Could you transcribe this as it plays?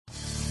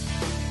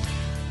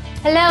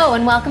Hello,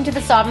 and welcome to the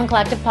Sovereign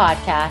Collective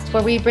podcast,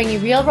 where we bring you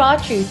real, raw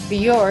truth for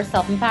your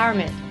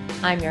self-empowerment.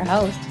 I'm your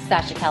host,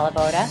 Sasha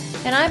Calavoda,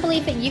 and I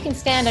believe that you can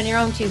stand on your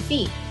own 2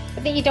 feet,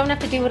 but that you don't have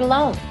to do it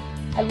alone.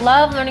 I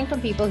love learning from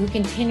people who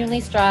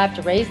continually strive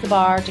to raise the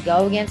bar, to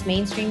go against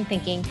mainstream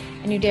thinking,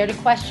 and who dare to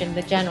question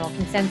the general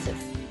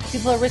consensus.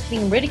 People who risk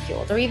being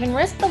ridiculed or even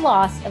risk the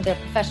loss of their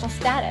professional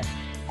status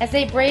as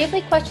they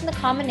bravely question the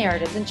common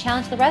narratives and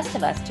challenge the rest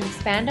of us to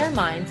expand our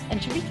minds and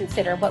to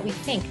reconsider what we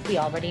think we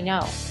already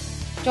know.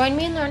 Join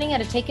me in learning how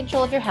to take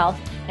control of your health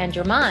and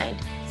your mind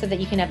so that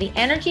you can have the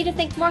energy to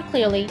think more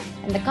clearly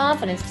and the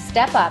confidence to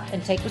step up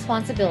and take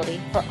responsibility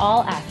for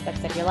all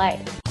aspects of your life.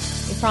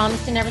 We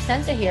promise to never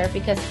censor here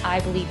because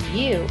I believe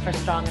you are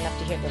strong enough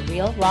to hear the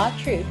real, raw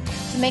truth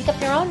to make up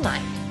your own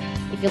mind.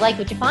 If you like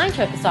what you find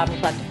here at the Sovereign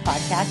Collective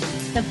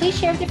podcast, then please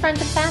share with your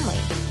friends and family.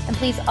 And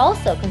please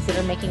also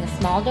consider making a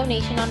small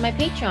donation on my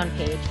Patreon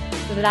page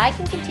so that I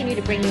can continue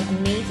to bring you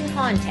amazing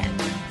content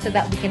so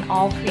that we can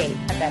all create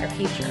a better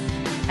future.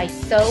 I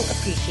so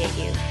appreciate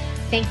you.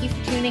 Thank you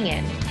for tuning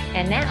in.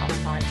 And now,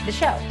 on to the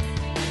show.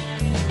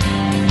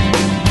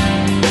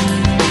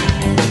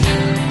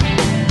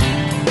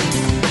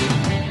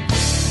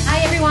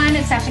 Hi, everyone.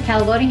 It's Sasha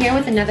Calavoda here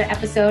with another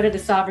episode of the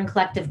Sovereign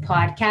Collective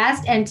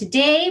podcast. And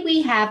today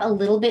we have a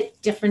little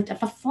bit different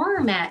of a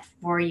format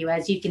for you,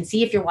 as you can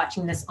see if you're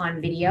watching this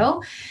on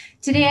video.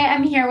 Today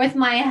I'm here with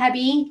my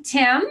hubby,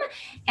 Tim,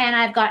 and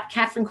I've got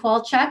Katherine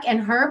Kowalchuk and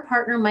her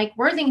partner, Mike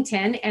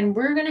Worthington, and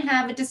we're going to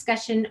have a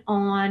discussion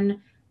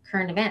on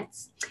current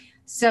events.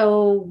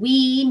 So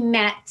we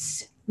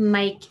met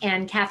Mike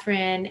and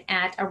Katherine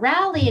at a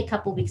rally a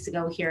couple weeks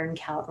ago here in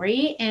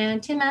Calgary,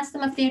 and Tim asked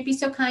them if they'd be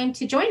so kind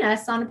to join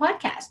us on a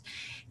podcast.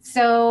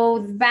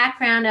 So the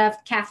background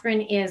of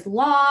Katherine is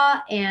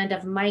law and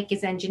of Mike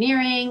is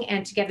engineering,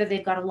 and together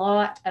they've got a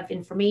lot of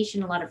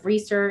information, a lot of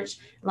research,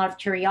 a lot of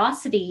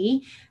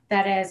curiosity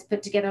that has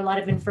put together a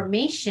lot of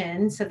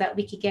information so that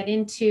we could get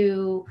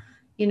into,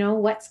 you know,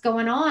 what's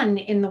going on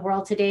in the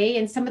world today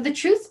and some of the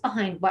truths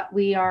behind what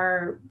we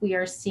are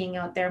seeing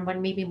out there and what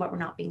we're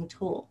not being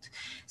told.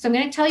 So I'm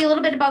going to tell you a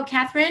little bit about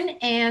Katherine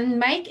and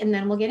Mike, and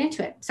then we'll get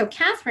into it. So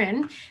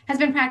Katherine has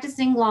been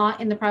practicing law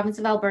in the province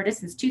of Alberta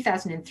since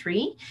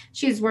 2003.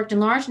 She has worked in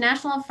large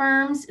national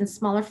firms and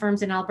smaller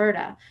firms in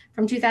Alberta.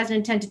 From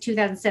 2010 to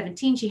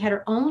 2017, she had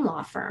her own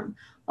law firm.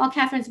 While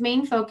Katherine's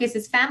main focus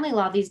is family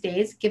law these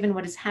days, given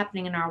what is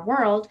happening in our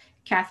world,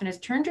 Katherine has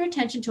turned her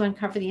attention to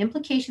uncover the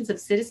implications of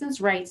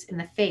citizens' rights in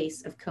the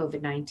face of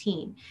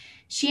COVID-19.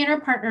 She and her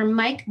partner,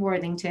 Mike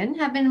Worthington,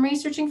 have been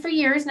researching for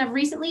years and have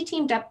recently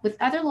teamed up with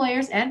other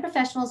lawyers and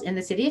professionals in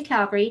the city of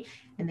Calgary,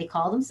 and they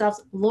call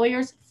themselves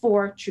Lawyers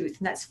for Truth,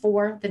 and that's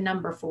for the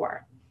number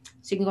 4.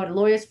 So you can go to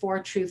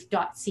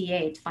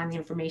lawyersfortruth.ca to find the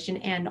information,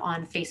 and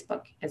on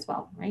Facebook as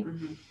well, right?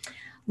 Mm-hmm.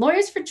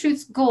 Lawyers for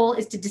Truth's goal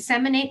is to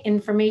disseminate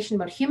information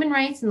about human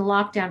rights and the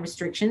lockdown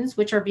restrictions,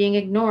 which are being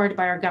ignored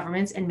by our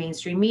governments and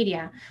mainstream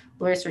media.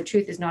 Lawyers for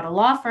Truth is not a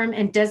law firm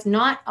and does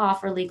not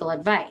offer legal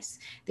advice.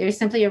 They are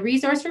simply a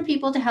resource for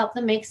people to help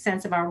them make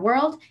sense of our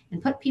world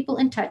and put people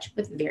in touch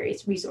with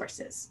various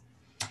resources.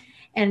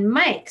 And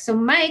Mike. So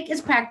Mike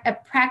is a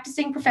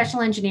practicing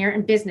professional engineer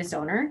and business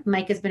owner.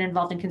 Mike has been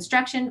involved in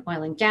construction,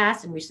 oil and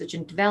gas, and research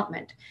and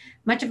development.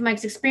 Much of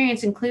Mike's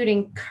experience,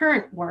 including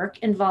current work,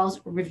 involves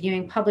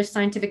reviewing published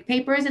scientific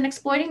papers and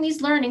exploiting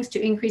these learnings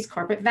to increase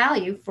corporate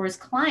value for his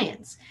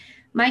clients.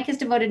 Mike has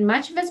devoted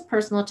much of his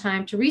personal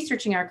time to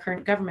researching our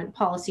current government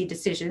policy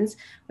decisions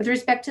with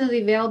respect to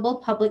the available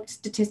public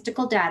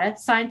statistical data,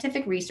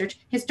 scientific research,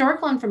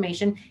 historical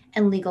information,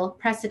 and legal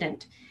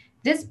precedent.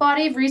 This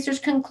body of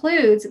research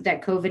concludes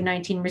that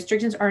COVID-19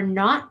 restrictions are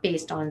not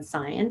based on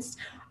science,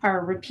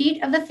 are a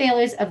repeat of the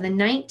failures of the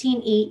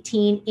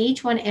 1918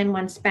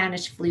 H1N1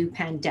 Spanish flu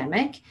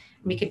pandemic.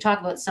 We could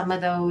talk about some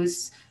of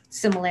those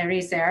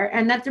similarities there,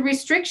 and that the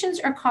restrictions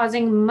are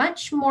causing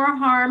much more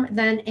harm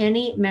than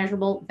any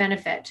measurable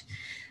benefit.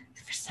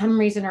 For some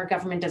reason, our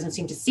government doesn't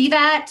seem to see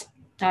that.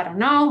 I don't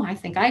know. I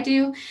think I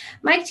do.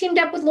 Mike teamed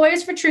up with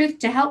Lawyers for Truth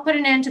to help put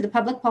an end to the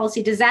public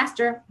policy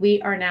disaster we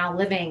are now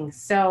living.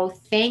 So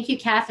thank you,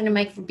 Katherine and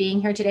Mike, for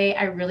being here today.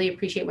 I really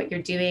appreciate what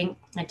you're doing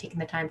and taking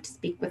the time to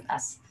speak with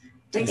us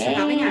Thanks today. for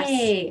having us.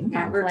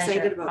 Yeah, we're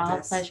excited about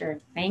this. Pleasure.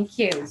 Thank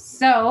you.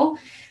 So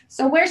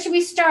where should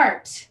we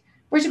start?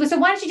 So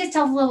why don't you just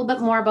tell us a little bit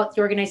more about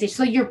the organization?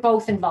 So you're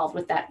both involved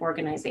with that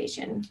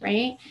organization,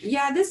 right?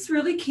 Yeah, this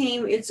really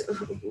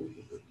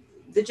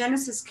the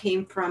genesis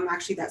came from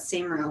actually that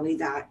same rally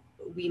that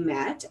we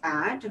met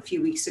at a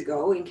few weeks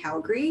ago in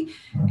Calgary.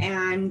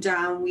 And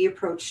we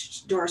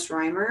approached Doris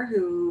Reimer,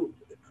 who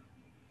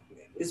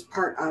is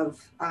part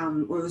of,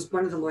 was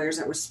one of the lawyers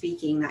that were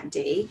speaking that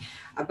day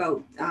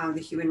about the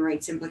human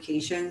rights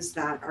implications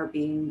that are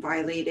being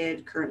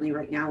violated currently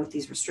right now with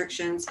these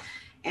restrictions.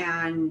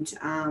 And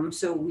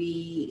so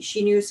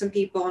she knew some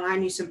people and I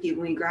knew some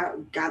people. We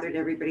gathered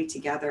everybody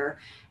together.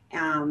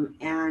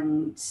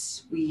 And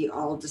we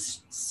all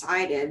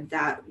decided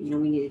that, we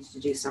needed to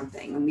do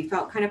something. And we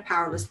felt kind of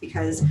powerless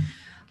because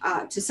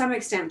to some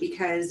extent,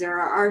 because there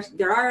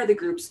are other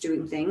groups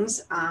doing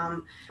things,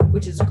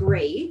 which is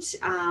great.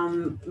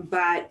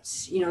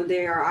 But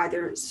they are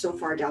either so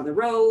far down the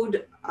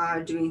road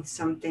doing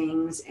some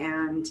things,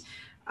 and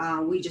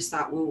we just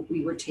thought, well,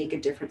 we would take a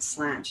different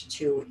slant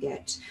to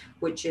it,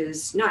 which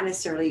is not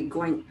necessarily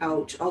going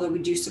out, although we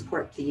do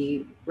support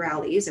the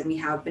rallies and we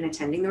have been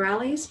attending the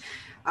rallies.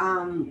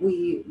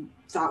 We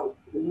thought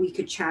we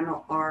could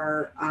channel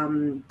our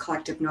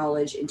collective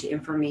knowledge into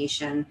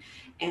information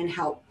and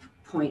help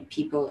point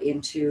people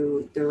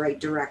into the right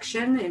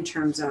direction in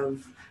terms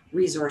of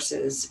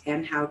resources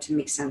and how to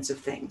make sense of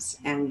things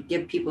and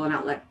give people an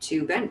outlet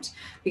to vent.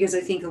 Because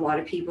I think a lot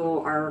of people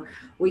are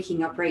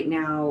waking up right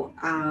now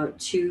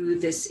to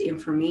this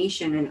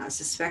information, and I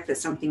suspect that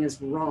something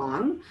is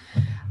wrong.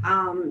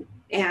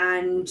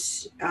 And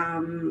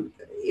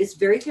it's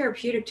very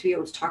therapeutic to be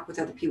able to talk with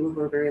other people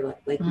who are very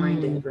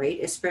like-minded, right?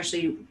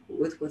 Especially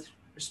with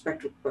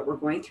respect to what we're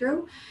going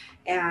through.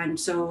 And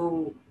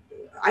so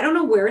I don't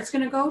know where it's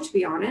going to go, to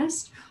be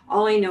honest.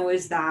 All I know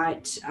is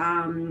that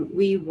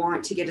we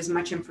want to get as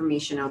much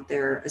information out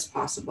there as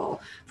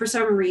possible. For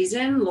some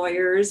reason,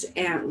 lawyers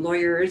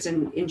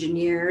and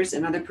engineers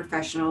and other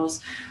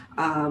professionals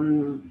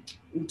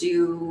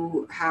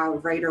do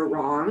have, right or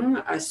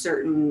wrong, a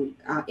certain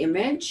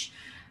image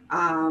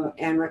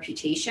and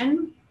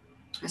reputation.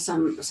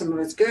 Some of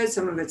it's good,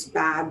 some of it's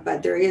bad,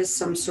 but there is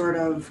some sort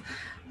of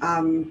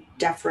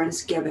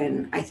deference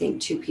given, I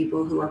think, to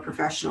people who are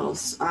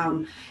professionals.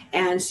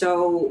 And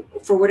so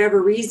for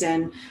whatever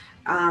reason,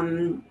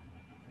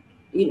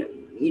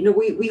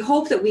 we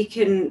hope that we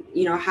can,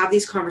 have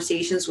these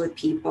conversations with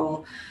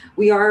people.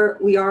 We are,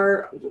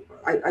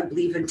 I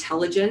believe,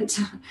 intelligent.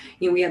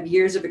 We have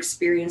years of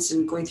experience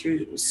in going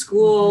through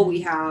school.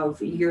 We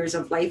have years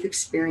of life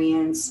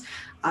experience,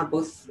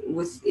 both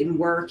in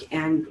work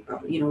and,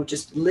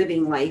 just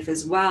living life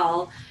as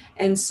well.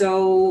 And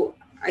so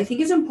I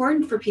think it's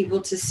important for people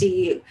to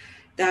see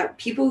that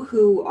people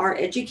who are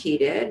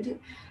educated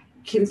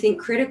can think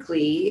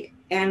critically,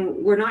 and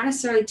we're not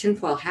necessarily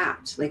tinfoil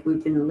hat like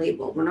we've been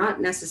labeled. We're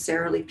not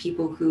necessarily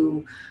people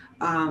who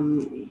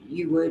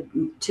you would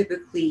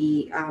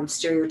typically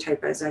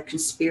stereotype as a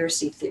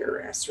conspiracy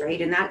theorist, right?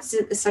 And that's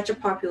such a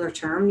popular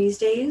term these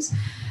days.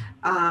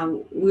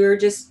 We're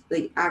just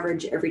like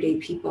average everyday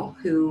people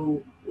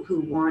who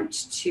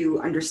want to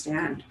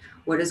understand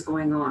what is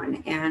going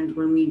on. And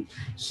when we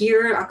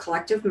hear a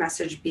collective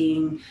message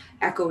being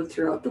echoed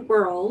throughout the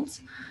world,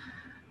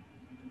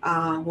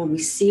 when we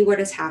see what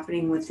is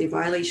happening with the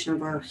violation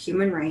of our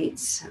human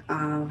rights,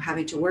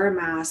 having to wear a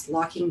mask,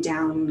 locking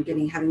down,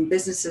 having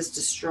businesses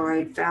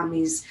destroyed,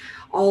 families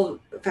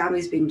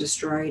being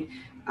destroyed,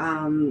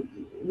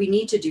 we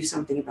need to do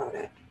something about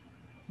it.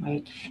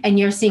 Right. And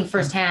you're seeing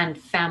firsthand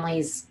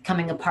families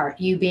coming apart.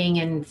 You being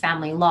in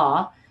family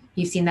law,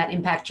 you've seen that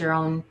impact your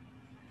own,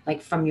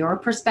 like from your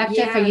perspective.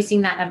 Yeah. Are you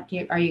seeing that?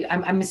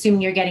 I'm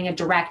assuming you're getting a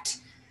direct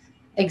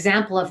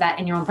example of that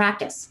in your own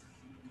practice.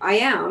 I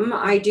am.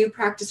 I do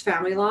practice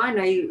family law, and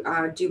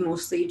I do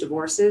mostly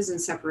divorces and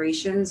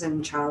separations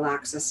and child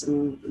access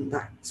and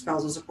that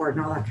spousal support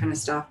and all that kind of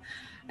stuff.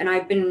 And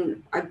I've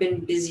been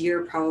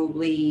busier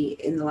probably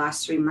in the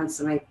last 3 months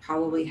than I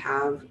probably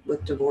have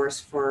with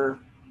divorce for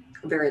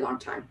a very long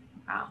time.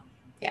 Wow.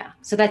 Yeah.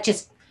 So that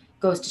just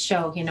goes to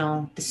show,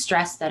 the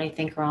stress that I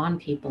think are on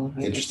people.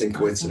 Right? Interesting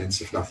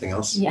coincidence, if nothing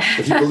else. Yeah.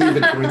 If you believe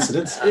in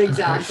coincidence.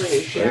 Exactly.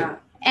 Right? Yeah.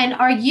 And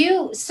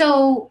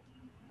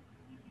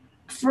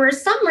for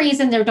some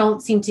reason, there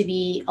don't seem to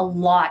be a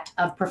lot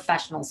of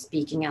professionals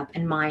speaking up,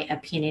 in my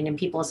opinion. And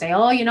people say,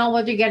 oh,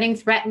 they're getting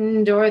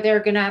threatened, or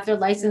they're going to have their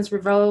license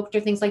revoked, or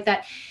things like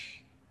that.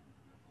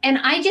 And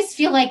I just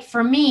feel like,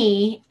 for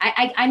me,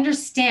 I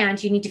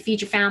understand you need to feed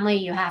your family.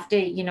 You have to,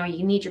 you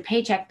need your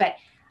paycheck. But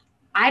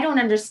I don't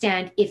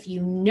understand if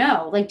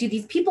do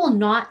these people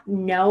not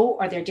know,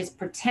 or they're just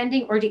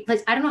pretending, or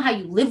I don't know how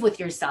you live with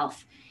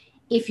yourself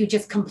if you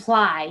just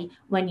comply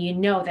when you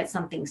know that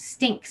something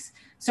stinks.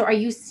 So are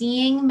you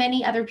seeing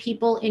many other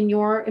people in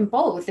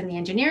both in the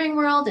engineering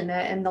world and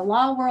in the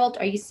law world?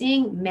 Are you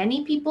seeing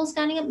many people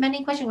standing up,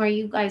 many questioning, or are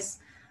you guys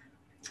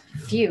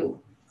few?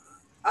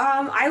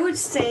 I would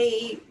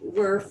say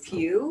we're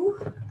few.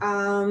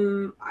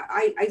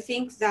 I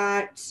think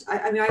that,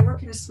 I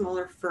work in a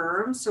smaller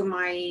firm, so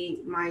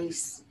my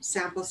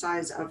sample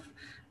size of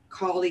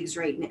colleagues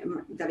right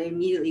now that I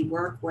immediately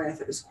work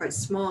with is quite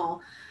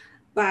small.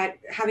 But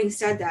having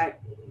said that,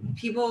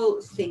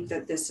 people think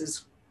that this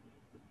is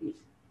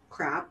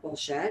crap,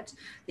 bullshit.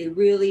 They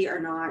really are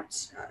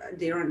not,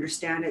 they don't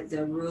understand it.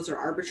 The rules are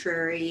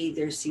arbitrary.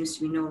 There seems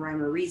to be no rhyme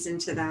or reason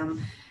to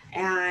them.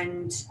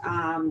 And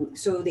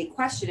so they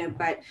question it.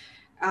 But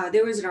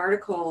there was an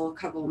article a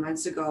couple of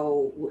months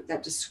ago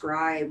that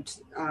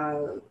described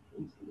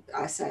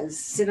us as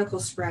cynical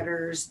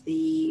spreaders.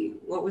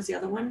 What was the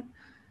other one?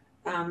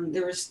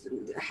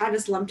 Had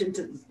us lumped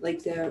into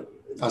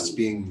us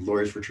being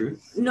lawyers for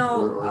truth?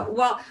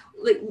 No,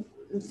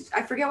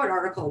 I forget what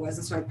article it was,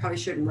 and so I probably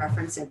shouldn't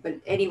reference it. But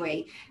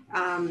anyway,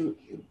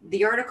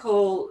 the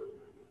article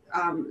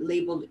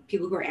labeled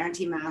people who are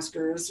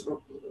anti-maskers,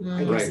 or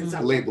I guess Right, it's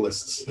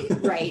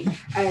labelists. right,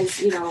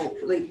 as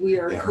like we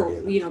are,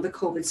 They are, the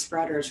COVID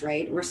spreaders,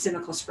 right? We're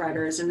cynical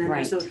spreaders, and then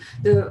Right.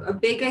 there's a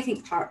big, I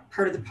think,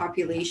 part of the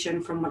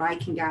population, from what I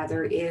can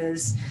gather,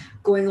 is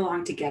going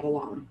along to get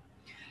along.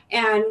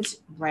 And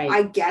Right.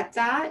 I get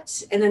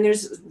that. And then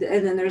there's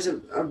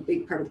a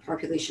big part of the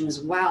population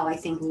as well. I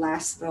think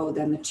less though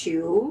than the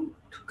two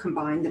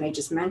combined that I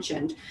just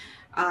mentioned,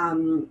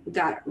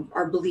 that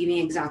are believing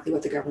exactly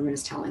what the government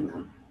is telling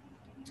them,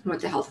 what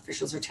the health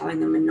officials are telling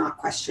them, and not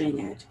questioning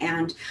it.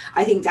 And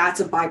I think that's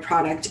a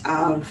byproduct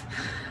of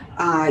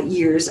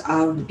years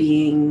of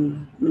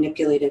being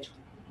manipulated.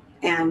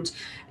 And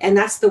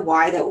that's the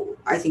why that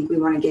I think we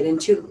want to get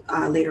into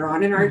later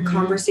on in our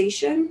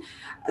conversation,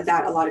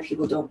 that a lot of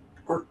people don't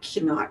or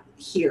cannot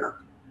hear.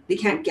 They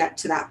can't get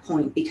to that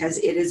point because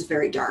it is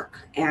very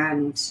dark,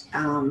 and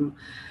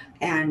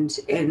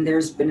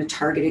there's been a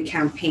targeted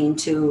campaign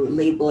to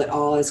label it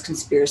all as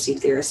conspiracy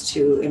theorists,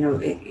 to in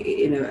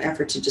an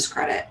effort to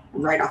discredit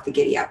right off the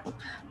giddy up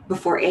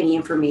before any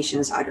information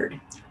is uttered.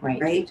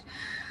 Right.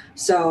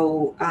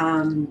 So,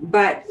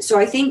 so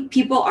I think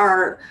people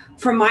are,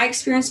 from my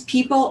experience,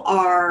 people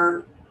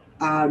are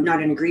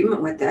not in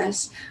agreement with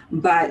this,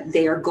 but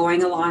they are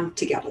going along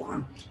to get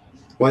along.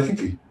 Well, I think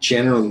they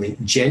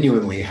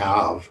genuinely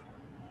have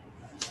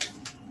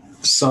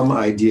some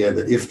idea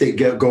that if they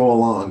go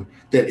along,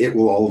 that it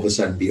will all of a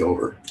sudden be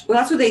over. Well,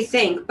 that's what they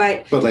think,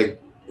 but like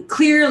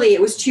clearly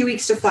it was 2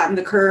 weeks to flatten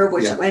the curve,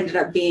 which ended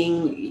up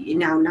being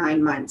now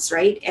 9 months,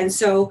 right? And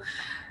so,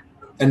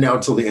 and now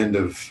until the end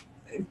of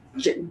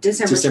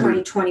December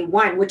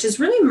 2021, which is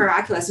really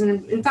miraculous.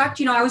 And in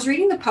fact, I was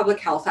reading the Public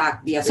Health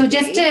Act the other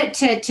day. So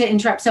just to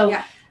interrupt. So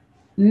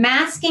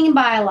masking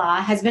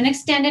bylaw has been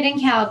extended in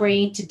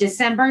Calgary to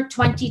December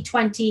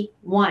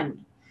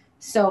 2021.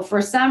 So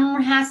for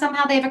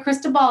somehow they have a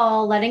crystal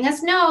ball letting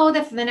us know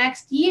that for the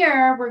next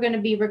year, we're going to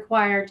be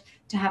required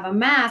to have a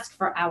mask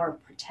for our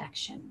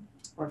protection,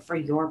 or for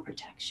your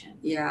protection.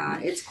 Yeah,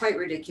 it's quite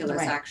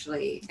ridiculous,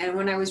 actually. And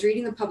when I was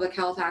reading the Public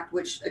Health Act,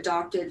 which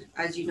adopted,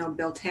 as you know,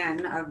 Bill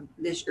 10 of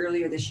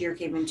earlier this year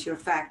came into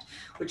effect,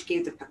 which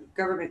gave the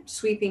government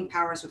sweeping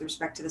powers with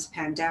respect to this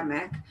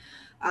pandemic.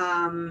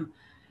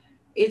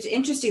 It's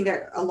interesting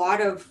that a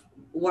lot of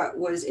what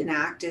was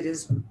enacted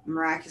is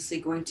miraculously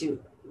going to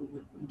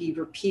be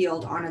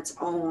repealed on its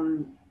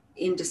own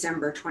in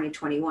December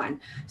 2021.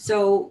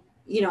 So,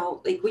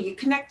 like when you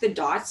connect the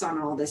dots on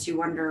all this, you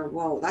wonder,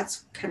 well,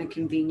 that's kind of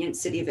convenient.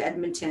 City of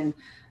Edmonton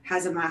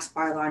has a mask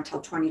bylaw until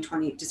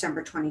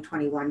December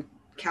 2021,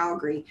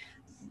 Calgary,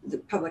 the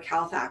Public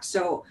Health Act.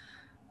 So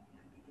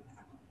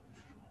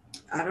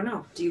I don't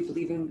know. Do you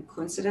believe in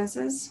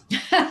coincidences?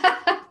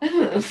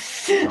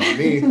 Not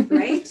me.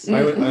 Right?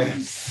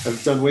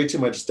 I've done way too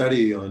much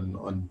study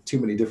on too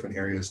many different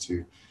areas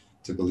to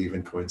believe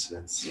in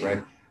coincidence,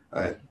 right?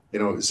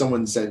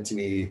 Someone said to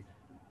me,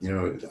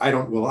 I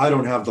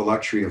don't have the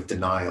luxury of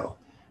denial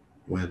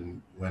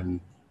when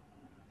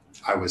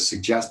I was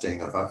suggesting,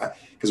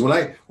 because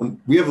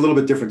when we have a little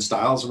bit different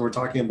styles when we're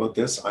talking about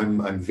this,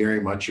 I'm very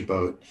much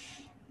about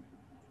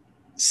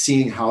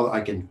seeing how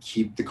I can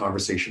keep the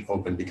conversation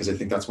open, because I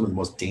think that's one of the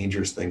most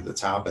dangerous things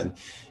that's happened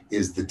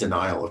is the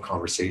denial of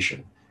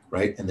conversation,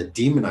 right? And the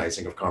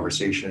demonizing of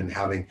conversation, and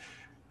having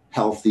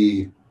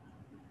healthy,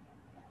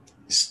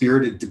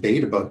 spirited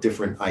debate about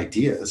different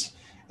ideas,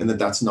 and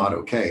that's not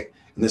okay.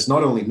 And it's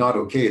not only not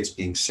okay, it's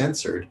being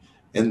censored.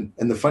 And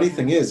the funny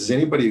thing is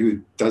anybody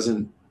who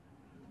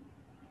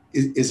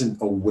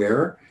isn't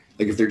aware,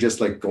 like if they're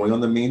just like going on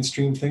the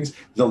mainstream things,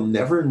 they'll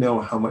never know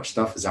how much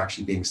stuff is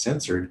actually being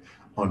censored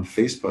on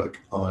Facebook,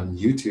 on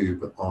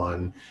YouTube,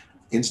 on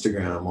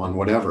Instagram, on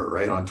whatever,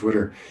 right? On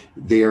Twitter.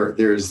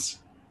 There's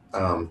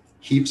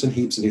heaps and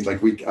heaps and heaps.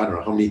 Like I don't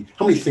know how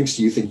many things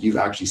do you think you've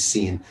actually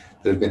seen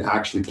that have been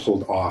actually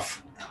pulled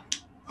off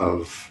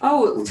of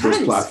those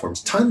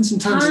platforms? Tons and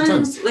tons and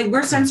tons. Like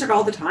we're censored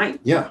all the time.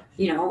 Yeah.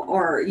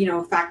 Or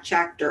fact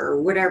checked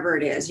or whatever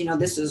it is.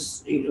 This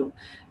is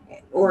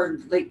or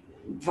like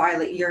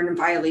you're in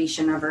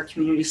violation of our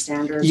community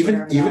standards.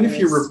 Even if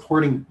you're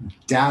reporting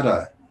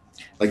data,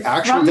 like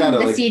actual from data,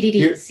 the like CDD,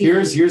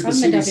 here's the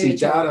CDC WHO.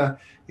 data.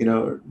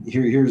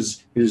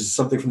 Here's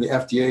something from the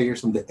FDA,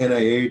 here's from the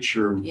NIH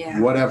or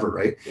whatever,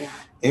 right? Yeah.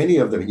 Any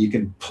of them, and you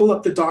can pull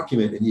up the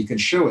document and you can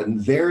show it,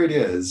 and there it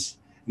is.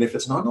 And if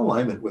it's not in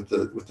alignment with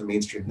the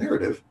mainstream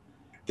narrative,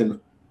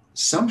 then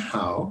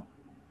somehow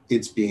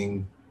it's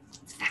being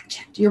fact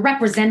checked. You're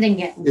representing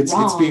it wrong.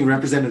 It's being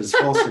represented as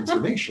false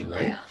information,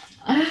 right?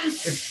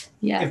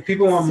 If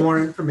people want more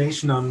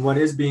information on what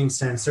is being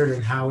censored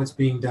and how it's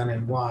being done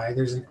and why,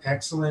 there's an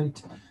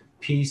excellent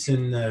piece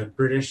in the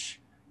British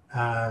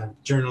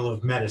Journal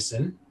of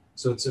Medicine.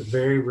 So it's a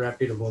very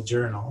reputable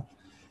journal.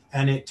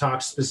 And it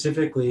talks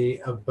specifically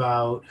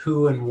about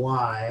who and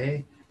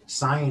why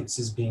science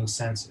is being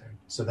censored.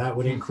 So that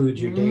would include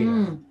your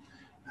data.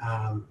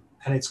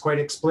 And it's quite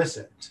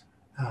explicit.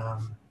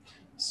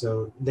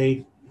 So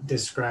they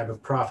describe a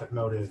profit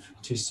motive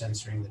to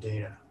censoring the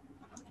data.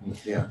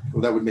 Yeah,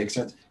 well, that would make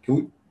sense.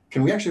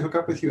 can we actually hook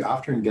up with you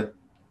after and get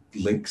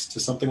links to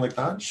something like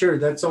that? Sure,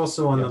 that's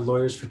also on the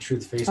Lawyers for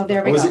Truth Facebook. Oh,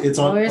 there we go. It's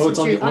on the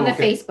Facebook. on the We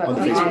Facebook.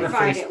 can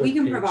provide it. We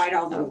can page. provide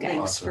all the Okay.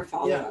 links Awesome. for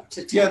follow-up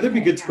to Yeah, that'd be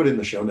tonight. good to put in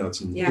the show notes,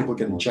 and Yeah. people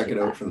can We'll check do it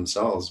out that. for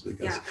themselves,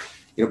 because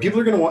Yeah.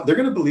 people are they're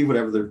gonna believe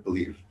whatever they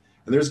believe,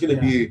 and there's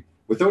gonna be,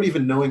 without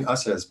even knowing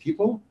us as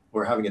people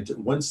or having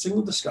one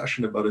single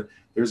discussion about it,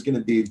 there's gonna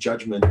be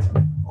judgment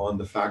on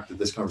the fact that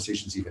this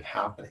conversation is even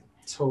happening.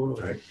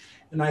 Totally. Right.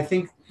 And I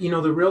think,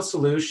 the real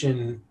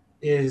solution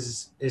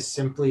is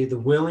simply the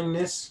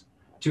willingness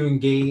to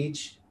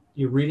engage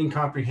your reading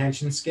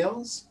comprehension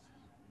skills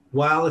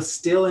while it's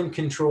still in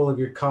control of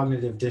your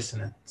cognitive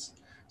dissonance.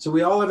 So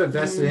we all have a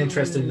vested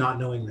interest in not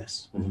knowing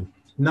this. Mhm.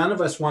 None of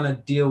us want to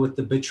deal with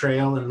the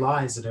betrayal and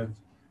lies that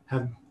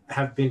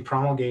have been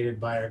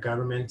promulgated by our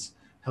governments,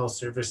 health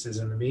services,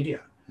 and the media.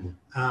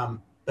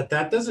 But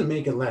that doesn't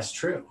make it less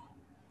true.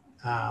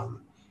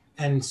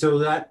 And so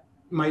that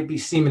might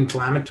seem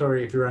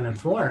inflammatory if you're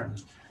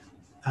uninformed,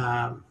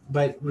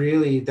 but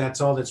really that's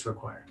all that's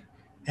required.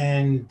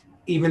 And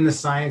even the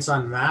science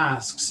on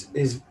masks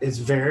is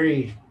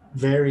very,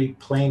 very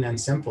plain and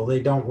simple.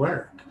 They don't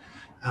work.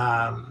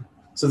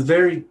 So the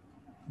very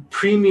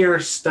premier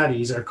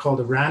studies are called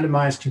a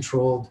randomized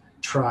controlled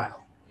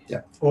trial,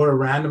 or a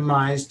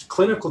randomized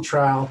clinical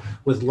trial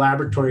with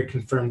laboratory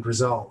confirmed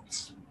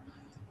results,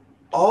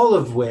 all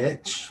of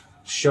which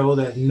show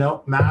that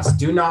masks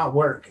do not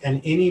work,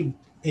 and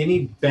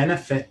any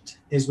benefit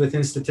is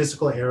within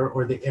statistical error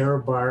or the error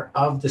bar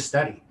of the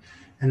study.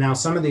 And now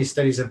some of these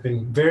studies have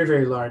been very,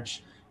 very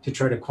large to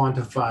try to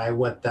quantify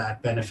what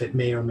that benefit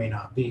may or may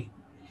not be.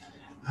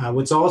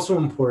 What's also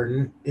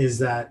important is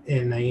that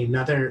in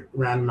another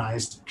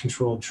randomized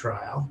controlled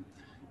trial,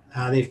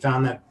 they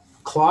found that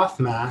cloth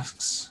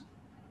masks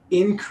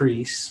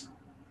increase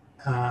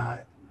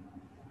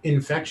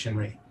infection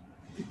rate.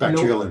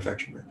 Bacterial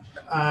infection rate.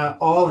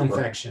 All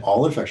infection.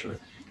 All infection rate.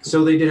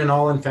 So they did an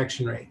all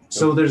infection rate.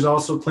 So there's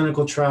also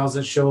clinical trials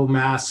that show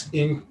masks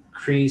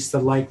increase the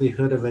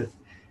likelihood of an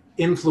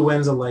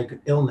influenza-like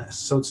illness.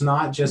 So it's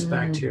not just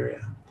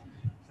bacteria.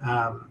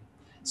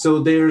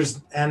 So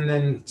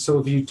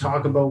if you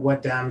talk about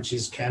what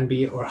damages can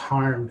be or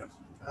harmed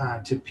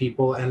to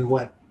people and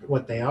what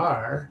they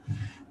are,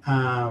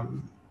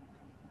 one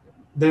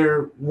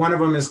of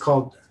them is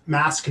called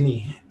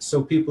maskne.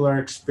 So people are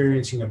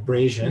experiencing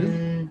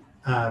abrasion,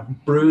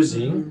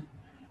 bruising,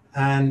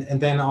 and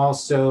then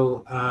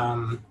also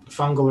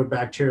fungal or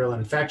bacterial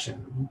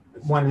infection.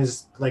 One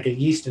is like a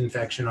yeast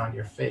infection on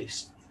your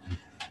face.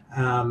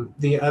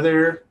 The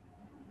other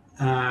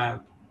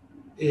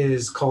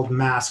is called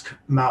mask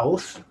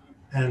mouth.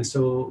 And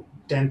so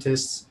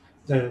dentists,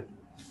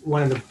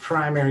 one of the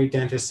primary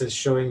dentists that's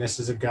showing this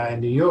is a guy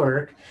in New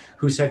York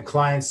who's had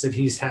clients that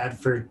he's had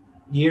for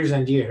years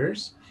and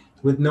years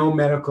with no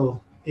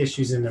medical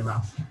issues in their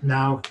mouth.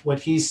 Now, what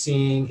he's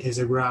seeing is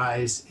a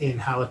rise in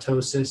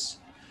halitosis,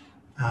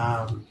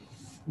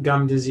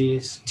 gum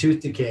disease, tooth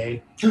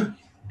decay.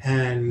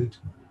 And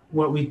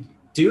what we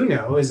do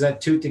know is that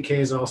tooth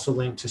decay is also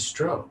linked to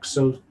stroke.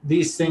 So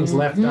these things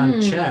left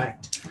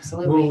unchecked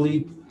will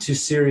lead to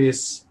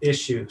serious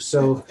issues.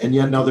 So, and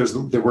yet now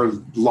we're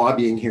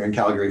lobbying here in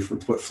Calgary to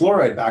put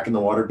fluoride back in the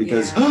water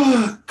because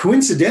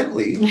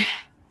coincidentally,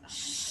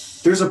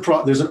 there's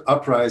an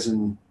uprise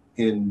in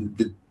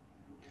the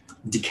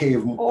decay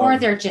of, or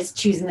they're just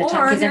choosing the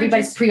time because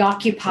everybody's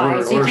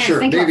preoccupied, so you can't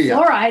think maybe, of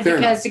fluoride fair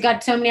because enough. you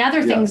got so many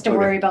other things to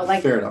worry about.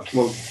 Like, fair enough.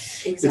 Well,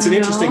 Exactly. it's an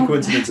interesting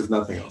coincidence if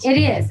nothing else. it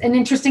is an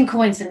interesting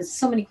coincidence.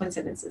 So many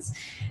coincidences.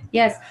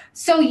 Yes.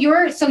 So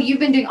you've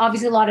been doing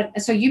obviously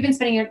you've been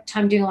spending your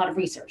time doing a lot of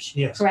research.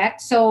 Yes.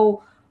 Correct.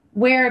 So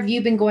where have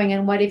you been going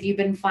and what have you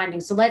been finding?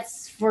 So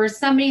for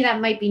somebody that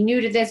might be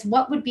new to this,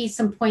 what would be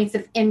some points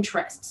of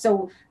interest?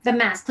 So the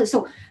mask.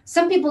 So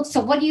some people.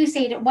 So what do you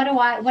say?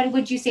 What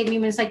would you say to me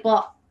when it's like,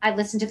 well, I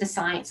listened to the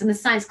science, and the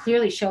science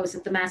clearly shows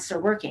that the masks are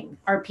working.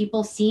 Are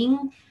people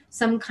seeing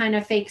some kind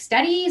of fake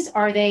studies?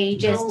 Are they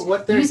just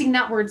using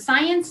that word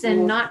science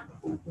and not?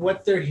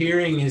 What they're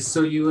hearing is,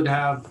 so you would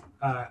have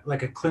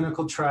like a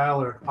clinical trial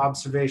or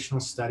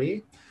observational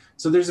study.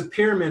 So there's a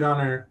pyramid on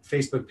our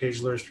Facebook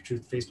page, Lawyers for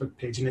Truth Facebook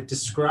page, and it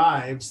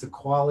describes the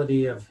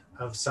quality of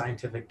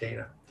scientific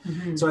data.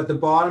 Mm-hmm. So at the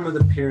bottom of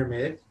the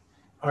pyramid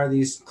are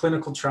these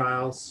clinical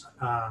trials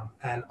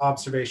and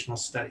observational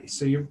studies.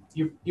 So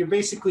you're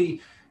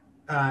basically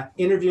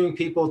interviewing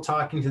people,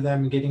 talking to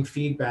them, and getting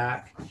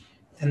feedback.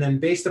 And then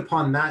based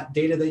upon that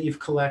data that you've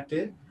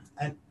collected,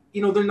 and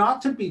they're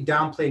not to be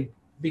downplayed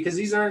because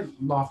these are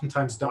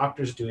oftentimes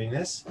doctors doing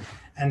this.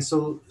 And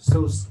so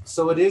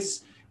it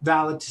is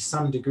valid to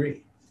some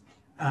degree.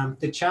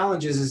 The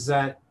challenge is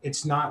that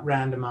it's not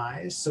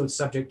randomized, so it's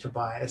subject to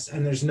bias,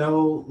 and there's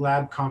no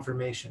lab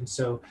confirmation.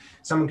 So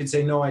someone could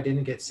say, no, I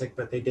didn't get sick,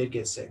 but they did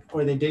get sick.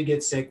 Or they did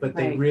get sick, but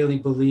they really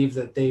believe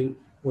that they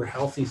were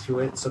healthy through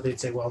it. So they'd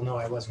say, well, no,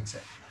 I wasn't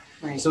sick.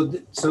 Right. So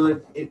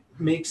it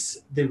makes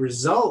the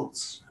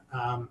results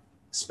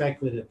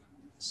speculative.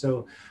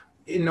 So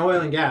in oil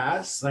and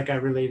gas, like I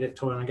relate it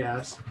to oil and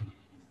gas,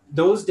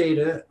 those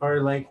data are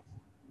like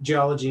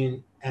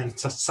geology and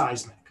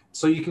seismic.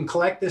 So you can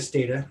collect this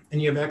data,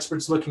 and you have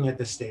experts looking at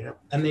this data,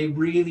 and they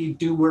really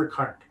do work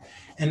hard,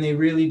 and they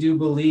really do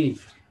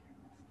believe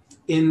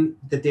in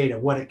the data,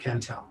 what it can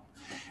tell.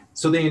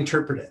 So they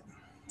interpret it.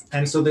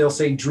 And so they'll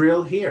say,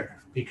 drill here,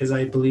 because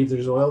I believe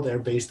there's oil there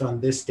based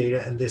on this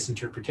data and this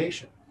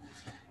interpretation.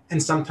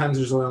 And sometimes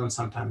there's oil and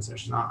sometimes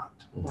there's not.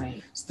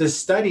 Right. So the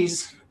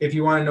studies, if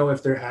you want to know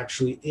if there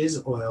actually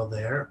is oil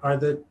there, are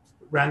the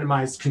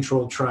randomized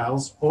controlled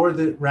trials or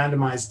the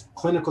randomized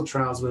clinical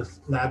trials with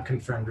lab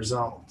confirmed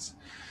results.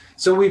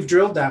 So we've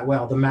drilled that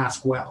well, the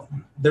Mask well.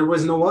 There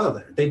was no oil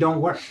there. They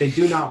don't work. They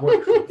do not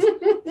work.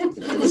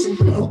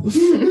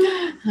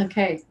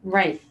 Okay,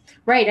 right.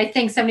 I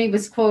think somebody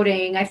was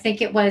quoting, I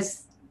think it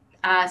was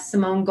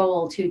Simone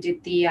Gold who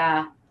did the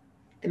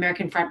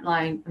America's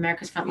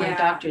Frontline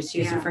Doctors she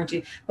was referring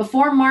to.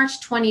 Before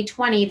March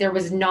 2020, there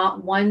was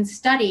not one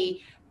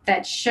study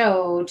that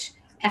showed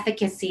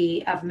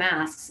efficacy of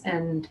masks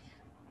and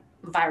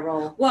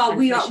viral. Well,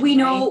 we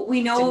know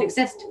didn't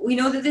exist. We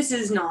know that this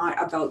is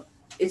not about.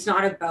 It's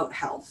not about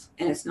health,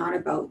 and it's not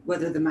about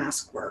whether the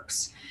mask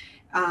works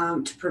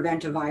to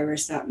prevent a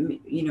virus that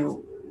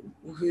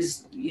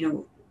whose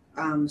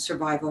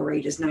survival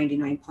rate is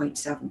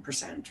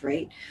 99.7%,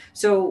 right?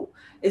 So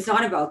it's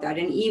not about that.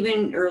 And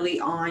even early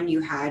on,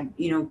 you had,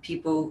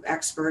 people,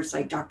 experts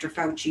like Dr.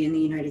 Fauci in the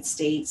United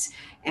States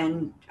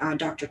and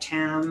Dr.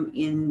 Tam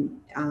in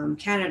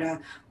Canada,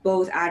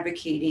 both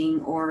advocating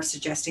or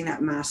suggesting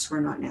that masks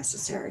were not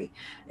necessary.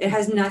 It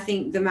has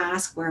nothing, the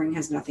mask wearing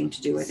has nothing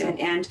to do with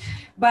it.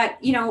 But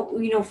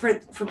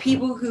for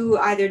people who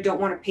either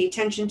don't want to pay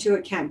attention to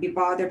it, can't be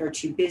bothered, or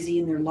too busy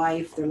in their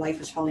life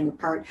is falling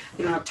apart,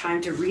 they don't have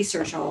time to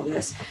research all of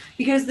this,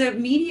 because the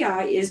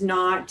media is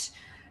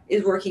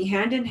working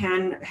hand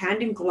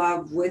in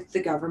glove with the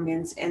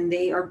governments, and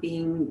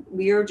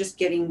we are just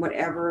getting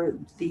whatever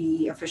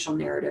the official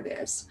narrative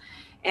is.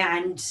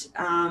 And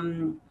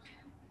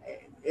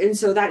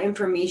so that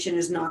information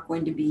is not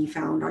going to be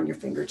found on your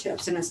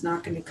fingertips, and it's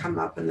not going to come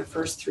up in the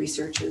first 3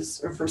 searches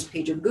or first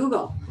page of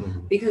Google,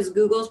 because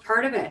Google's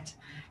part of it.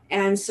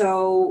 And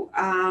so,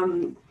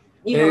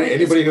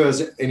 anybody who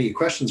has any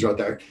questions about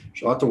that,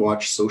 you'll have to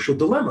watch Social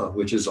Dilemma,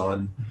 which is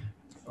on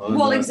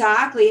well,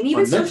 exactly, and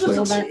even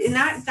Social, and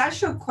that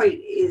show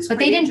is. But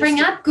they didn't bring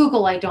up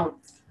Google, I don't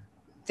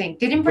think.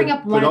 They didn't bring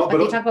up one. But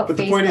they talk about. But Facebook.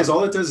 the point is,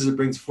 all it does is it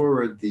brings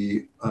forward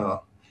the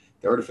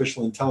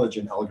artificial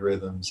intelligence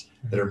algorithms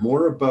that are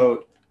more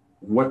about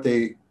what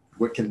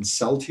can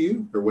sell to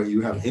you or what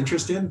you have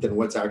interest in than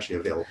what's actually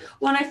available.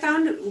 Well, and I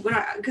found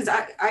because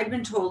I'd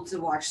been told to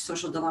watch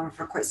Social Dilemma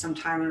for quite some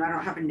time, and I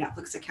don't have a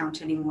Netflix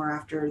account anymore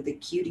after the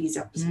Cuties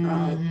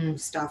episode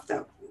stuff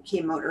that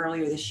came out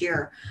earlier this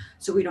year,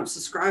 so we don't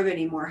subscribe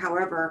anymore.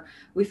 However,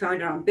 we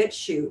found it on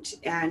BitChute,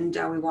 and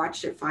we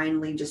watched it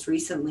finally just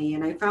recently,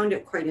 and I found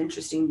it quite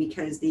interesting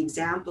because the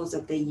examples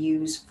that they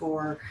use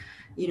for,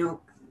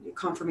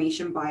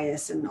 confirmation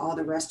bias and all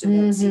the rest of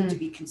it seem to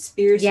be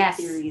conspiracy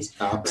theories.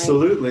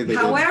 Absolutely. Right?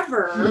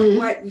 However,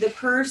 what the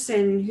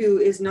person who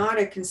is not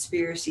a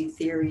conspiracy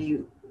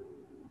theorist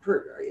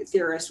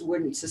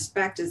wouldn't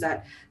suspect is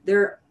that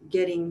they're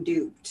getting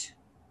duped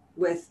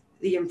with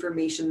the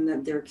information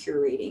that they're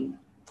curating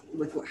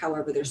with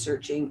however they're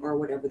searching or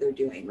whatever they're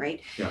doing, right?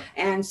 Yeah.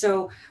 And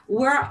so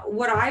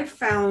what I've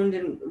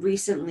found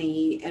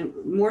recently, and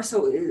more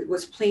so it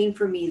was plain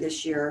for me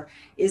this year,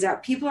 is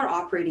that people are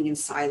operating in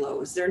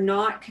silos. They're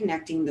not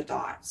connecting the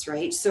dots,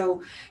 right?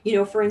 So,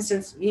 for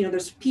instance,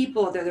 there's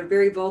people that are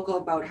very vocal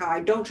about how I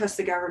don't trust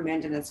the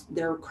government and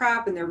they're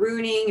crap and they're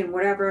ruining and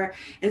whatever.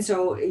 And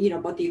so,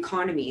 about the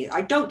economy,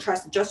 I don't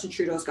trust Justin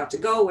Trudeau's got to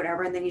go,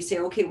 whatever. And then you say,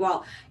 okay,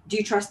 well, do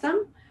you trust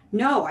them?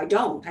 No, I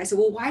don't. I said,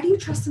 well, why do you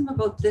trust them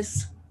about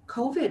this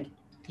COVID?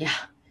 Yeah.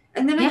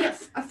 And then I get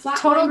a flat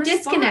total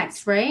response.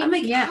 Disconnect, right? I'm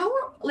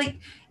like,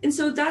 and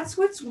so that's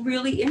what's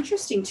really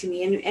interesting to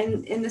me.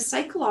 And the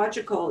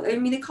psychological,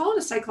 they call it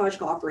a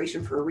psychological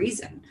operation for a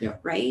reason,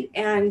 right?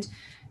 And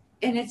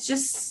it's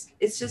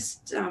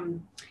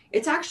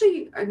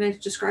actually, and I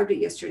described it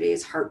yesterday,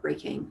 as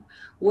heartbreaking.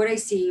 What I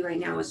see right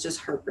now is just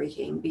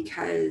heartbreaking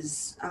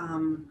because,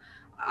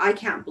 I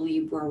can't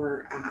believe where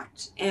we're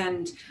at.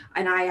 And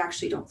I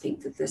actually don't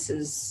think that this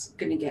is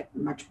going to get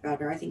much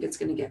better. I think it's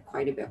going to get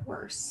quite a bit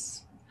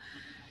worse.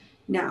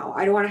 Now,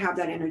 I don't want to have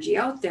that energy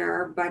out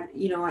there, but,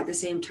 at the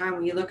same time,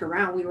 when you look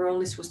around, we were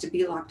only supposed to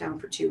be locked down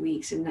for 2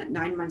 weeks. And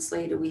 9 months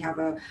later, we have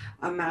a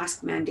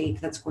mask mandate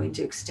that's going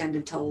to extend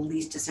until at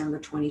least December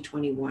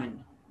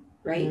 2021,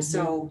 right?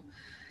 So...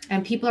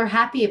 And people are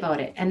happy about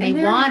it, and they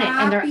want it,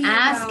 and they're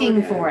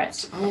asking for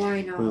it. Oh,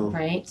 I know.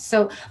 Right.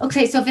 So,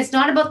 okay. So if it's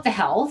not about the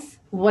health,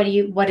 what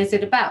is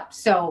it about?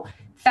 So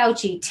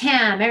Fauci,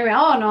 Tam, everyone,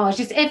 oh no, it's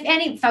just,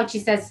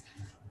 Fauci says,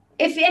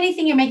 if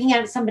anything, you're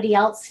making somebody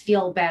else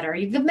feel better.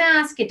 The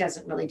mask, it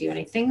doesn't really do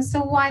anything.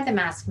 So why the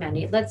mask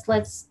mandate?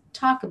 Let's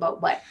talk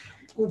about what.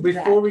 Well,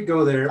 before we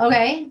go there.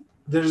 Okay.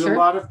 There's a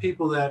lot of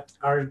people that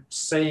are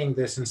saying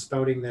this and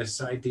spouting this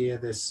idea,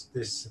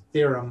 this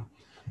theorem,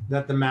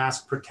 that the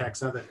mask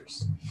protects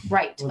others.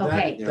 Right. Well,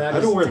 Okay. I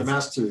don't wear the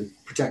mask to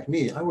protect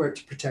me. I wear it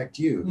to protect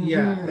you.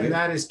 Yeah, Mhm. and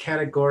that is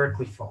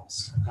categorically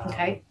false.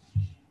 Okay.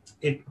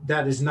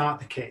 That is not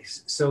the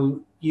case.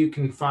 So you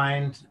can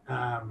find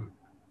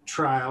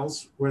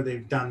trials where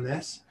they've done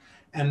this,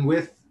 and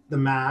with the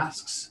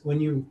masks, when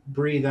you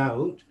breathe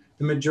out,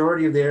 the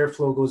majority of the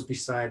airflow goes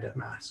beside a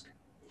mask.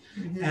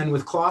 Mhm. And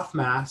with cloth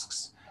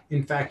masks,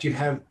 in fact, you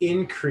have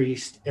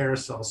increased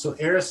aerosols. So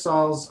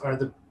aerosols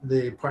are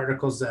the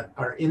particles that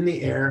are in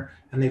the air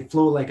and they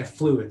flow like a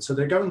fluid. So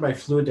they're governed by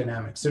fluid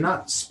dynamics. They're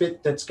not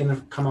spit that's going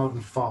to come out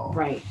and fall.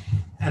 Right.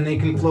 And they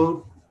can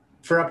float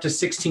for up to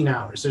 16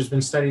 hours. There's been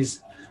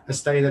a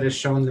study that has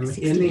shown them in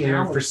 16 the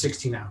air for hours.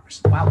 16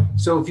 hours. Wow.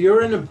 So if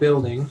you're in a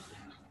building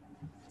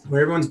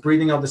where everyone's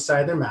breathing out the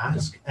side of their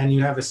mask and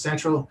you have a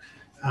central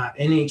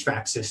an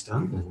HVAC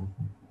system, Mhm.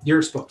 you're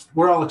exposed.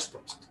 We're all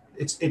exposed.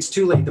 It's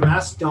too late. The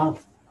masks don't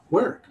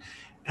work,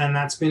 and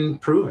that's been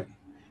proven.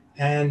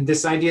 And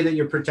this idea that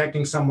you're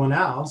protecting someone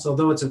else,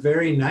 although it's a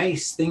very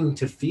nice thing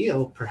to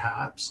feel,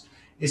 perhaps,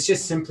 it's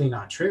just simply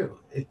not true.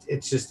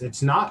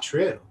 It's not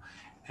true.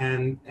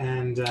 And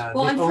the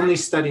only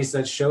studies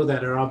that show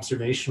that are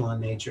observational in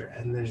nature,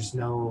 and there's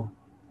no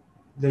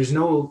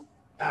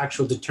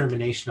actual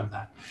determination of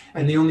that.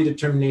 And the only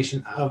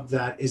determination of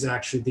that is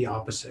actually the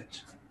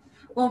opposite.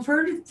 Well,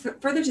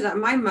 further to that,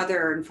 my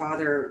mother and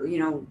father,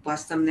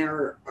 bless them,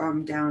 they're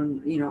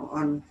down,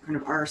 on kind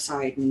of our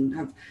side, and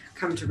have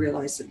come to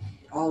realize that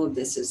all of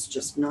this is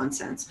just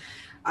nonsense.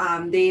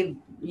 They've,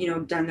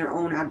 done their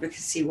own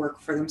advocacy work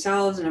for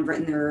themselves and have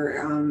written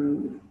their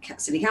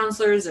city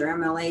councilors, their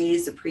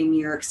MLAs, the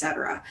premier,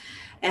 etc.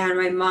 And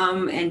my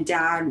mom and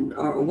dad,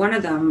 or one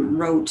of them,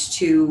 wrote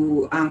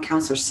to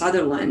Councillor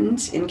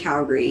Sutherland in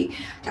Calgary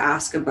to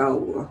ask about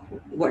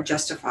what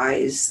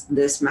justifies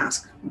this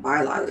mask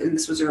bylaw. And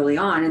this was early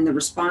on. And the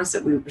response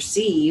that we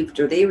received,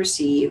 or they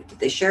received, that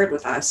they shared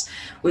with us,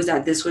 was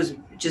that this was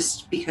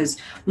just because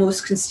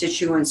most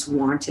constituents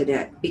wanted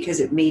it because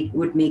it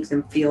would make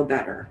them feel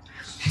better.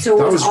 So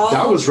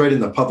that was right in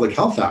the Public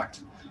Health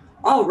Act.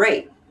 Oh,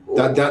 right.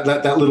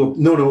 That little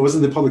no, it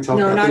wasn't the Public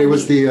Health Act.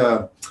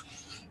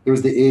 It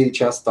was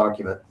the AHS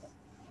document.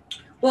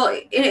 Well,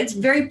 it's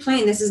very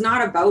plain. This is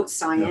not about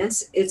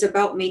science. Yeah. It's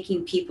about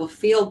making people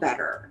feel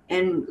better.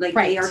 And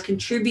They are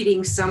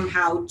contributing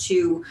somehow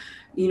to,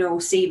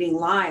 saving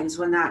lives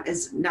when that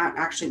is not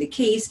actually the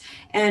case.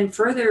 And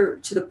further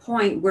to the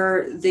point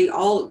where they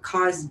all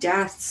cause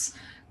deaths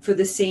for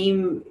the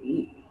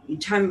same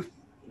time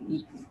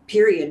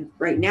period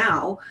right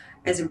now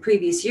as in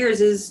previous years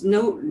is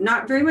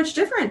not very much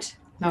different.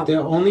 No.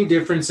 The only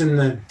difference in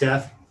the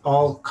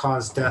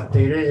all-cause death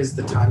data is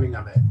the timing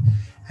of it.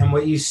 And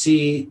what you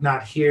see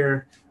not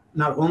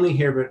only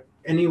here, but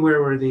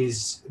anywhere where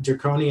these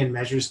draconian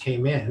measures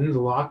came in, the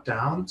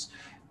lockdowns,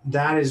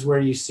 that is where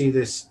you see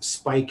this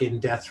spike in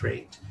death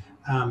rate.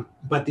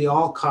 But the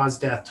all-cause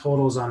death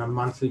totals on a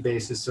monthly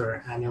basis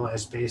or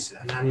annualized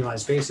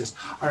basis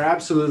are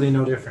absolutely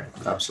no different.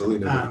 Absolutely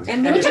no different.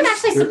 And which I'm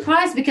actually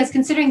surprised, because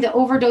considering the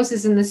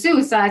overdoses and the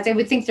suicides, I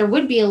would think there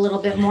would be a little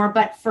bit more,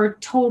 but for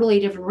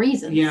totally different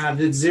reasons. Yeah,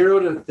 the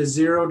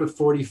 0 to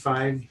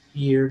 45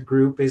 year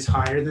group is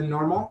higher than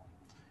normal,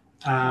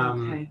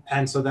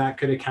 and so that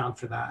could account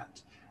for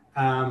that.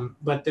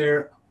 But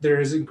there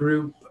is a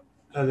group.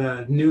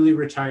 The newly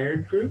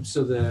retired group,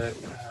 so the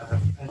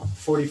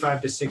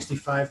 45 to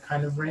 65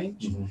 kind of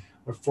range, mm-hmm.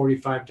 or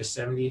 45 to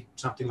 70,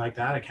 something like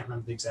that. I can't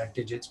remember the exact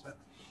digits, but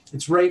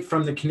it's right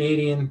from the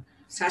Canadian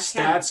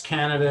Stats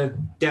Canada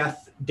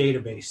death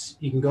database.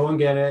 You can go and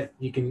get it.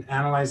 You can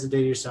analyze the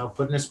data yourself,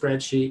 put in a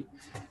spreadsheet,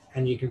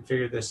 and you can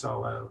figure this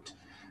all out.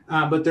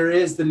 But there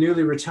is the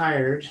newly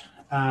retired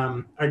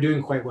are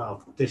doing quite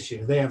well this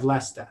year. They have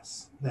less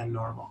deaths than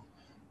normal.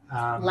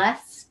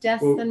 Less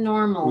deaths than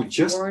normal,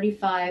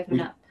 45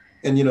 and up.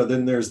 And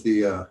then there's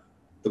the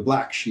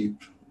black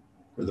sheep,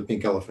 or the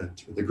pink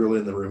elephant, or the gorilla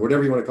in the room,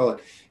 whatever you want to call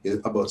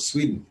it, about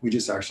Sweden. We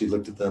just actually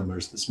looked at the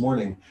numbers this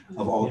morning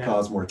of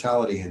all-cause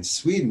mortality in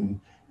Sweden.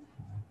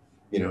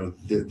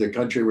 The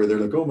country where they're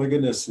like, oh my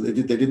goodness, they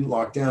didn't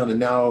lock down, and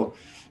now,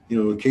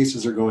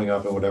 cases are going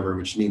up and whatever,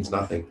 which means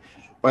nothing.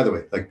 By the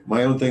way,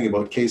 my own thing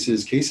about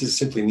cases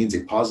simply means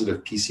a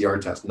positive PCR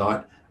test,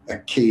 not a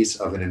case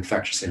of an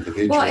infectious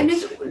individual. Well,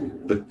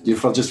 but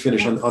if I'll just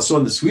finish on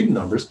the Sweden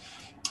numbers,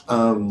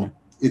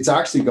 it's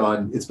actually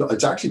been,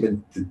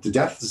 the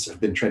deaths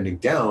have been trending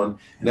down.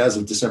 And as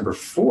of December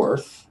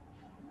 4th,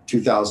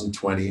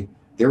 2020,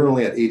 they were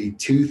only at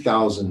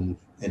 82,000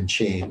 and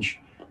change,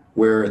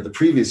 where in the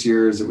previous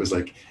years it was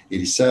like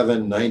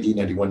 87, 90,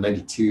 91,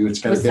 92.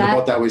 It's kind of been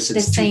about that way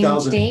since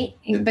 2000. Date?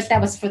 But that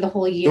was for the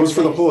whole year. That was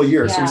for the whole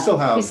year. Yeah.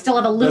 So we still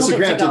have a little bit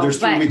granted, to go. There's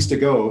 3 weeks to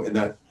go in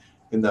that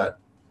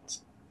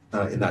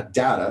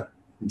data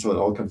until it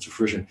all comes to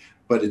fruition.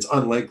 But it's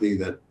unlikely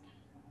that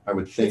I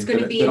would think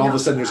that all of a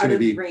sudden there's going to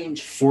be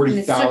 40,000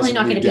 It's certainly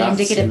not going to be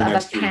indicative of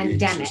a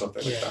pandemic.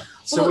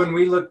 So when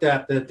we looked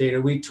at the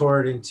data, we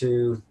tore it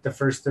into the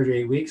first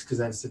 38 weeks because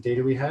that's the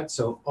data we had.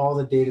 So all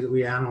the data that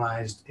we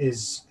analyzed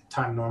is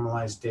time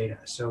normalized data.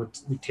 So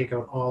we take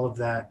out all of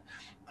that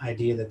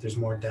idea that there's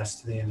more deaths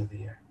to the end of the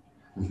year.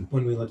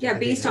 When we look at the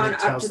based data, on it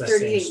up tells to that same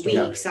 38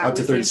 story. weeks. Up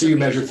to 30. So you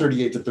measure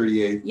 38 to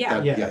 38.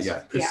 Yeah. Yeah.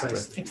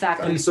 Precisely.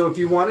 Exactly. And so if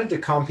you wanted to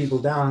calm people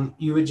down,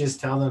 you would just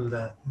tell them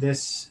that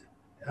this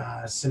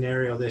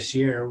scenario this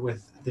year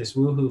with this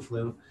woohoo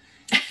flu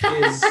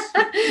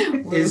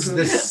is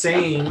the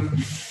same,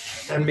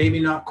 and maybe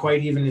not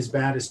quite even as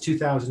bad as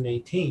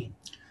 2018.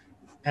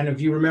 And if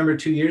you remember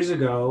 2 years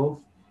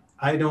ago,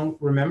 I don't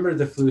remember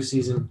the flu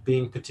season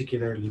being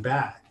particularly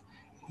bad.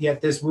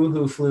 Yet this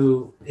woohoo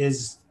flu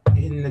is,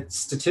 in the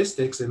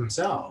statistics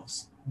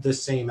themselves, the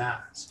same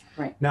as.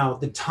 Right. Now,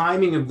 the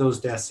timing of those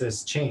deaths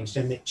has changed,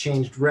 and it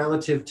changed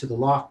relative to the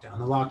lockdown.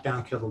 The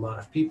lockdown killed a lot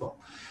of people.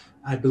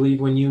 I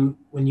believe when you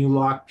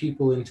lock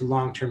people into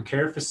long-term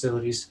care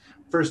facilities,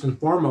 first and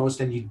foremost,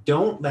 and you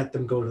don't let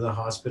them go to the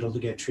hospital to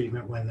get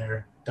treatment when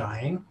they're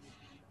dying,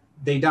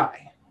 they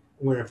die.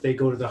 Where if they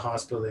go to the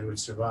hospital, they would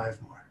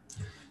survive more.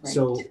 Right.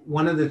 So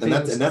one of the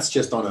things, and that's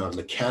just on a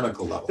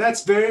mechanical level.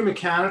 That's very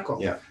mechanical.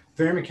 Yeah.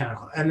 Very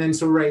mechanical. And then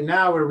so right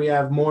now where we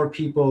have more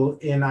people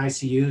in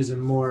ICUs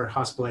and more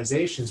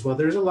hospitalizations, well,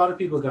 there's a lot of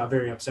people who got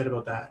very upset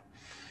about that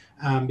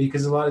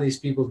because a lot of these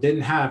people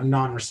didn't have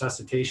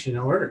non-resuscitation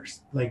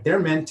orders. Like they're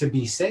meant to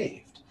be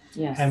saved.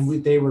 Yes.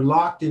 And they were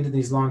locked into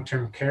these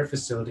long-term care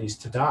facilities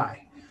to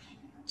die.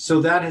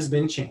 So that has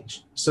been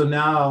changed. So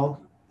now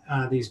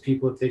these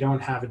people, if they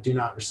don't have a do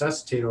not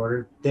resuscitate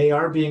order, they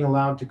are being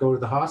allowed to go to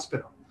the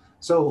hospital.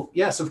 So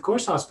yes, of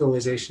course,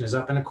 hospitalization is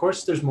up. And of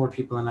course, there's more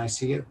people in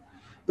ICU.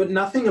 But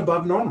nothing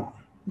above normal.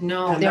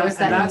 No, and there was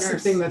that. That's nurse. the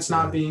thing that's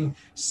not being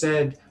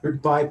said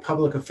by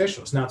public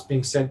officials. Now it's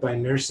being said by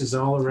nurses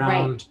all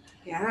around. Right.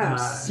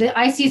 Yes. The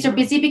ICUs are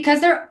busy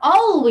because they're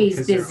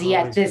always busy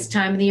at this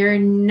time of the year.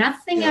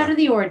 Nothing out of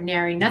the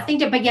ordinary, nothing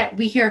to, but yet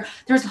we hear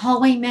there's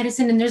hallway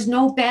medicine and there's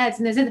no beds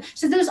and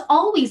there's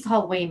always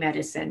hallway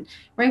medicine,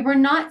 right? We're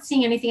not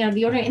seeing anything out of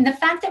the ordinary. And the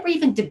fact that we're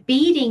even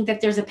debating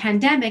that there's a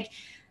pandemic,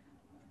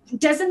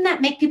 doesn't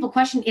that make people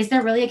question, is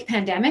there really a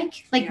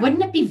pandemic? Like,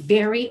 wouldn't it be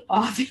very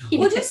obvious?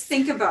 Well, just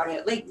think about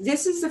it. Like,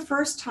 this is the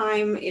first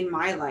time in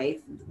my life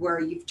where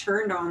you've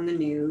turned on the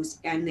news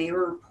and they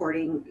were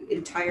reporting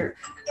entire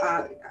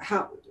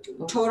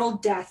total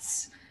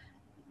deaths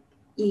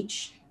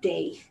each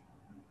day.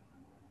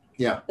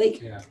 Yeah. Like,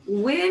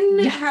 when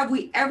have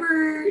we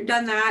ever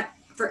done that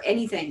for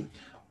anything?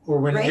 Or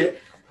when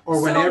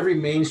when every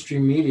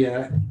mainstream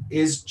media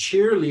is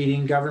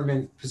cheerleading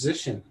government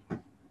position.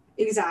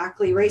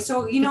 Exactly, right?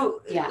 So,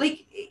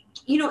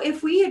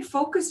 if we had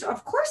focused,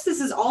 of course, this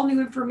is all new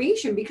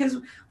information because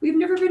we've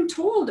never been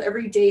told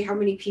every day how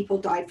many people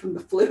died from the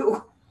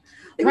flu.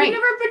 We've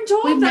never been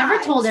told We've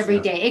never told every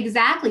day.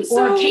 Exactly.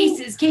 So, or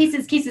cases,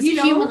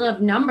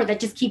 cumulative number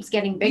that just keeps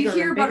getting bigger. You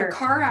hear about a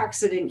car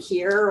accident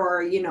here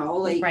or,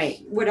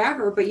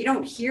 whatever, but you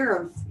don't hear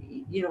of,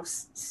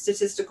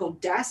 statistical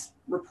deaths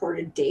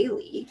reported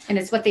daily. And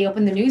it's what they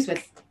open the news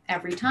with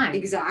every time.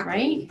 Exactly.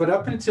 Right. But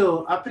up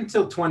until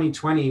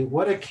 2020,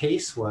 what a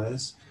case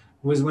was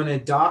when a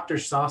doctor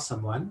saw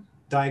someone,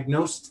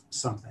 diagnosed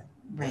something.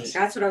 Right.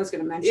 That's what I was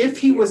going to mention. If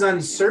he was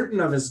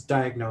uncertain of his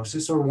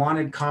diagnosis or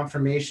wanted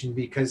confirmation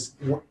because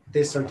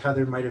this or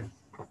t'other might have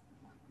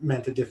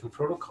meant a different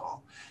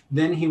protocol,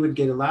 then he would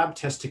get a lab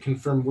test to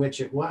confirm which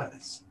it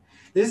was.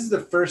 This is the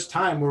first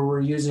time where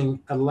we're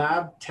using a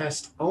lab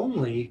test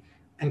only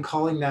and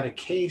calling that a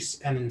case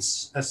and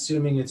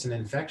assuming it's an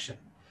infection.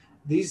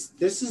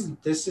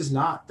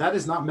 That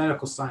is not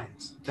medical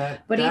science.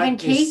 But even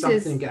cases,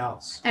 is something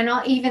else. And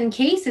even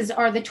cases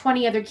are the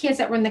 20 other kids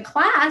that were in the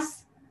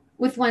class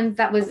with one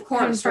that was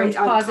confirmed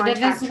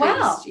positive as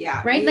well.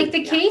 Right? Like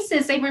the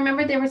cases, I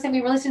remember they were saying,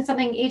 we listened to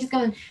something ages ago,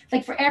 and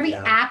like for every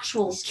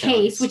actual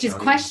case, which is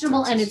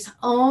questionable in its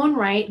own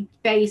right,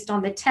 based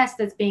on the test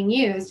that's being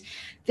used,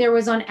 there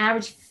was on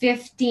average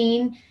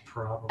 15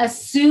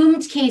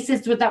 assumed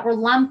cases that were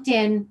lumped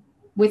in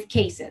with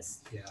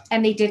cases.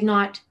 And they did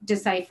not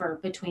decipher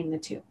between the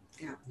two.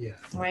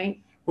 Right?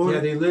 Well,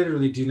 they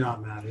literally do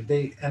not matter.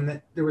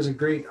 There was a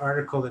great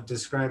article that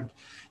described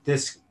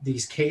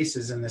these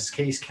cases and this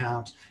case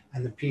count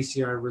and the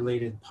PCR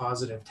related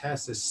positive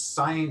test is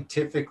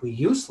scientifically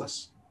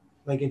useless.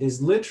 Like it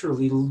is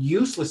literally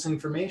useless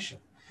information.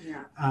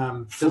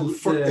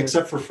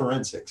 Except for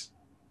forensics,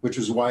 which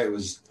is why it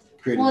was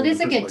created. Well, it is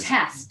a good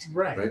test.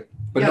 Right.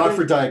 But not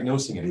for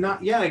diagnosing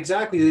anything.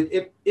 Exactly.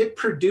 It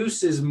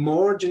produces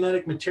more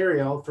genetic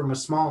material from a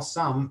small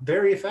sum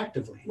very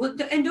effectively. Well,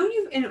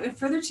 and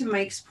further to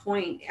Mike's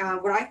point,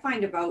 what I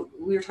find about,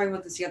 we were talking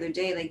about this the other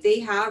day, like they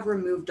have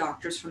removed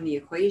doctors from the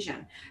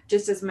equation.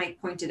 Just as Mike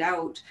pointed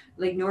out,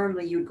 like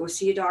normally you would go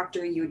see a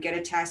doctor, you would get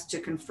a test to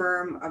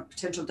confirm a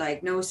potential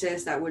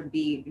diagnosis that would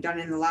be done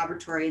in the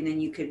laboratory, and then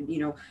you could,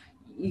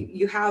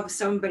 you have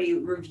somebody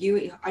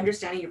reviewing,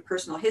 understanding your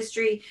personal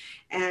history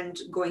and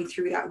going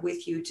through that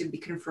with you to be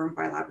confirmed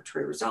by a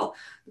laboratory result.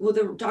 Well,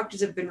 the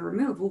doctors have been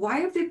removed. Well, why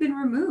have they been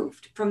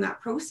removed from that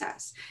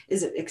process?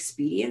 Is it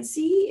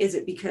expediency? Is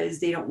it because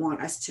they don't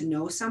want us to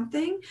know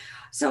something?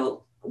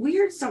 So we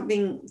heard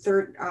something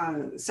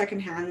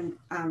secondhand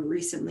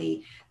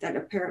recently that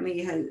apparently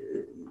has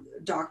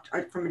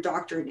from a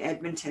doctor in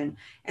Edmonton,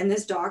 and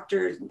this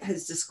doctor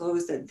has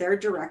disclosed that their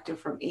directive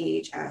from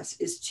AHS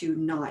is to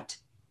not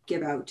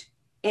give out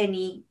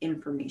any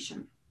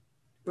information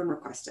when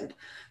requested.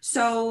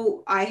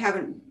 So I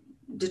haven't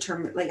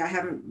determined, like I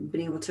haven't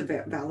been able to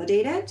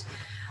validate it,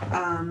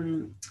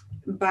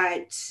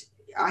 but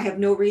I have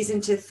no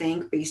reason to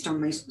think, based on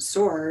my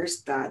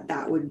source, that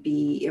that would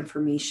be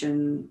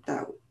information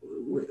that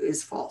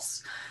is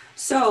false.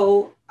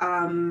 So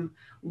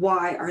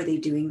why are they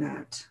doing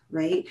that,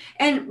 right?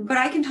 But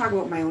I can talk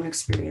about my own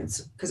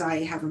experience because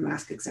I have a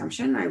mask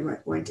exemption. I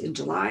went in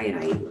July and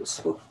I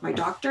spoke with my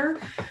doctor,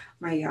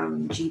 my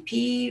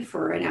GP,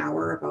 for an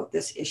hour about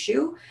this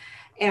issue.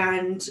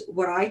 And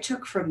what I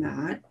took from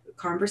that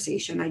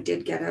conversation, I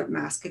did get a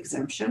mask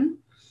exemption.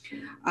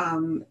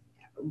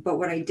 But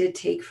what I did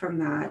take from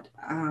that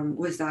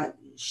was that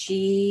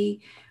she,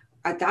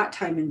 at that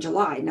time in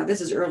July, now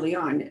this is early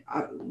on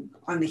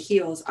the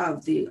heels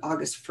of the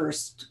August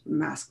 1st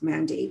mask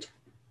mandate,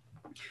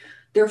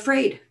 they're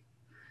afraid.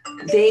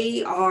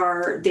 They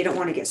don't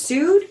want to get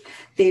sued.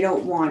 They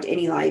don't want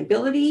any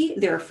liability.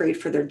 They're afraid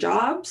for their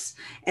jobs,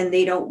 and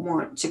they don't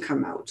want to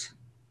come out.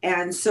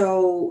 And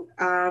so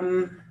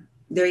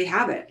there you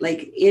have it.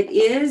 Like, it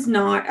is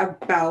not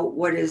about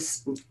what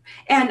is,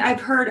 and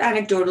I've heard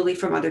anecdotally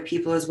from other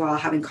people as well,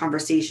 having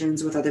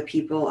conversations with other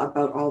people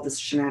about all this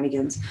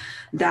shenanigans,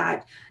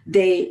 that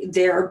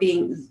there are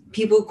being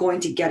people going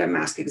to get a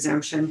mask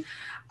exemption.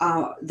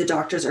 The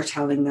doctors are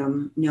telling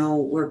them, no,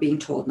 we're being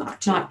told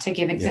not to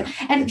give exemption.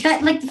 Yeah. And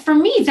that, like, for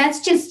me, that's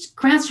just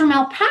grounds for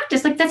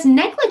malpractice. Like, that's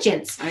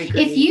negligence.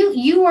 If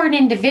you are an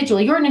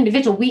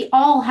individual, we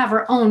all have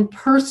our own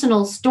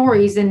personal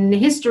stories and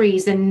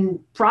histories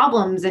and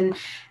problems and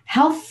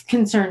health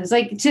concerns.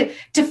 Like,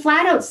 to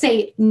flat out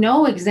say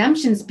no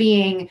exemptions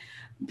being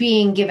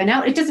given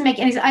out, it doesn't make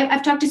any sense.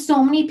 I've talked to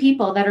so many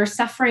people that are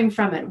suffering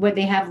from it, where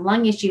they have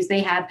lung issues,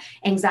 they have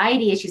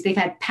anxiety issues, they've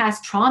had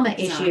past trauma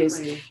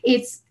issues.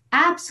 It's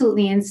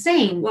absolutely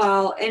insane.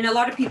 Well, and a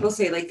lot of people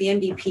say, like the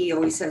NDP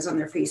always says on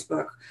their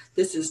Facebook,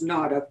 this is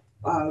not a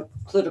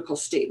political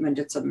statement,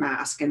 it's a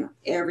mask. And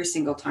every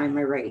single time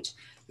I write,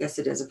 yes,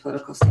 it is a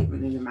political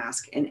statement in a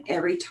mask. And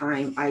every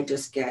time I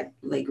just get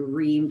like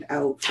reamed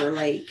out for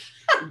like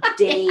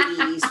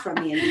days from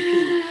the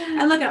NDP.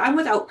 And look, I'm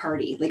without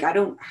party. Like, I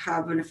don't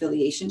have an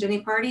affiliation to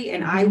any party.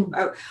 And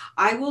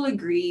I will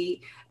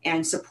agree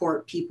and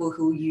support people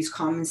who use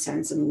common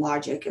sense and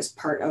logic as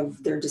part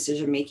of their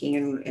decision making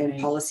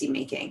and policy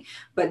making.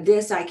 But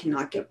this I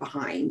cannot get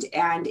behind.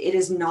 And it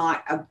is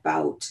not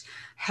about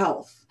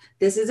health.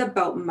 This is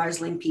about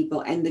muzzling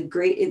people. And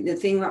the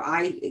thing where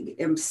I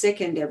am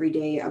sickened every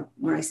day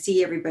when I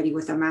see everybody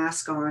with a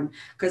mask on,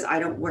 because I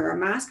don't wear a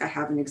mask, I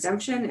have an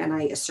exemption, and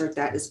I assert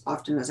that as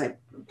often as I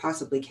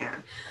possibly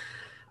can.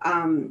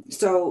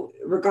 So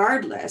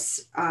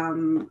regardless,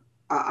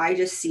 I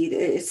just see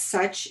that it's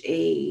such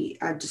a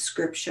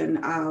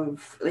description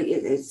of, like,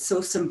 it's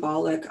so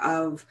symbolic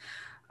of,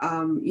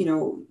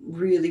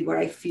 really what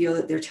I feel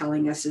that they're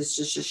telling us is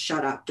just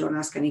shut up, don't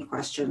ask any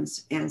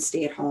questions, and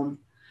stay at home.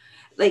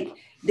 Like,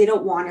 they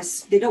don't want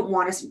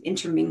us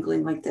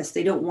intermingling like this.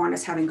 They don't want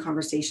us having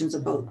conversations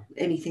about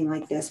anything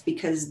like this,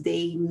 because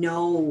I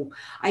know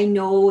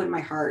in my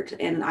heart,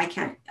 and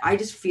I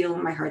just feel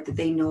in my heart that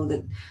they know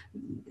that,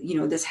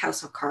 this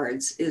house of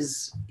cards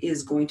is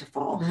going to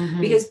fall,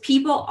 because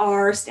people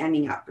are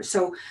standing up.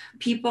 So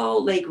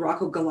people like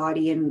Rocco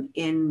Galati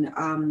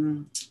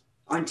in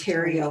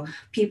Ontario,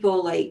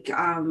 people like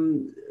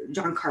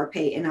John Carpe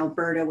in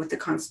Alberta with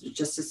the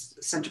Justice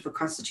Center for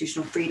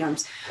Constitutional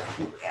Freedoms,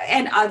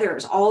 and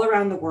others all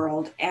around the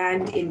world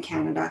and in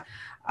Canada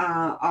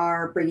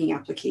are bringing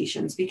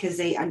applications because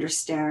they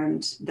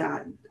understand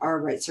that our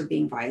rights are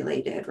being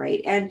violated,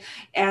 right?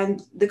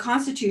 And the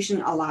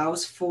Constitution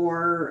allows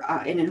for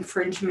an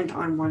infringement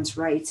on one's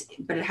rights,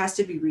 but it has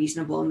to be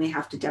reasonable and they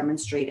have to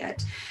demonstrate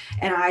it.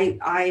 And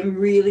I'm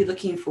really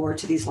looking forward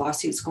to these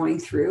lawsuits going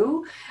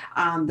through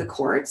the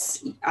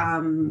courts.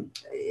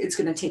 It's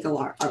going to take a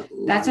lot. That's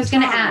what I was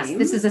going to ask.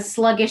 This is a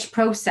sluggish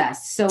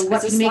process. So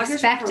what can we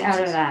expect out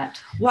of that?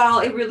 Well,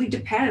 it really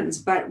depends.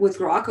 But with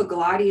Rocco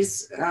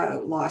Galati's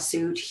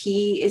lawsuit,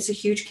 it's a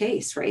huge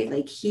case, right?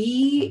 Like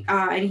he's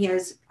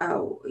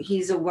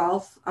a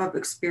wealth of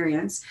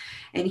experience,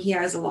 and he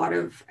has a lot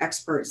of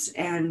experts,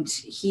 and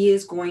he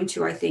is going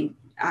to, I think,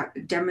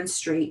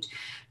 demonstrate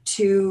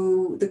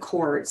to the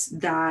courts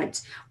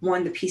that,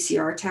 one, the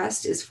PCR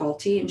test is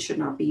faulty and should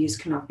not be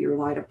used, cannot be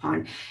relied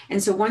upon.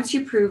 And so once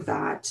you prove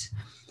that,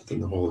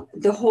 then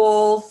the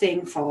whole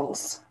thing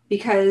falls,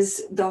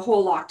 because the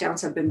whole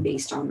lockdowns have been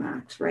based on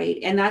that, right?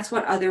 And that's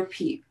what other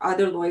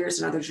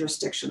lawyers in other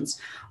jurisdictions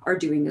are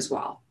doing as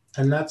well.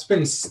 And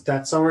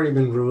that's already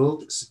been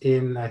ruled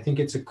in, I think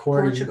it's a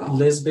court Portugal. In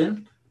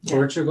Lisbon,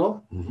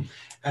 Portugal,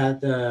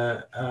 at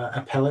the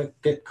appellate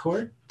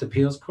court, the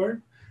appeals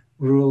court,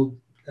 ruled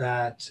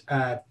that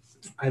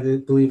I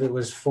believe it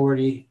was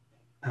 40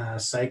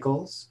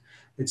 cycles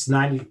it's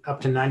 90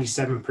 up to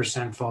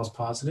 97% false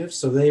positive.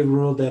 So they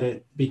ruled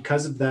that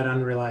because of that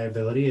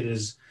unreliability, it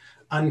is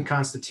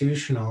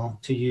unconstitutional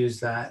to use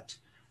that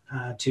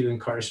to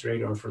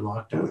incarcerate or for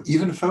lockdown.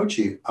 Even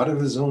Fauci, out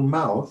of his own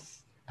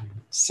mouth,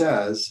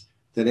 says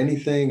that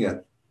anything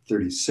at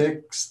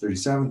 36,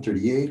 37,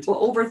 38. Well,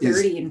 over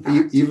 30, in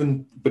fact.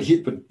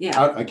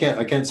 I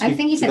can't speak I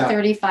think he to said that.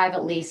 35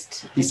 at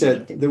least. He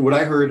said that what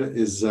I heard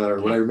is,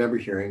 what I remember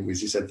hearing was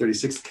he said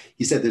 36.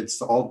 He said that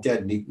it's all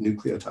dead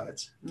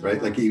nucleotides, right?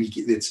 Yeah. Like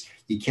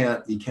you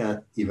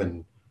can't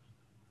even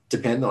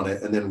depend on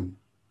it. And then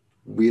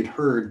we had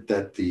heard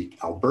that the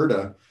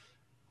Alberta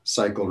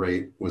cycle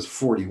rate was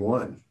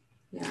 41.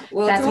 Yeah,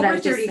 well, That's it's what I over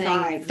was just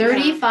 35. saying.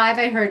 35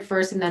 I heard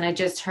first, and then I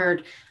just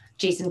heard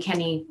Jason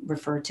Kenney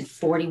refer to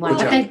 41.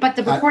 Well, but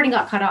the recording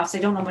got cut off, so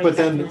I don't know what he's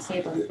going to say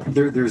about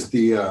it. There's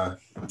the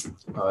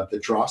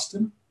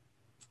Drosten.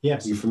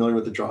 Yes. Are you familiar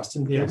with the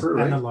Drosten Yes, paper,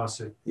 right? and the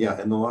lawsuit. Yeah,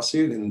 and the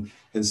lawsuit.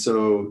 And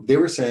so they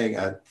were saying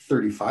at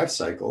 35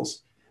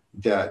 cycles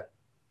that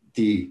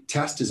the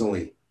test is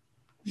only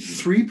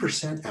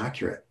 3%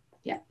 accurate.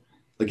 Yeah.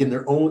 Like in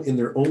their own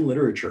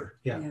literature.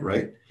 Yeah.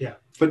 Right? Yeah.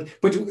 But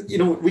you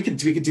know, we could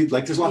do,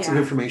 like, there's lots of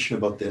information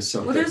about this.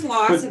 So well, there's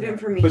lots of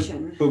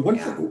information. But one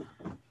thing,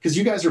 because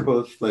you guys are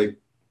both like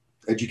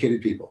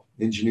educated people,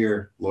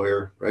 engineer,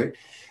 lawyer, right?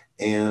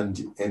 And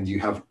you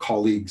have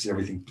colleagues and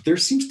everything. But there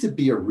seems to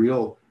be a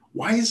real,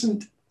 why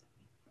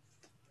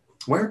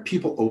aren't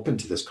people open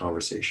to this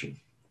conversation?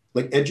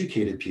 Like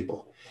educated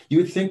people. You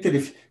would think that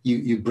if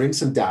you bring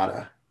some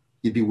data,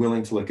 you'd be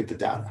willing to look at the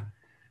data,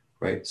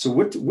 right? So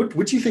what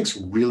do you think's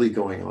really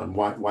going on?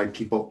 Why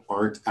people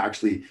aren't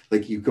actually,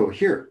 like, you go,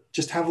 here,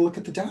 just have a look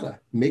at the data,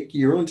 make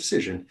your own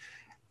decision,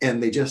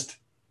 and they just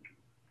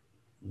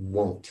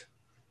won't.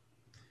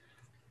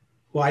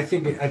 Well, I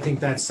think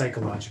that's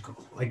psychological.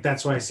 Like,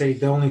 that's why I say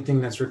the only thing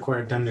that's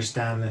required to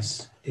understand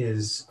this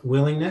is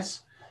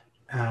willingness,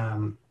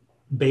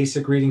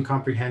 basic reading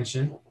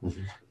comprehension,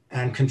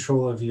 and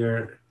control of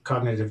your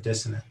cognitive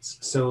dissonance.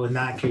 So in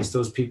that case,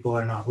 those people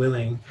are not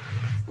willing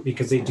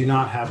because they do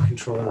not have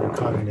control of their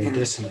cognitive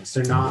dissonance.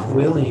 They're not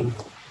willing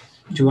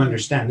to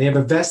understand. They have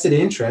a vested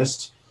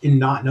interest in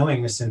not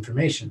knowing this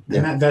information.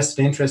 And that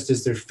vested interest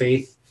is their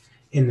faith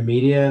in the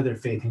media, their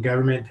faith in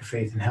government, their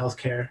faith in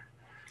healthcare.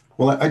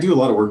 Well, I do a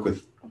lot of work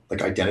with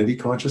like identity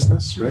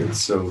consciousness, right?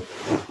 So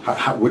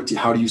how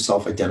do you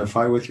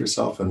self-identify with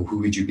yourself, and who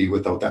would you be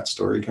without that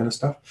story, kind of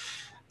stuff?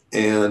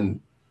 And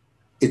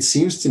it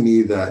seems to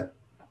me that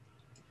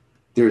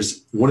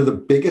there's one of the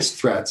biggest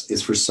threats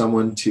is for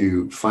someone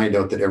to find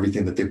out that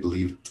everything that they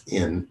believed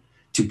in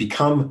to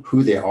become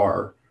who they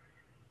are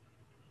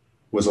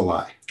was a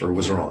lie or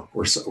was wrong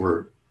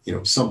or you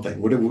know, something,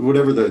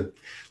 whatever the,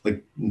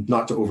 like,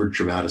 not to over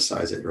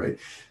dramatize it, right?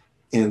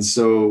 And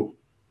so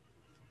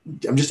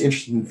I'm just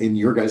interested in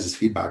your guys'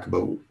 feedback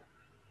about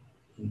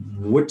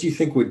what do you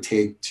think would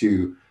take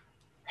to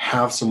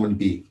have someone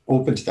be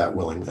open to that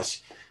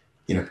willingness,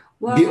 you know,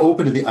 be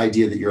open to the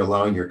idea that you're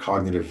allowing your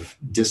cognitive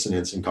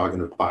dissonance and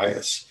cognitive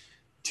bias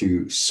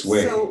to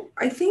sway. So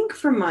I think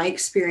from my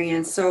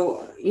experience,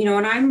 so, you know,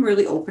 and I'm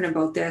really open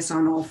about this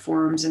on all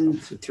forums and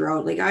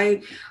throughout, like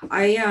I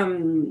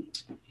am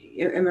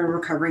a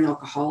recovering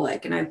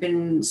alcoholic, and I've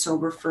been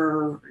sober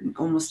for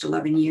almost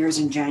 11 years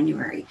in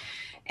January.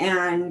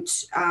 And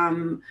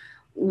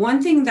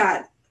one thing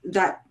that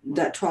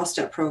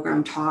 12-step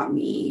program taught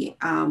me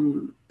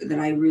that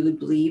I really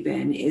believe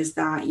in is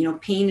that, you know,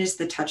 pain is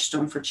the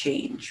touchstone for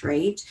change,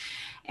 right?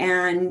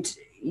 And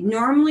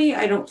normally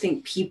I don't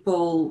think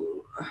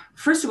people,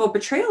 first of all,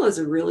 betrayal is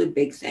a really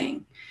big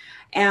thing.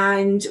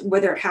 And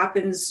whether it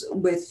happens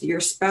with your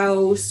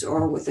spouse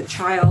or with a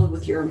child,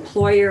 with your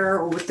employer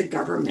or with the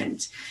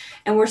government.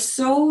 And we're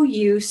so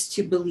used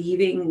to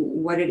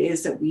believing what it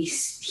is that we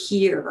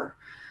hear,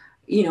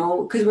 you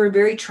know, because we're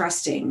very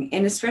trusting.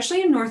 And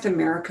especially in North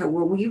America,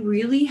 where we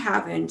really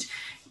haven't,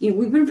 you know,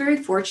 we've been very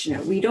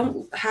fortunate. We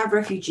don't have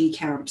refugee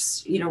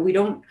camps, you know, we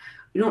don't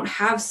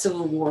have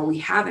civil war. We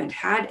haven't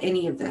had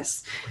any of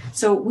this.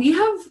 So we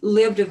have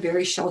lived a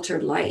very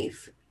sheltered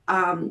life.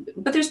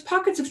 But there's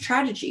pockets of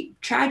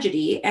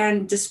tragedy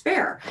and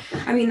despair.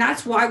 I mean,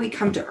 that's why we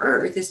come to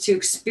Earth, is to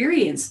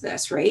experience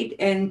this, right?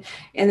 And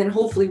then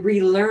hopefully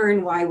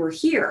relearn why we're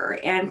here.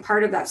 And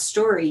part of that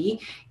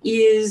story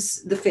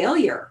is the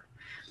failure.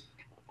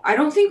 I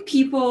don't think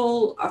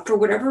people, for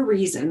whatever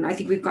reason, I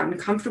think we've gotten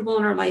comfortable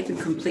in our life and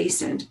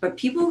complacent, but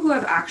people who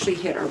have actually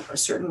hit a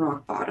certain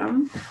rock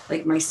bottom,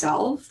 like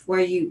myself, where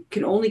you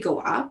can only go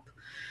up,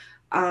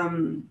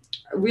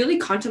 really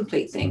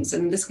contemplate things.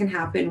 And this can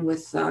happen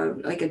with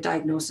like a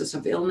diagnosis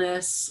of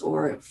illness,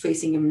 or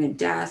facing imminent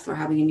death, or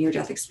having a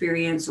near-death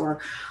experience, or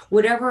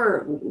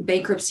whatever,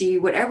 bankruptcy,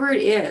 whatever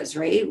it is,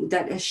 right?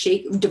 That has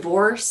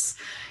divorce,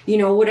 you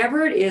know,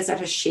 whatever it is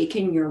that has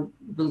shaken your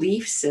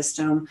belief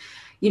system.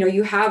 You know,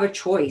 you have a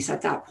choice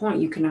at that point.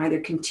 You can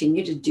either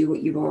continue to do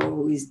what you've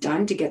always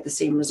done to get the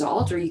same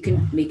result, or you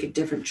can make a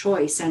different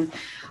choice. And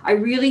I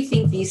really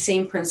think these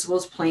same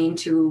principles play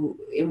into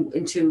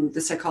the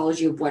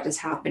psychology of what is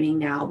happening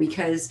now,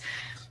 because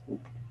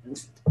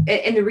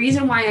and the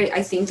reason why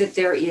I think that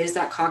there is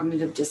that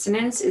cognitive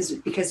dissonance is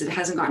because it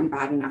hasn't gotten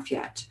bad enough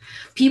yet.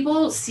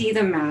 People see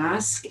the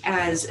mask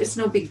as it's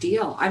no big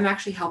deal. I'm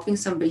actually helping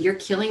somebody. You're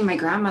killing my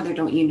grandmother,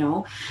 don't you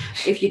know,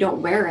 if you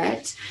don't wear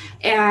it.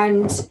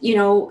 And, you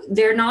know,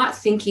 they're not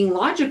thinking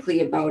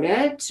logically about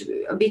it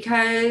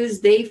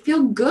because they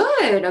feel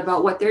good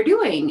about what they're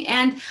doing.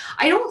 And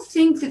I don't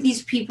think that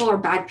these people are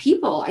bad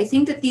people. I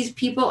think that these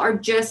people are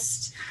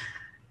just,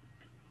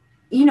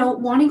 you know,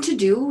 wanting to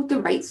do the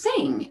right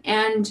thing.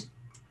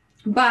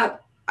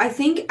 But I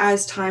think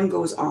as time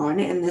goes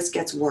on and this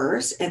gets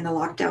worse and the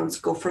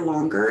lockdowns go for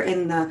longer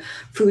and the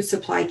food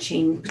supply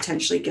chain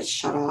potentially gets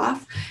shut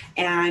off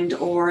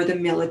or the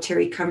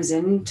military comes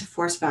in to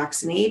force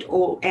vaccinate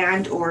or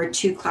a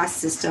two-class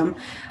system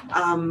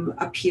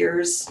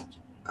appears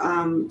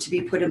to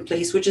be put in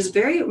place, which is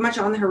very much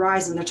on the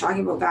horizon. They're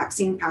talking about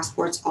vaccine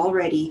passports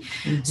already,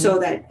 so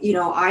that, you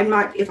know,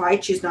 if I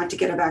choose not to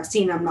get a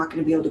vaccine, I'm not going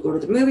to be able to go to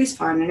the movies,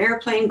 fly on an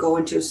airplane, go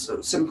into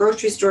some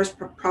grocery stores,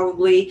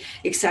 probably,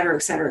 et cetera,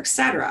 et cetera, et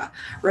cetera,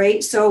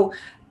 right? So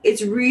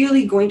it's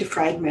really going to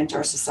fragment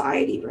our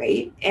society,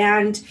 right?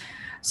 And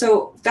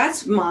so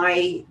that's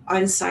my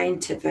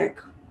unscientific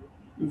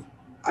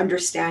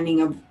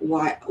understanding of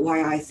why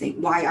I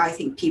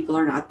think people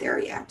are not there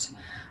yet.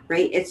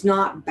 Right? It's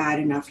not bad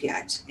enough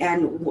yet.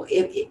 And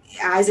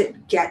as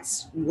it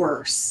gets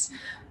worse,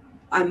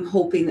 I'm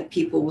hoping that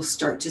people will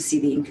start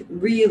to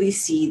really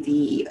see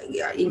the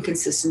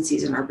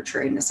inconsistencies and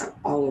arbitrariness of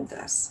all of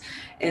this.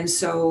 And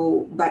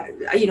so, but,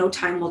 you know,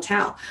 time will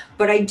tell.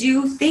 But I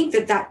do think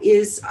that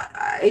is,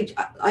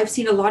 I've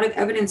seen a lot of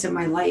evidence in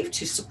my life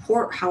to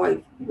support how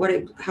I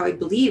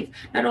believe,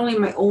 not only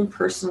in my own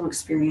personal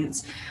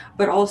experience,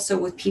 but also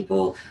with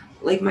people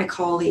like my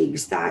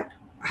colleagues that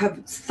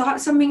have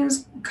thought something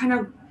is kind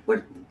of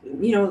what,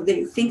 you know,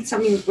 they think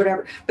something is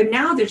whatever, but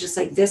now they're just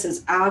like, this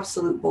is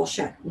absolute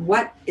bullshit.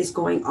 What is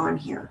going on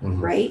here?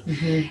 Right.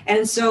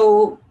 And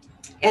so,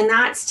 and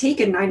that's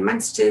taken 9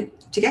 months to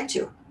get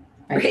to,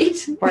 right?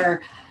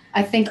 Where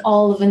I think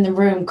all of in the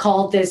room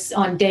called this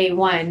on day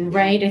one,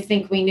 right? I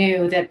think we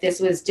knew that this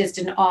was just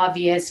an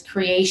obvious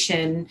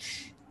creation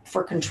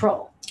for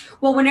control.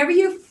 Well, whenever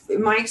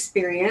my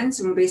experience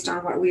and based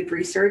on what we've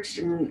researched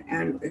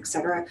and et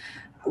cetera,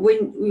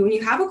 when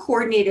you have a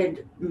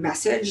coordinated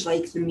message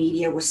like the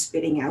media was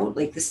spitting out,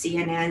 like the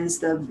CNNs,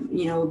 the,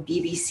 you know,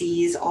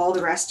 BBCs, all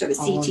the rest of it,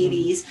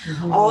 CTVs,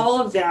 all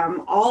of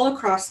them, all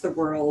across the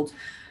world,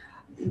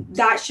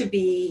 that should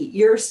be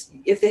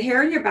if the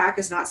hair on your back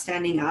is not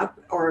standing up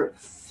or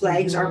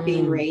flags aren't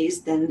being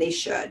raised, then they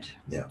should.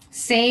 Yeah.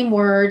 Same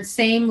words,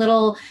 same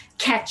little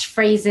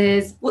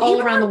catchphrases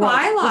all around the world.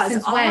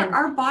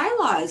 Our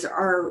bylaws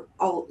are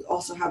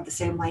also have the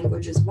same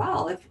language as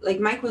well. If like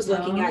Mike was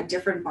looking at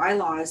different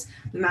bylaws,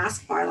 the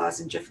mask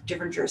bylaws in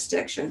different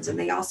jurisdictions, and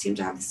they all seem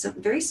to have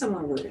very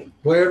similar wording.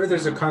 Wherever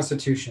there's a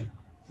constitution,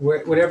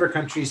 whatever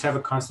countries have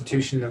a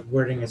constitution, the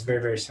wording is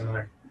very, very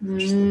similar.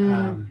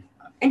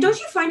 And don't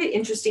you find it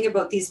interesting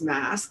about these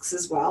masks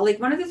as well? Like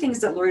one of the things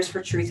that Lawyers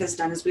for Truth has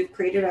done is we've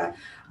created a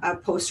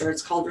poster.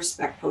 It's called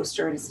Respect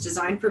Poster, and it's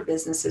designed for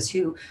businesses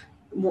who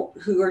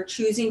are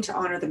choosing to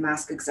honor the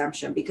mask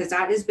exemption, because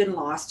that has been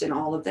lost in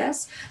all of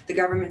this. The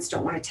governments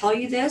don't want to tell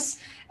you this.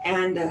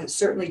 And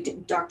certainly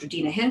Dr.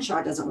 Dina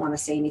Henshaw doesn't want to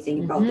say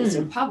anything about this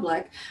in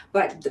public,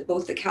 but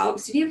both the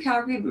City of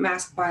Calgary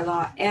mask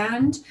bylaw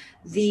and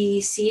the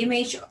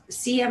CMOH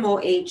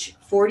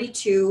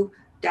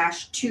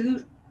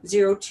 42-2020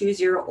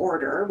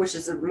 order, which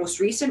is the most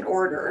recent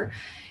order,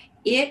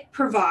 it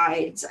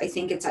provides, I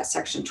think it's at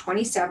section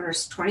 27 or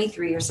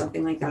 23 or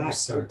something like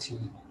that.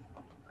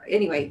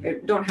 Anyway,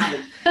 don't have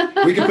it.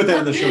 We can put that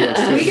in the show notes.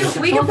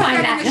 We can put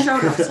that in the show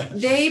notes.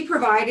 They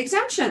provide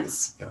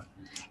exemptions. Yeah.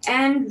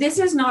 And this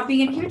is not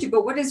being adhered to.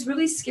 But what is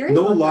really scary?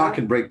 No law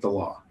can break the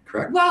law,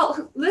 correct?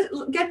 Well,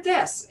 get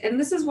this. And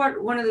this is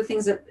one of the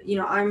things that, you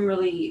know, I'm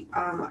really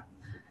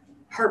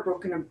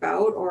heartbroken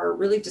about, or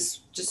really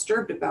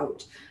disturbed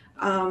about.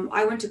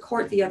 I went to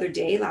court the other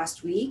day,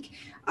 last week.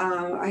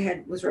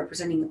 I was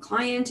representing a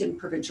client in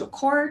provincial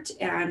court,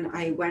 and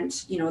I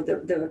went, you know,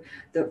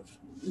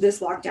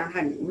 this lockdown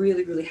hadn't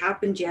really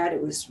happened yet.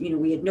 It was, you know,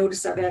 we had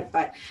notice of it,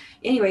 but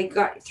anyway,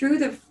 got through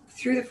the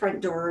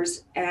front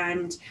doors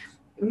and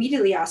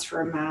immediately asked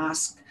for a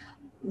mask.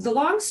 The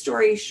long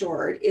story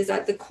short is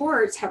that the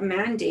courts have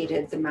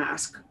mandated the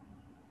mask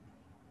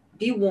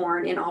be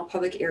worn in all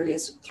public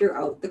areas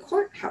throughout the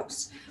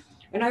courthouse.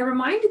 And I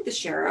reminded the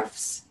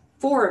sheriffs,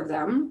 4 of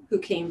them who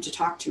came to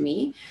talk to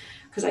me,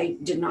 because I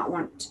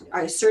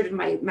asserted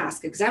my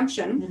mask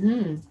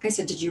exemption. I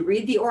said, did you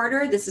read the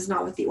order? This is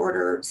not what the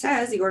order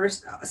says. The order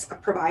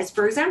provides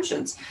for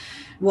exemptions.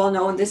 Well,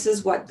 no, and this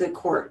is what the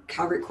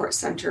Calgary Court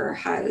Center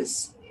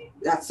has.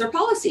 That's their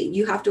policy.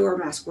 You have to wear a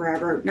mask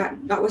wherever,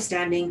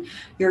 notwithstanding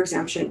your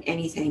exemption,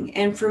 anything.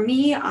 And for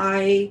me,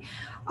 I'm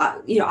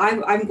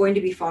going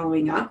to be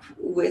following up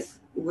with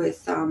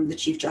the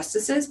chief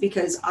justices,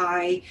 because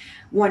I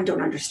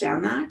don't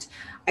understand that.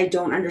 I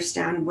don't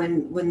understand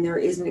when there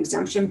is an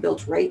exemption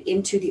built right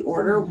into the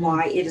order,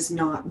 why it is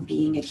not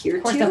being adhered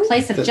Of course, to. the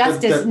place of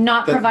justice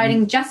not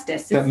providing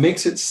justice. That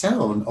makes it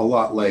sound a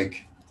lot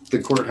like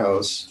the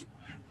courthouse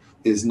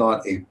is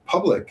not a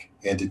public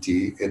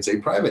entity, it's a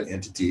private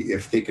entity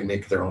if they can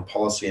make their own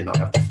policy and not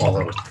have to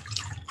follow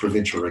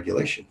provincial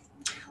regulation.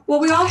 Well,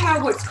 we all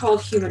have what's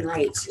called human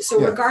rights. So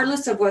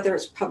regardless of whether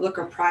it's public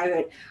or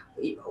private,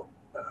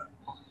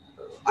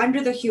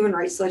 under the human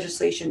rights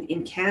legislation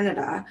in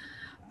Canada,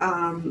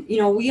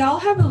 we all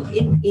have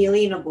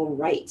inalienable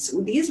rights.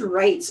 These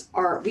rights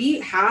we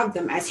have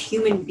them as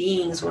human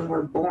beings when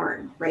we're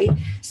born, right?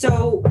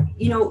 So,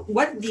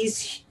 what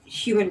these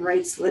human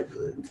rights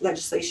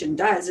legislation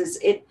does is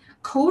it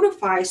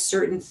codifies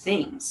certain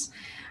things,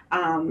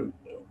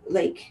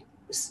 like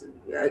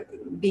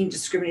being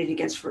discriminated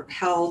against for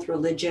health,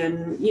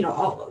 religion,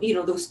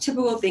 those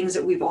typical things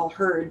that we've all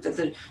heard that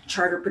the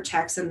Charter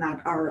protects and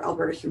that our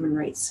Alberta Human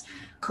Rights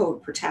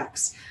Code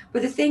protects.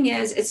 But the thing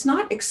is, it's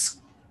an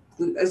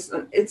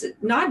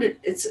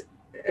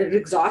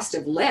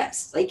exhaustive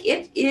list. Like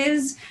it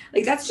is,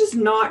 like that's just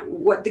not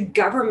what the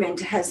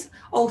government has.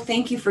 Oh,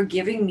 thank you for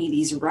giving me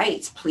these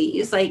rights,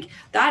 please. Like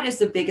that is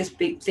the big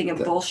thing of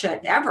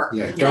bullshit ever.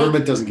 Yeah,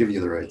 government doesn't give you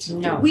the rights.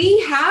 No,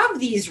 we have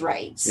these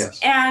rights. Yes.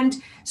 And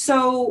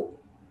so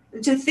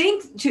to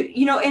think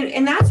to,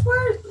 and that's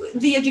where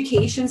the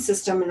education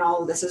system and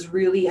all of this has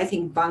really, I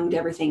think, bunged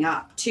everything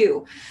up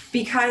too,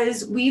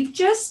 because we've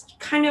just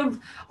kind of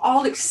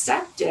all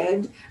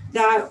accepted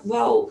that,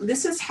 well,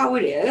 this is how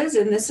it is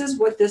and this is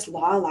what this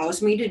law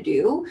allows me to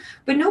do,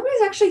 but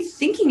nobody's actually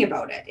thinking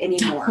about it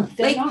anymore.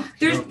 Like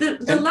there's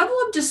the level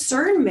of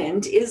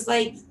discernment is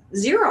like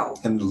zero.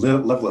 And the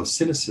level of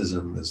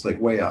cynicism is like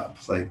way up.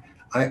 Like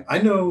I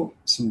know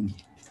some,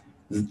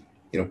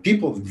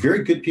 people,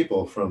 very good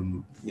people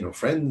from,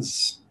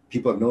 friends,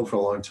 people I've known for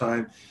a long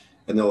time,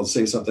 and they'll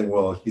say something,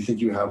 well, you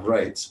think you have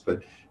rights,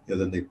 but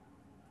then they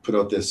put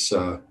out this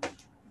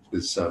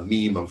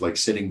meme of like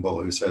Sitting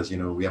Bull who says,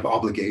 we have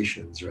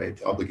obligations, right?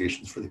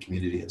 Obligations for the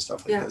community and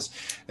stuff like this.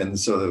 And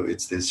so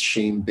it's this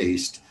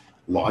shame-based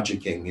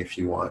logicking, if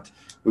you want,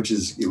 which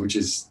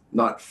is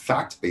not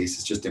fact-based,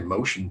 it's just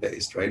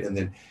emotion-based, right? And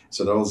then,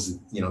 so those,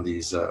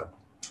 these,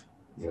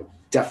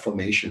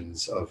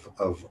 defamations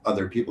of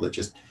other people that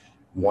just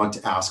want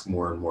to ask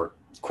more and more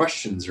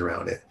questions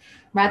around it.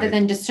 Rather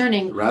than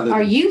discerning,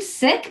 are you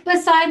sick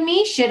beside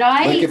me? Should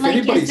I,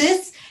 is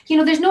this,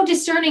 there's no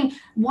discerning.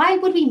 Why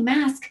would we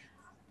mask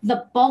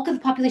the bulk of the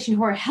population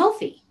who are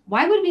healthy?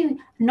 Why would we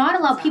not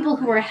allow people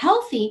who are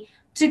healthy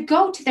to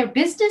go to their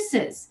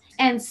businesses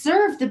and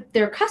serve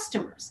their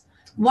customers?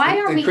 Why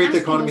are we create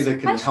the economy that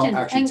can help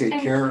actually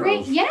take care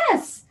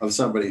of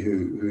somebody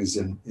who's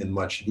in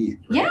much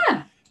need?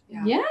 Right?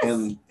 Yeah.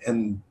 Yes.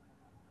 And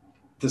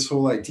this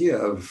whole idea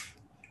of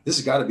this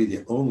has got to be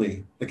the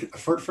only, like,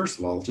 first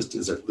of all, just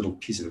as a little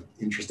piece of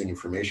interesting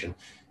information,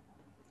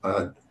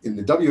 in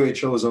the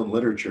WHO's own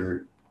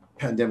literature,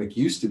 pandemic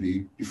used to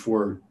be,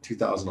 before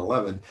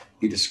 2011,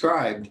 be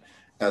described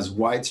as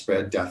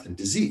widespread death and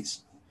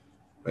disease,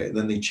 right? And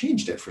then they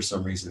changed it for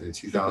some reason in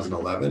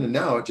 2011, and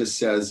now it just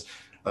says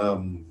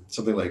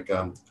something like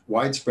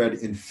widespread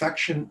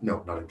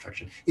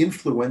influenza-like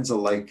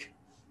influenza-like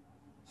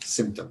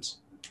symptoms,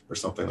 or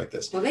something like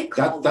this. Well, they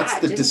called that's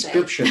the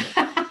description.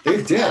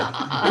 They did,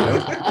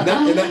 and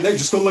then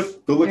just go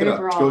look it up.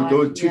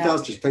 Go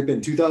 2000. Just type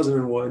in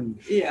 2001,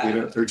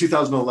 or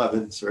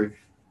 2011. Sorry.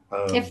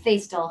 If they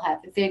still have,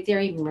 if they're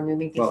even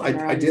removing things. Well,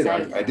 I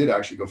did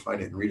actually go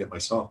find it and read it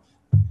myself.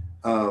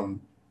 But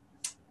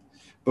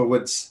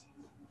where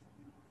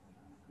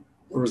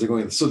was I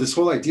going? So this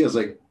whole idea is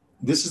like,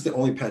 this is the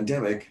only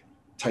pandemic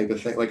type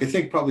of thing. Like I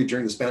think probably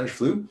during the Spanish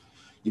flu,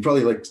 you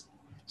probably like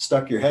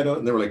stuck your head out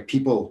and there were like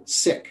people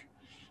sick.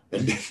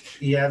 And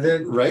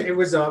right? It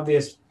was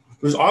obvious.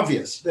 It was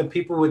obvious that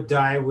people would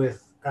die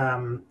with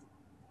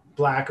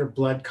black or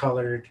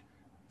blood-colored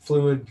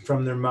fluid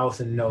from their mouth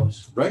and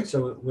nose. Right.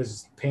 So it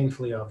was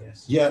painfully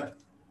obvious. Yet,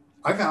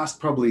 I've asked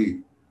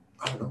probably,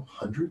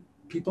 100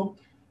 people,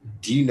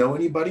 do you know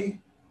anybody?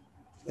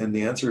 And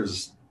the answer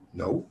is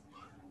no.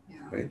 Yeah.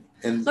 Right.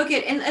 And look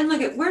at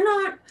we're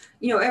not,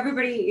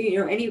 everybody,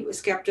 any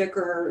skeptic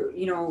or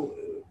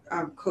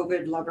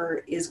COVID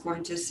lover is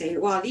going to say,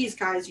 well, these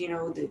guys,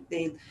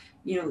 they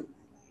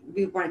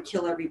we want to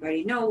kill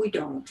everybody. No, we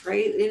don't,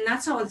 right? And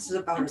that's not what this is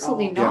about.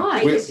 Absolutely at all.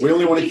 not. Yeah. We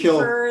only want to kill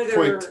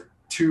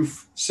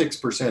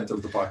 0.26%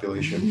 of the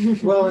population.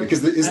 Well,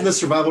 because isn't the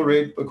survival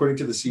rate, according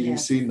to the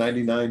CDC,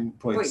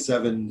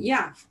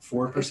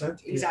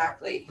 99.74%?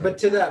 Exactly. But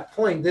to that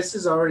point, this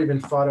has already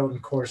been fought out in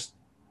course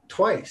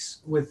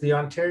twice with the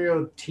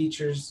Ontario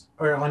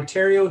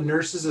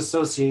Nurses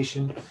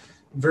Association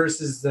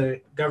versus the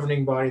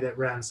governing body that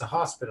runs the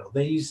hospital.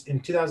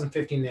 In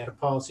 2015, they had a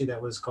policy that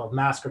was called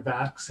mask or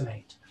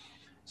vaccinate.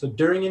 So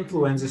during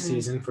influenza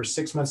season, for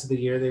 6 months of the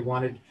year, they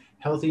wanted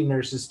healthy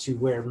nurses to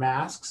wear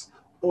masks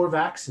or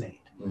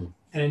vaccinate.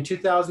 And in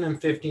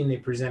 2015, they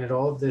presented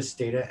all of this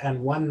data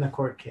and won the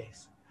court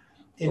case.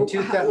 In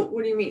 2000,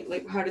 what do you mean?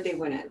 Like, how did they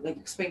win it? Like,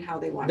 explain how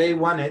they won they it.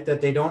 won it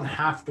that they don't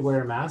have to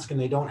wear a mask and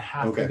they don't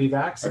have to be I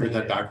vaccinated.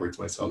 read that backwards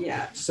myself.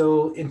 Yeah.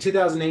 So in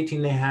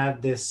 2018, they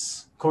had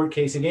this court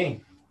case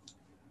again.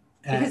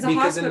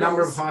 Because a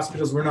number of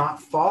hospitals were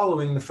not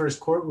following the first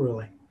court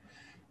ruling.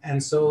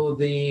 And so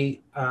the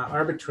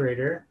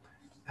arbitrator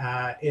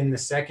in the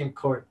second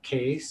court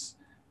case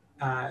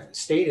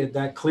stated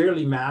that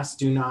clearly masks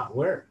do not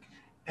work.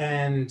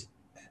 And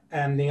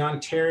the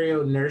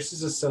Ontario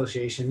Nurses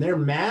Association, their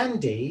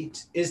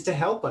mandate is to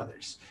help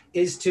others,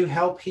 is to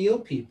help heal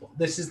people.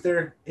 This is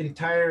their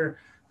entire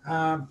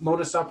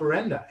modus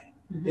operandi.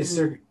 Mm-hmm. It's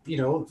their,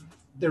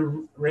 their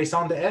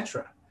raison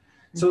d'etre.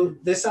 So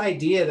this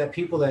idea that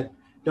people that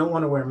don't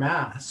want to wear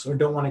masks or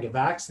don't want to get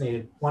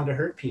vaccinated want to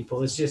hurt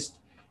people it's just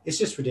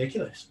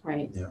ridiculous.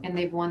 Right. Yeah. And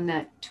they've won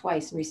that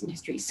twice in recent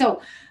history.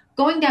 So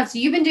going down, so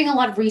you've been doing a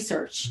lot of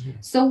research. Mm-hmm.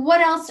 So what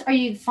else are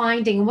you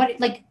finding? What,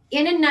 like,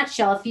 in a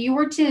nutshell, if you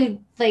were to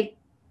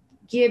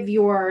give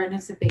your, and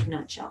it's a big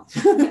nutshell,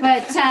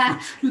 but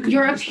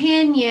your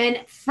opinion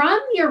from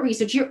your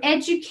research, your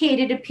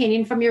educated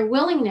opinion from your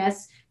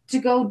willingness to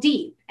go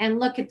deep and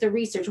look at the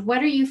research,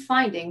 what are you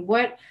finding?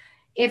 What,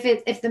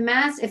 if the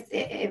mask, if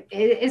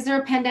is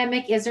there a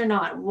pandemic? Is there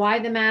not? Why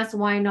the mask?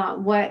 Why not?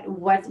 What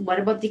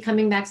about the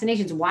coming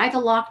vaccinations? Why the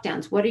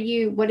lockdowns? What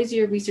is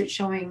your research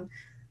showing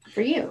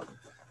for you?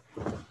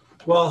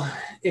 Well,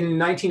 in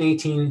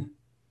 1918,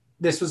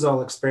 this was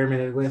all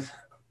experimented with.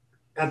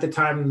 At the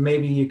time,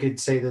 maybe you could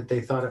say that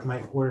they thought it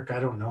might work. I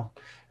don't know.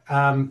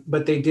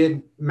 But they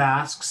did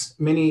masks.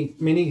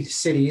 Many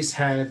cities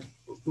had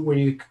where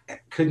you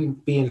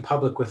couldn't be in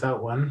public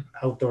without one.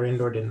 Outdoor,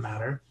 indoor, didn't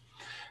matter.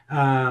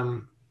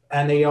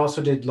 And they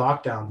also did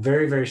lockdown,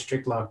 very, very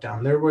strict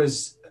lockdown. There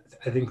was,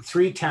 I think,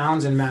 3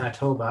 towns in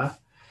Manitoba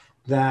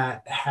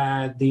that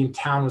had, the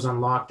town was on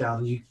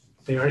lockdown.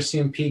 The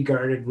RCMP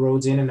guarded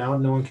roads in and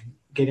out. No one could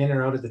get in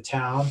or out of the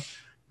town.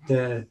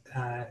 The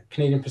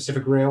Canadian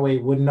Pacific Railway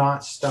would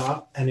not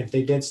stop. And if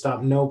they did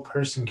stop, no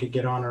person could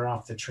get on or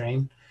off the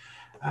train.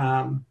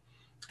 And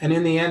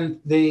in the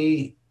end,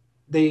 the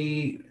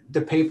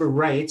paper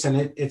writes,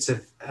 and it's a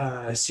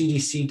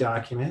CDC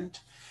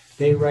document.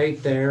 They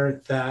write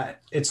there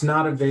that it's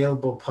not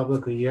available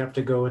publicly. You have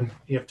to go and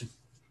you have to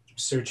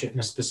search it in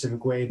a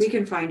specific way. We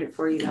can find it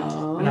for you.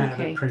 Oh,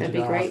 okay. That'd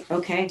be great.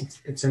 Okay.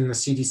 It's in the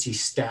CDC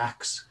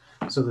stacks.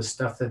 So the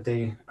stuff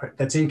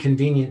that's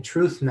inconvenient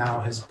truth now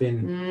has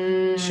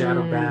been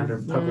shadow banned or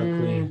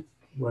publicly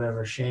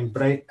whatever shamed.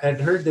 But I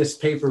had heard this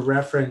paper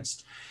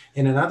referenced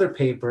in another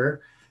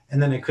paper,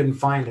 and then I couldn't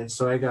find it.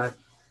 So I got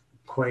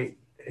quite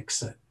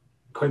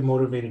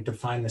motivated to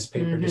find this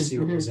paper to see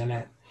what was in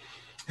it.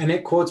 And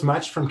it quotes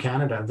much from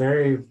Canada,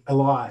 a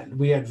lot.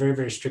 We had very,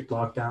 very strict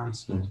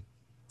lockdowns,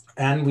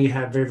 and we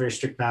had very, very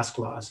strict mask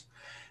laws.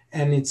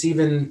 And it's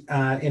even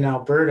in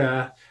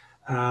Alberta,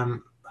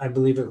 I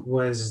believe it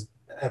was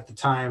at the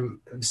time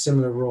a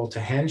similar role to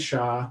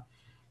Henshaw,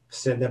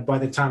 said that by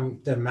the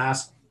time the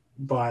mask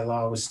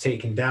bylaw was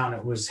taken down,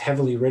 it was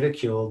heavily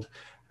ridiculed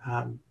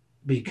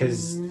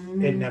because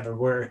it never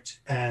worked,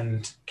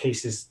 and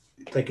cases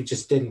it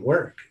just didn't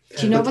work.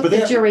 Do you know what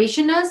the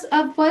duration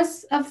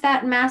was of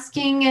that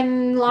masking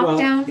and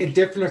lockdown? Well, it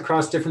different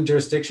across different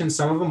jurisdictions.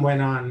 Some of them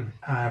went on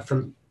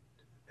from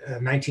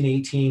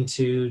 1918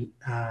 to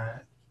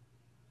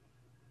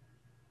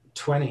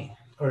 20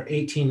 or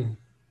 1918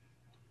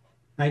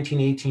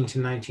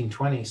 to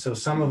 1920. So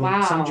some of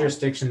them, some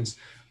jurisdictions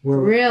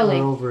were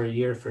over a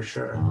year for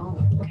sure.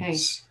 Oh, okay.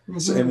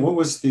 So, and what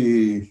was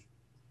the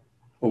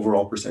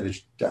overall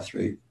percentage death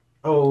rate?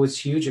 Oh, it was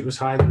huge. It was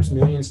high. There was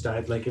millions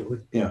died. And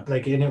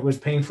it was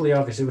painfully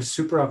obvious. It was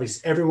super obvious.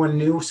 Everyone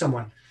knew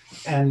someone.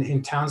 And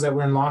in towns that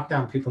were in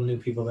lockdown, people knew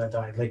people that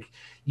died.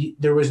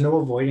 There was no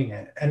avoiding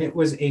it. And it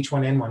was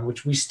H1N1,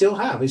 which we still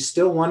have. It's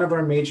still one of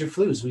our major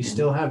flus. We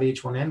still have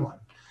H1N1.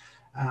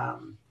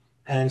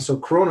 And so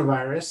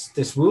coronavirus,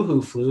 this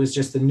woohoo flu, is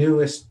just the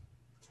newest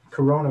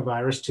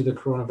coronavirus to the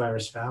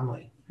coronavirus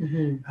family.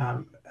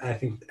 I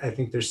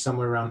think there's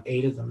somewhere around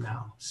 8 of them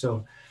now.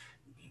 So,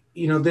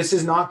 this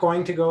is not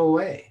going to go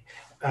away.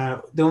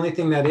 The only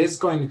thing that is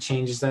going to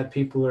change is that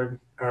people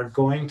are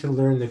going to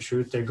learn the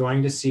truth. They're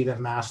going to see that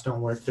masks don't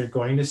work. They're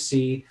going to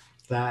see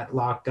that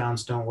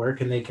lockdowns don't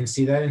work. And they can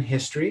see that in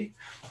history.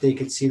 They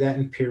could see that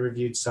in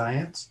peer-reviewed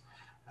science.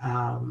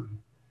 And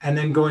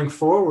then going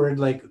forward,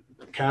 like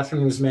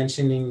Katherine was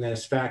mentioning,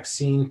 this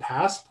vaccine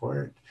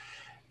passport,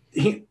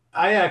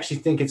 I actually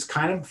think it's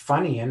kind of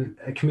funny, and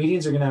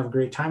comedians are going to have a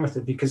great time with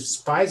it, because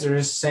Pfizer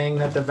is saying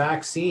that the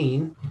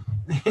vaccine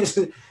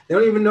they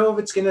don't even know if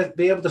it's going to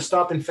be able to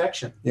stop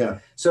infection. Yeah.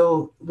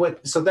 So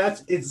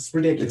it's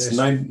ridiculous. It's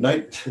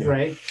night.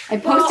 Right. I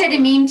posted a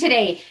meme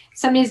today.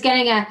 She's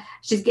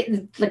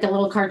getting like a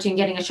little cartoon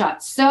getting a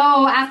shot. So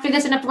after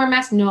this, I have to wear a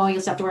mask. No,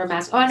 you'll still have to wear a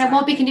mask. Oh, and I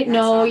won't be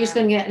no, you're just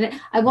going to get it.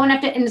 I won't have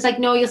to. And it's like,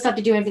 no, you'll still have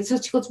to do anything.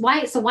 So she goes,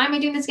 why? So why am I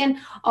doing this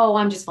again? Oh,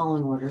 I'm just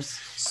following orders.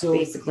 So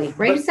basically,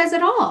 right? It says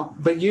it all.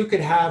 But you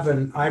could have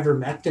an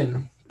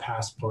ivermectin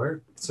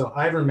passport. So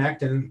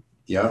ivermectin,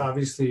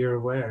 obviously you're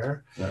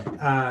aware,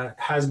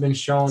 has been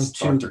shown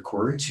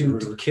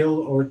to kill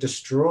or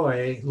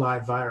destroy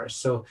live virus.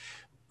 So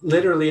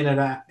literally in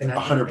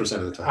 100%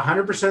 of the time.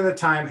 100% of the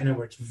time, and it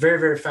works very,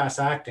 very fast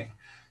acting.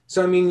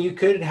 So I mean, you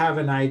could have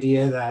an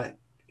idea that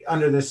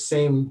under the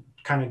same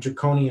kind of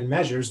draconian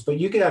measures, but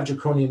you could have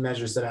draconian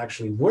measures that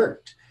actually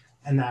worked,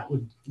 and that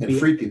would be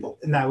free people,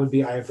 and that would be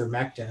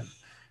ivermectin.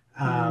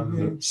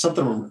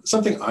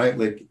 Something I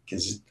like,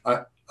 because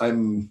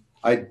I'm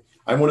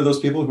one of those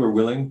people who are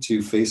willing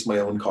to face my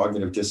own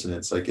cognitive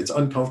dissonance. Like, it's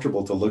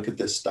uncomfortable to look at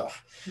this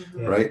stuff,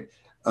 right?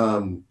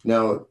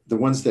 Now, the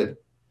ones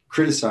that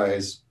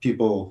criticize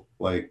people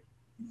like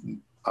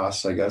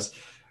us, I guess,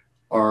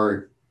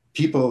 are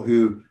people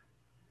who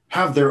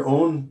have their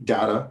own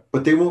data,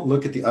 but they won't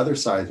look at the other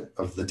side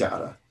of the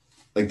data,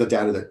 like the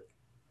data that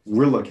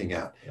we're looking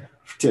at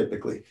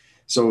typically.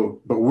 So,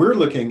 but we're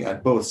looking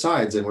at both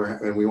sides, and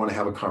we want to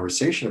have a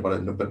conversation about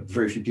it, but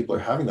very few people are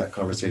having that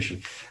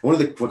conversation. One of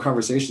the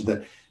conversations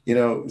that,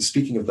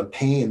 speaking of the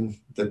pain,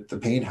 that the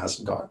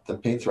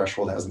pain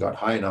threshold hasn't got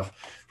high enough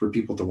for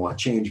people to want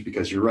change,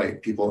 because you're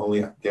right, people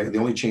they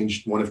only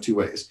change one of two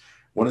ways.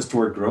 One is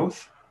toward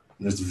growth,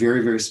 and there's a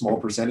very, very small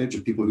percentage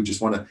of people who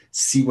just want to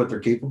see what they're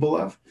capable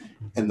of.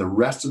 And the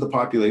rest of the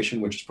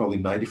population, which is probably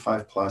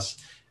 95 plus,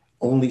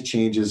 only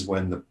changes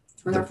when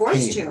they're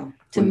forced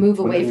to move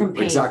away from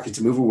pain. Exactly,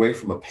 to move away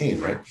from a pain,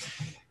 right?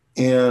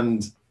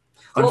 And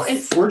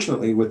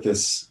unfortunately, with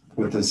this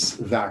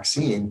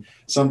vaccine,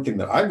 something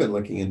that I've been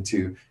looking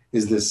into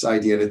is this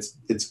idea that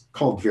it's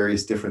called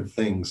various different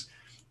things,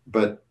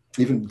 but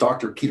even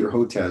Dr. Peter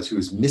Hotez, who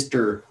is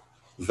Mr.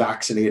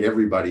 Vaccinate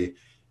Everybody,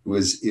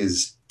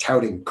 is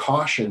touting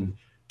caution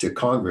to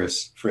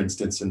Congress, for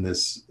instance, in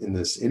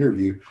this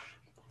interview,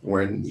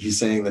 when he's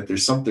saying that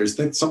there's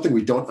something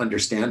we don't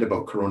understand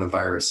about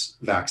coronavirus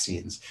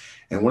vaccines.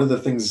 And one of the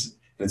things,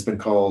 and it's been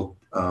called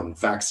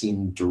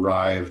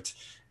vaccine-derived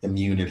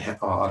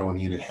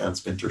autoimmune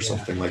enhancement or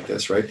something like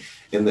this, right?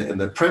 And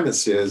the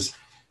premise is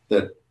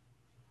that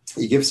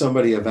you give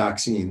somebody a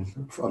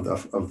vaccine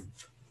of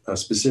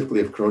specifically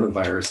of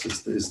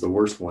coronavirus is the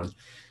worst one.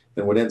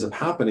 Then what ends up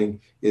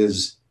happening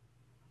is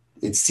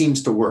it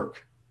seems to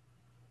work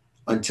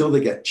until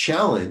they get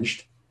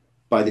challenged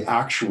by the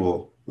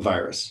actual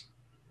virus,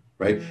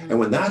 right? And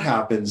when that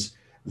happens,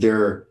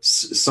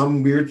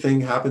 some weird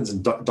thing happens,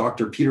 and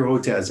Dr. Peter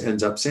Hotez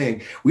ends up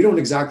saying, we don't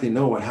exactly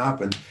know what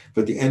happened,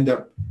 but they end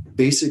up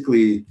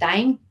basically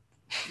dying.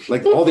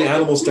 Like all the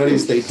animal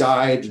studies, they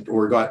died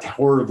or got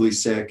horribly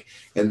sick,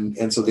 and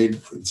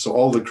so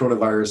all the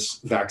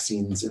coronavirus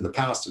vaccines in the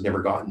past have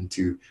never gotten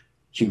to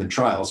human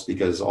trials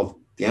because all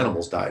the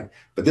animals died.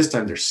 But this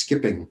time they're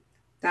skipping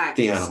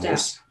the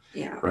animals,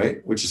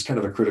 right? Which is kind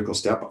of a critical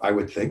step, I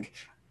would think.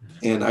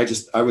 And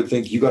I would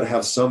think you got to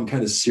have some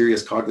kind of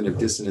serious cognitive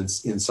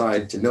dissonance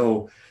inside to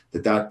know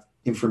that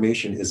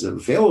information is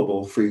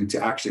available for you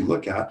to actually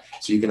look at,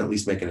 so you can at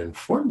least make an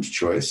informed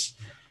choice,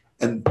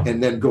 and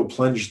then go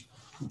plunge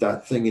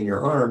that thing in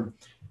your arm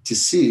to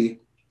see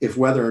if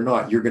whether or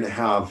not you're going to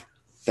have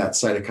that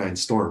cytokine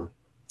storm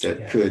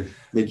that could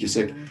make you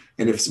sick.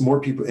 And if more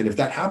people, and if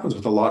that happens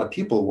with a lot of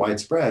people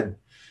widespread,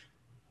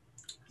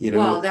 at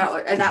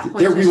that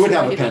point we would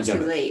have a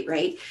pandemic. Too late,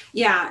 right?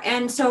 Yeah.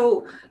 And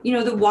so,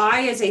 the why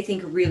is, I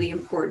think, a really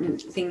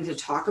important thing to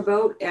talk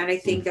about. And I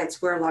think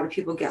that's where a lot of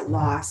people get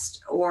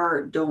lost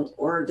or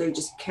they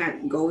just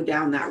can't go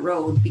down that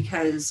road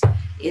because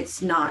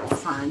it's not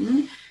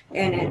fun.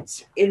 And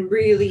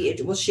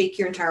it will shake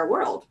your entire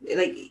world.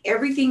 Like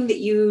everything that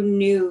you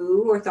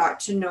knew or thought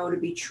to know to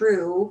be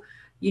true,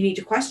 you need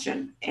to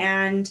question.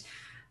 And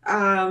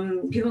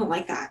people don't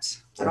like that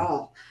at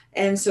all.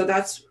 And so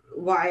that's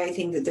why I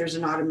think that there's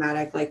an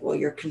automatic, like, well,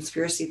 you're a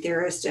conspiracy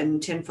theorist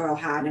and tinfoil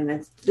hat, and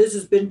this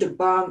has been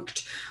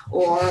debunked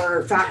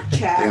or fact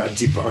checked.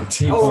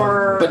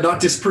 Debunked. But not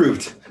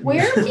disproved.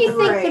 Where do you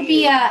think could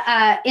be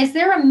is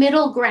there a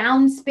middle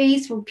ground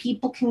space where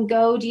people can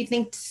go, do you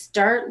think, to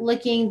start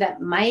looking,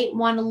 that might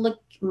want to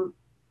look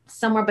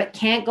somewhere but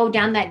can't go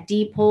down that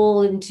deep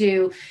hole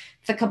into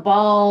the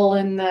cabal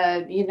and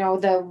the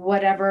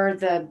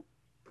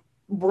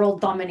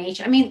world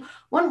domination? I mean,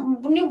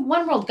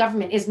 one world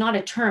government is not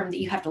a term that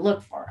you have to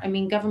look for. I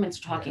mean, governments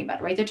are talking about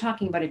it, right? They're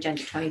talking about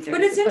Agenda 2030.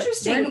 But it's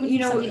interesting, where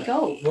do somebody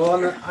go?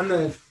 Well, on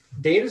the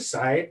data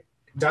side,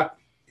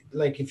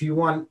 like if you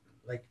want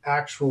like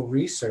actual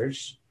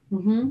research,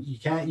 you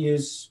can't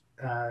use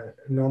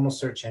normal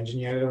search engine.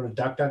 You got to go to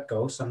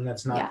DuckDuckGo, something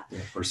that's not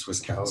or Swiss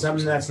cows,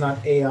 something that's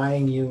not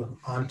AIing you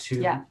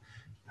onto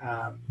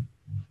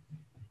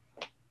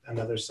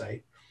another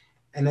site.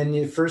 And then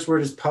the first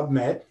word is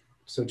PubMed.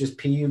 So just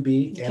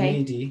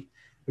PUBMED,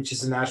 which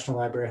is the National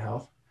Library of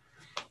Health,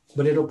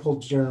 but it'll pull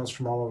journals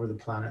from all over the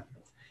planet.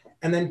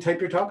 And then type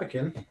your topic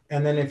in.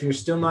 And then if you're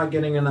still not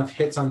getting enough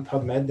hits on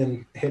PubMed,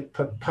 then hit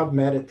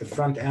PubMed at the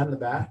front and the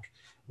back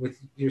with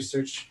your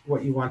search,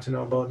 what you want to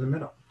know about in the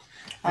middle.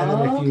 And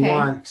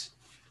then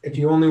if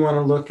you only want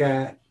to look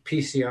at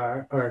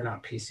PCR, or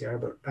not PCR,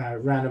 but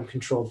random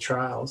controlled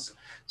trials.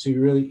 So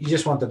you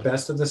just want the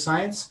best of the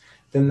science,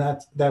 then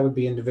that would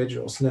be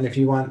individuals. And then if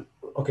you want,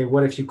 okay,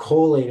 what if you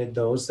collated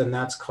those? Then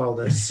that's called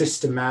a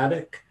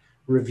systematic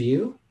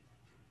review.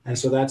 And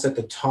so that's at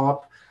the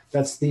top.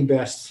 That's the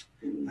best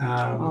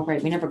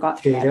right. We never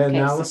got through data that. Okay,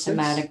 analysis.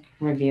 Systematic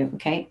review.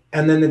 Okay.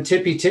 And then the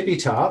tippy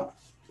top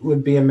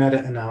would be a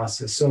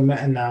meta-analysis. So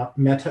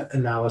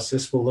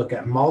meta-analysis will look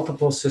at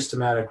multiple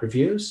systematic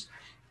reviews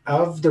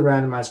of the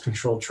randomized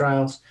controlled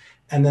trials,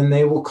 and then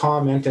they will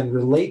comment and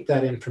relate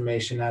that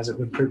information as it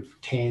would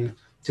pertain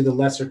to the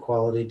lesser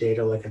quality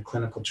data, like a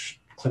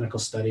clinical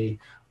study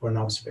or an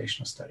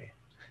observational study.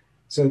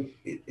 So,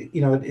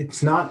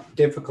 it's not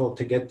difficult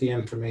to get the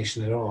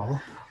information at all.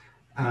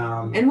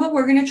 And what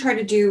we're going to try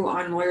to do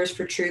on Lawyers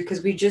for Truth,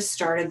 because we just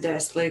started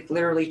this like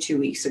literally 2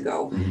 weeks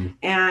ago,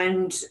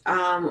 and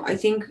I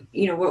think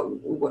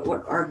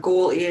what our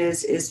goal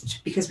is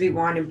because we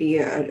want to be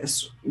a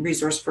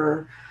resource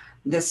for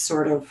this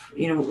sort of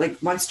like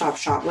one-stop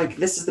shop. Like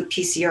this is the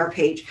PCR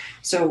page,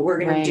 so we're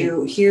going to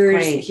do here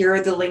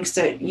are the links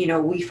that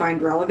we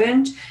find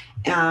relevant.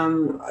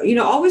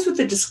 Always with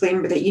the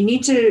disclaimer that you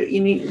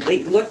need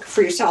like look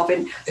for yourself,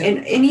 and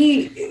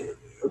any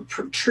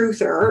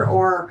truther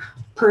or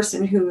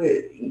person who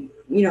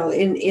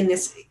in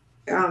this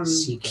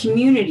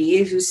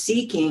community who's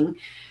seeking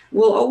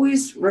will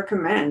always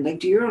recommend, like,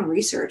 do your own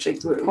research.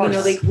 Like,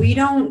 like we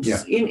don't.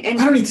 Yeah. I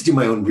don't need to do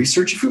my own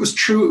research. If it was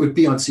true, it would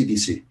be on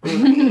CBC.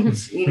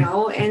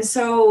 And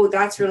so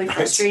that's really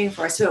frustrating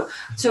for us.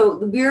 So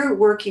we're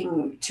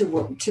working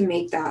to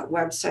make that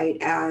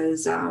website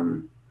as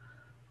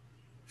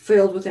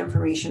filled with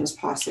information as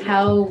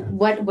possible.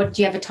 What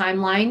do you have a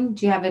timeline?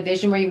 Do you have a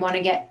vision where you want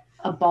to get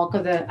a bulk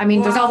of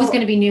there's always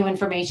going to be new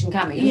information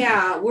coming.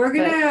 Yeah, we're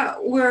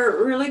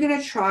really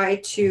gonna try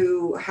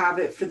to have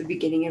it for the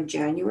beginning of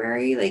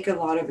January, like a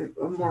lot of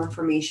more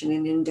information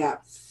and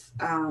in-depth.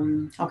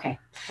 Okay,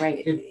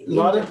 right. A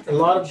lot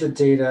of the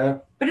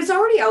data. But it's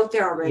already out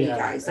there already,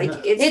 guys.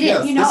 Like it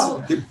is,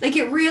 like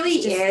it really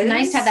is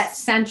nice to have that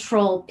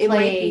central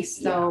place,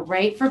 though,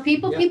 right? For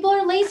people, people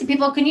are lazy.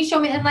 People, can you show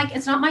me? And like,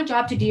 it's not my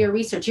job to do your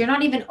research. You're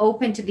not even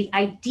open to the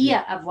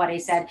idea of what I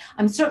said.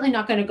 I'm certainly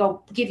not going to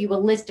go give you a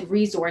list of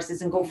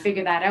resources and go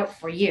figure that out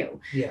for you.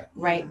 Yeah.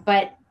 Right.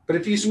 But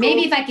if you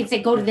maybe if I could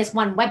say, go to this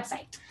one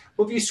website.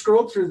 Well, if you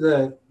scroll through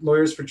the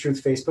Lawyers for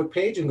Truth Facebook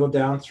page and go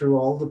down through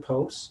all the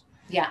posts.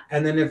 Yeah.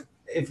 And then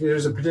if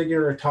there's a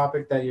particular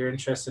topic that you're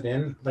interested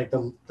in, like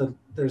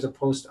there's a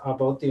post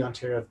about the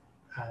Ontario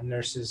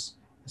Nurses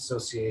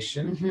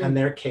Association and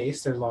their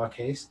law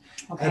case.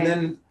 Okay. And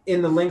then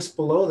in the links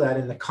below that,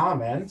 in the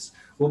comments,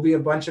 will be a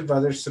bunch of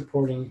other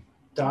supporting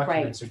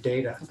documents or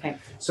data. Okay.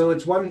 So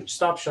it's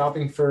one-stop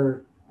shopping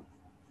for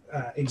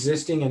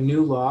existing and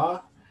new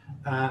law.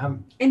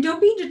 And don't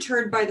be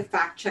deterred by the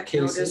fact check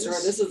notice or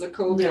this is a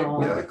COVID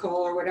article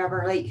or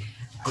whatever. Like,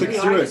 click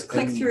through it.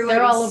 Click through They're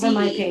it. all over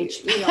my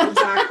page.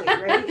 Exactly,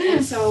 right?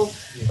 And so,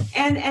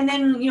 and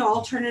then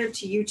alternative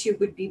to YouTube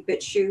would be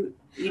BitChute,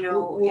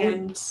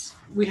 and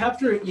we have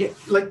to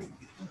like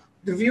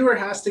the viewer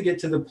has to get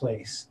to the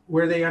place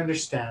where they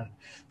understand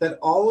that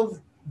all of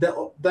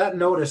that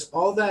notice,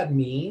 all that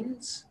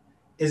means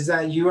is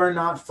that you are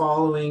not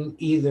following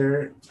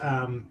either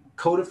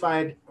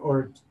codified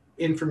or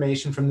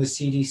information from the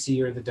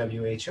CDC or the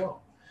WHO.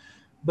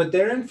 But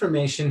their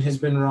information has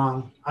been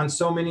wrong on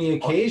so many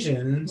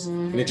occasions.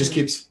 And it just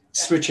keeps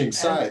switching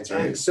sides,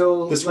 right? And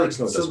so this works,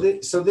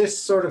 so this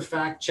sort of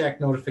fact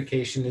check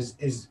notification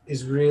is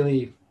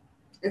really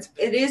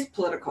it is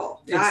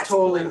political. It's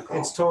totally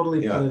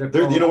political.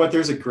 There, you know what?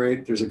 There's a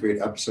great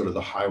episode of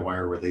The High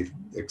Wire where they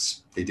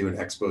do an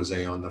expose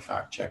on the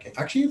fact checking.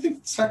 Actually, I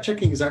think fact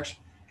checking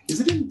is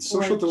it in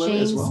Social Dilemma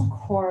as well?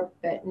 James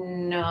Corbett.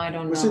 No, I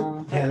don't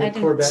know.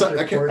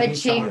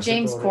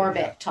 James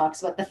Corbett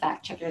talks about the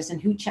fact checkers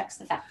and who checks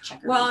the fact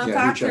checkers. Well, in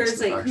fact,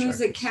 there's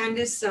like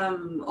Candace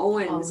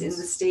Owens in the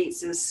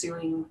States is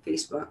suing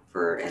Facebook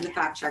and the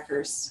fact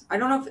checkers. I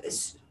don't know if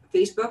it's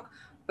Facebook,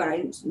 but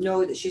I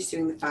know that she's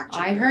suing the fact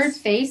checkers. I heard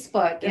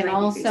Facebook, and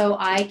also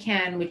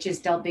ICANN, which is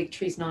Del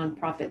Bigtree's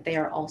nonprofit. They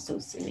are also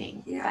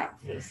suing. Yeah.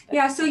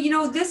 So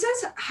this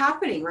is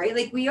happening, right?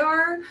 Like we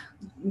are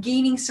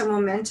gaining some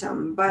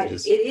momentum, but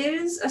it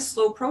is a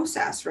slow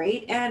process,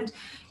 right? And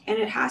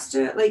it has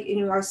to, like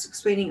I was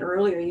explaining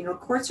earlier.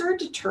 Courts are a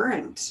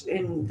deterrent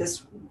in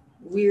this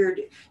weird.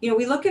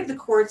 We look at the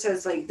courts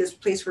as like this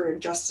place where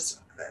justice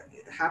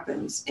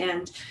happens,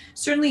 and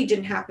certainly it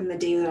didn't happen the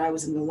day that I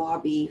was in the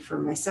lobby for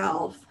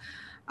myself,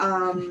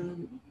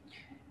 and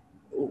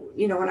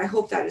I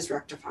hope that is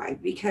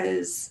rectified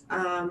because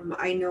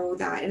I know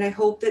that, and I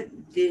hope that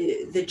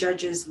the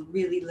judges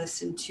really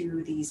listen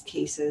to these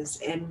cases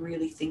and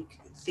really think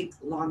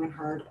long and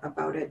hard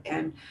about it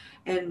and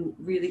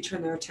really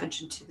turn their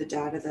attention to the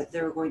data that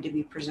they're going to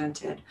be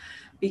presented,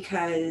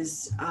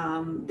 because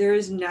there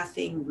is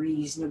nothing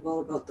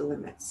reasonable about the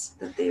limits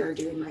that they are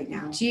doing right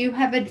now. Do you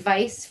have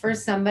advice for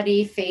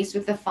somebody faced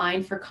with a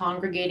fine for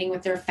congregating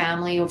with their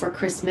family over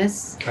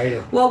Christmas?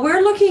 Well,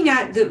 we're looking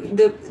at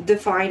the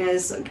fine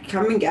as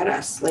come and get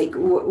us. Like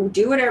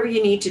do whatever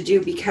you need to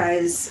do,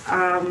 because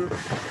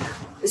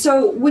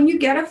So when you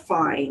get a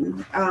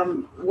fine,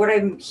 what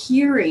I'm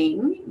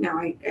hearing now,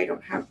 I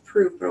don't have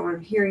proof, but what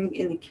I'm hearing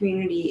in the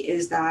community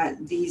is that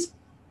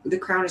the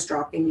Crown is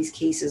dropping these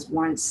cases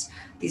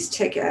these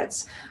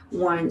tickets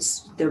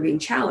once they're being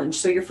challenged.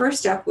 So your first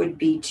step would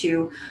be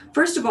to,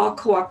 first of all,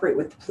 cooperate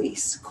with the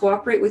police,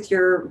 cooperate with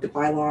the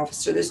bylaw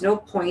officer. There's no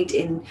point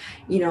in,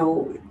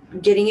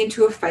 getting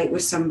into a fight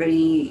with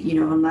somebody,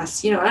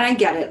 unless, and I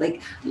get it.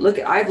 Like, look,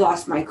 I've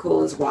lost my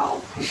cool as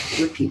well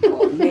with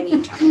people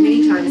many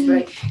times,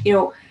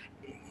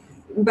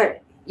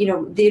 but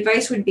the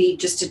advice would be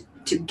just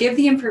to give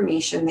the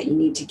information that you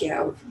need to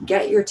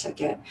get your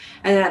ticket,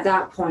 and at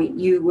that point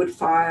you would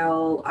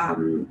file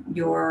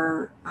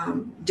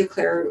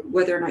declare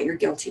whether or not you're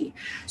guilty.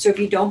 So if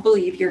you don't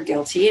believe you're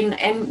guilty,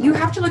 and you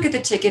have to look at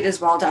the ticket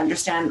as well to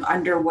understand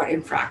under what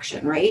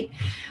infraction, right?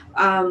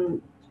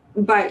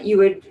 But you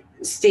would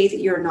state that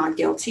you're not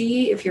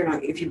guilty if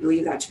you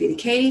believe that to be the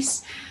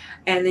case.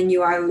 And then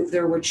you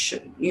either would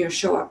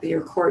show up at your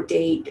court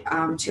date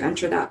to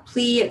enter that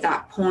plea. At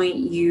that point,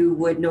 you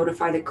would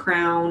notify the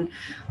Crown,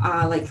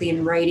 likely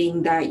in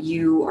writing, that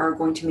you are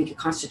going to make a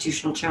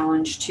constitutional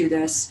challenge to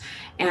this,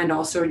 and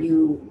also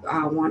you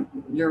want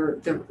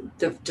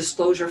the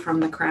disclosure from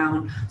the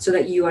Crown so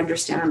that you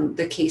understand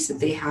the case that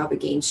they have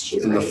against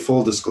you. And right? The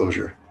full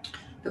disclosure.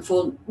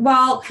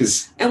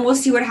 And we'll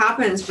see what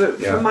happens.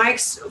 But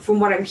from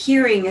what I'm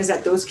hearing is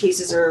that those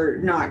cases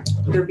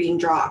they're being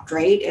dropped,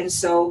 right? And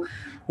so,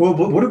 well,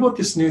 but what about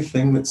this new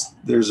thing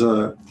there was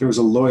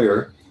a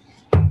lawyer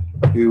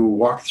who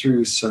walked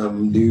through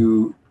some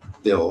new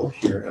bill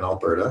here in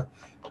Alberta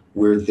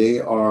where they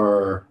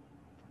are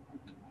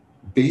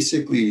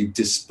basically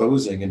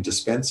disposing and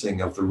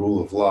dispensing of the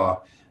rule of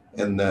law,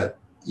 and that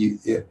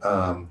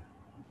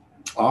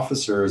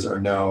officers are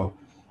now,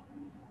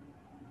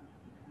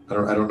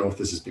 I don't know if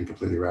this has been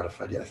completely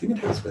ratified yet. I think it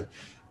has been.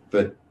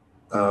 But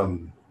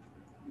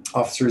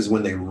officers,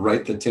 when they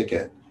write the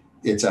ticket,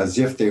 it's as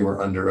if they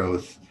were under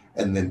oath,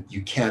 and then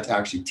you can't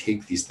actually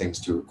take these things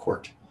to a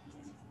court.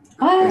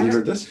 Have you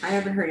heard this? I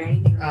haven't heard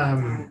anything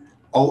about that.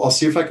 I'll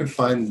see if I can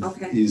find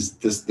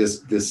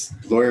this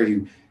lawyer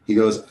who he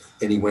goes,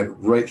 and he went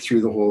right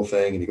through the whole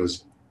thing, and he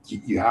goes,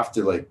 you have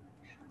to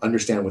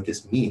understand what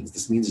this means.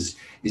 This means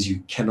is you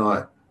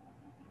cannot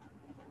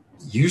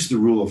use the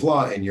rule of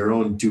law and your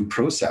own due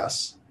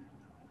process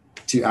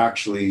to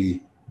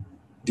actually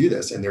do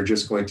this, and they're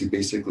just going to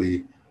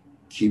basically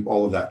keep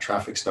all of that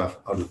traffic stuff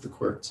out of the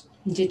courts.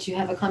 Did you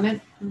have a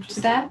comment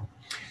to that?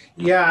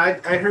 Yeah,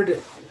 I heard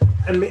it.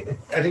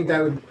 I think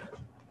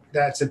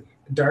that's a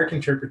dark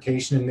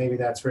interpretation, and maybe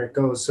that's where it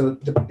goes. So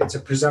it's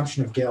a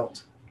presumption of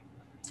guilt.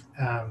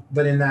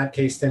 But in that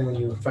case, then when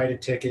you fight a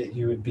ticket,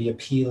 you would be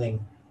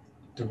appealing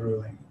the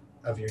ruling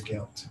of your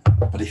guilt.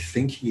 But I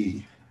think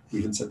he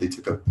even said they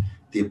took up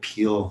the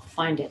appeal.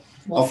 Find it.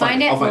 We'll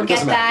find it. We'll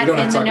get that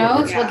in the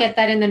notes. We'll get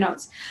that in the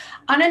notes.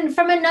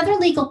 From another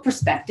legal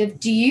perspective,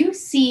 do you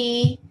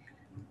see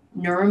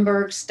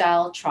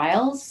Nuremberg-style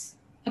trials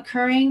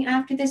occurring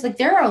after this?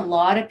 There are a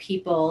lot of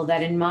people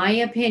that, in my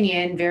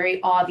opinion, very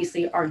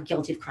obviously are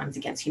guilty of crimes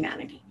against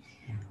humanity.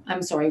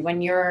 I'm sorry, when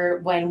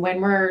we're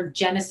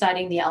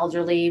genociding the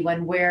elderly,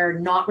 when we're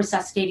not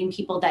resuscitating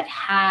people that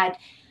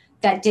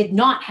did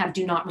not have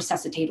do not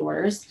resuscitate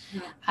orders,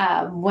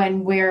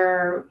 when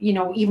we're,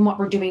 even what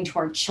we're doing to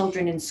our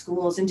children in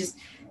schools, and just,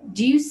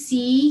 do you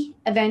see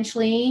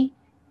eventually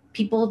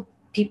people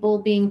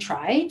being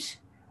tried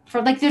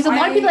for, there's a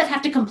lot of people that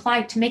have to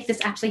comply to make this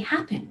actually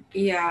happen?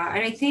 Yeah,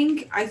 and I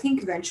think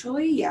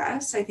eventually,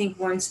 yes. I think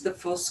once the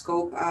full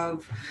scope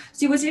of,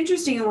 see, what's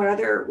interesting, and what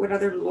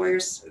other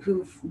lawyers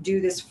who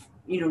do this,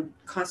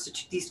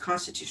 these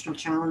constitutional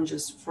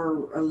challenges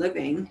for a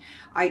living.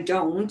 I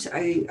don't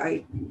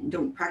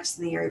practice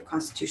in the area of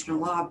constitutional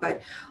law,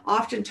 but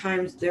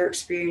oftentimes their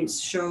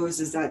experience shows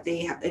is that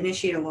they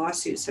initiate a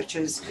lawsuit such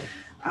as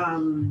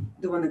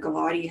the one that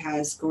Galati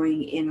has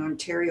going in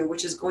Ontario,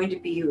 which is going to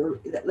be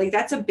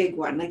that's a big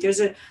one. There's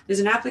an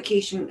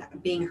application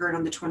being heard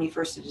on the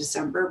 21st of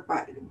December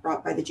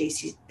brought by the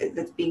JC,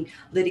 that's being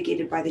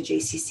litigated by the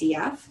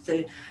JCCF,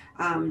 the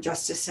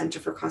Justice Center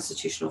for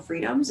Constitutional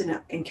Freedoms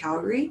in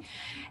Calgary.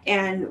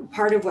 And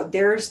part of what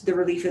the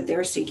relief that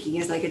they're seeking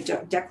is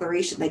a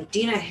declaration that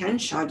Dina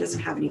Henshaw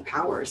doesn't have any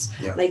powers.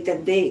 Yeah.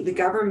 That the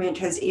government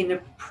has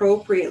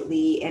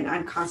inappropriately and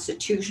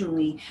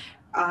unconstitutionally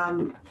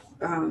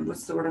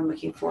what's the word I'm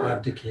looking for?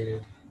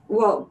 Abdicated.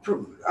 Well,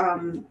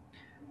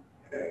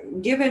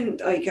 given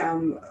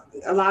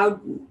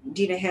allowed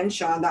Dina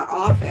Henshaw that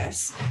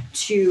office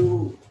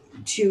to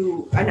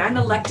an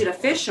unelected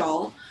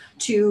official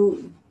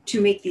to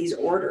make these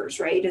orders,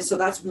 right? And so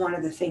that's one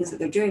of the things that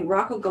they're doing.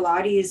 Rocco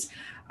Galati's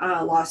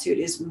lawsuit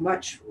is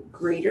much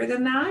greater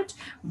than that,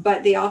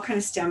 but they all kind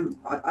of stem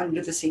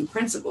under the same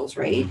principles,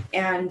 right? Mm-hmm.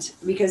 And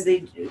because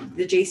the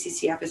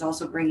JCCF is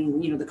also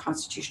bringing, the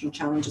constitutional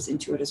challenges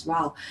into it as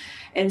well.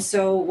 And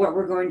so what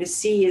we're going to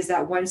see is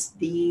that once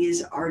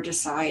these are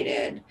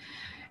decided,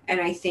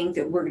 and I think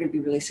that we're going to be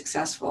really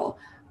successful,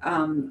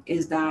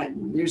 is that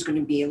there's going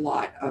to be a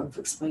lot of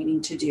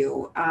explaining to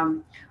do.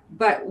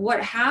 But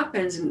what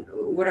happens, and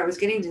what I was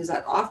getting to, is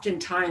that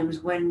oftentimes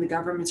when the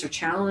governments are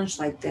challenged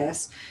like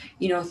this,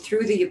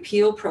 through the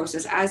appeal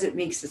process, as it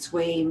makes its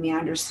way,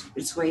 meanders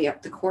its way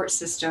up the court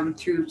system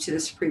through to the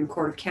Supreme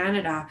Court of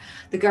Canada,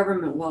 the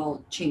government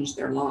will change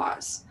their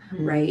laws,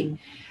 right?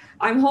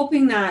 I'm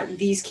hoping that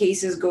these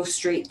cases go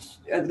straight,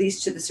 at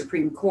least to the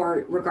Supreme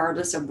Court,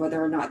 regardless of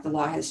whether or not the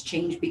law has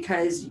changed,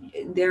 because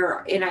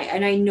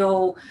I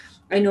know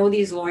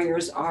these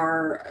lawyers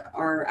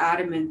are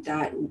adamant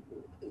that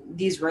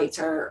these rights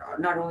are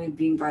not only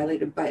being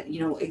violated, but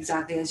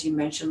exactly as you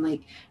mentioned,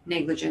 like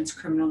negligence,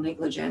 criminal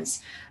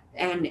negligence,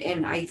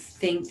 and I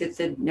think that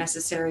the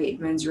necessary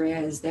mens rea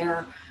is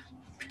there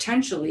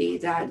potentially,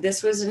 that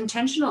this was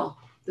intentional.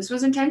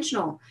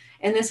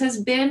 And this has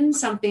been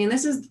something, and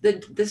this is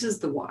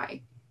the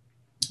why.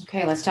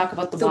 Okay, let's talk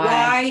about the why. The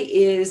why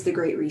is the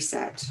Great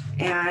Reset,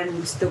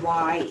 and the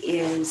why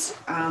is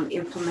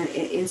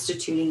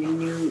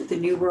instituting the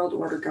New World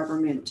Order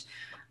government,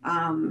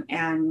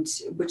 and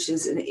which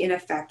is in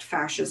effect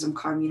fascism,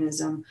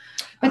 communism.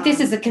 But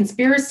this is a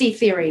conspiracy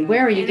theory.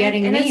 Where are you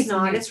getting these? It's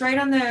not. It's right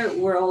on the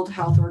World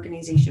Health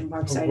Organization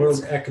website.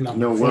 World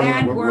Economic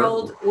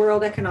Forum.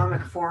 World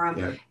Economic Forum.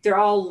 Yeah. They're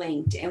all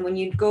linked. And when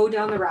you go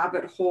down the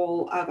rabbit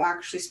hole of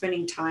actually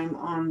spending time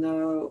on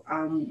the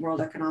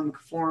World Economic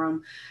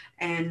Forum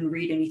and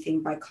read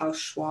anything by Klaus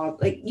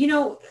Schwab,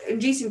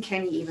 Jason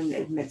Kenney even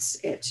admits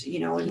it,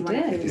 in one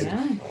of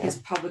his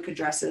public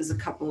addresses a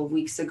couple of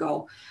weeks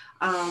ago.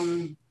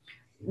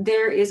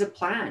 There is a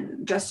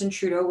plan. Justin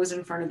Trudeau was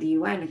in front of the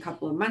UN a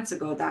couple of months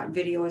ago. That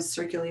video is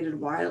circulated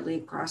widely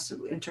across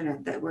the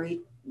internet, where he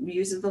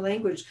uses the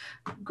language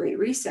Great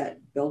Reset,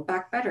 Build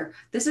Back Better.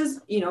 This is,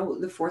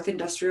 the fourth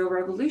industrial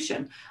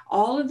revolution.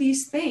 All of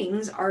these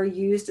things are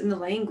used in the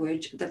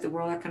language that the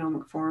World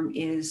Economic Forum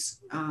is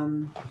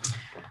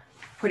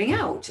putting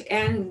out.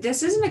 And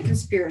this isn't a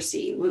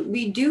conspiracy.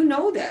 We do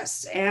know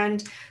this.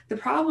 And the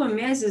problem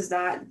is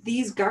that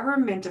these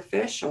government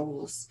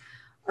officials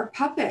are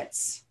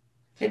puppets.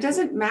 It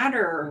doesn't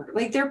matter.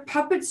 They're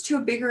puppets to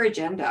a bigger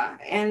agenda,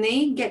 and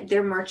they get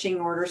their marching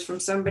orders from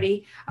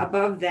somebody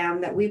above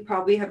them that we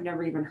probably have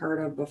never even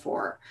heard of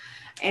before.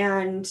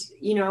 And,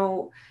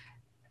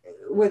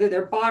 whether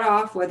they're bought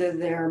off, whether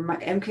they're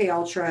MK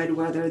Ultra,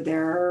 whether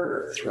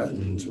they're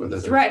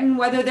threatened,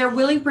 whether they're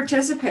willing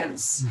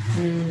participants,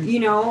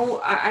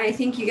 I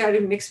think you got a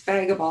mixed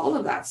bag of all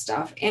of that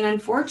stuff. And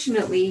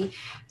unfortunately,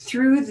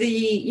 through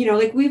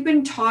the, we've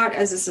been taught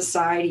as a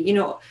society,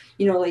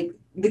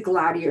 the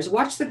gladiators,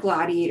 watch the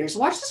gladiators,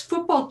 watch this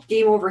football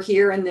game over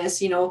here and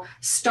this,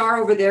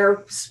 star over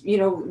there,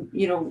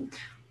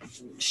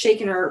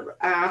 shaking her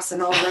ass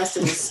and all the rest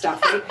of this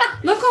stuff. Right?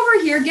 Look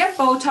over here, get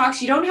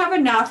Botox. You don't have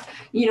enough,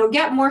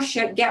 get more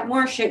shit, getting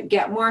more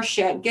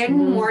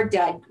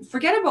dead.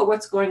 Forget about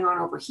what's going on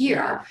over here.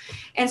 Yeah.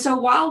 And so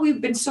while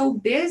we've been so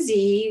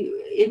busy,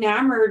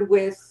 enamored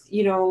with,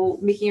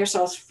 making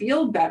ourselves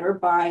feel better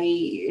by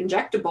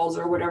injectables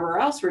or whatever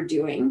else we're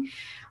doing,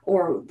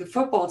 or the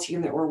football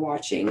team that we're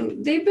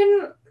watching, they've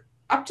been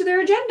up to their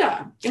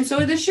agenda. And so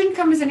this shouldn't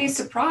come as any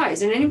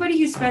surprise. And anybody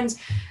who spends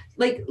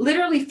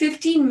literally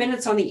 15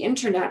 minutes on the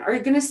internet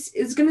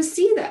is going to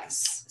see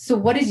this. So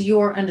what is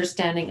your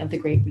understanding of the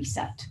Great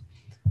Reset?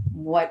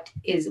 What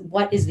is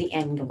the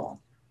end goal?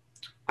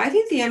 I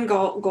think the end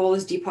goal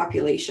is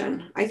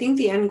depopulation. I think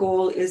the end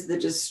goal is the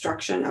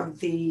destruction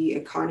of the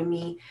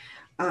economy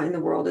in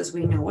the world as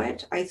we know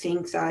it. I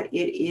think that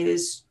it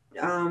is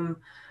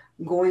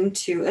going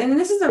to, and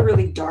this is a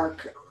really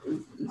dark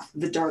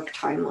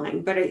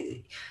timeline, but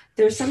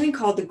there's something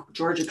called the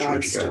Georgia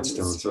Guidestones.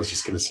 I was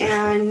just going to say.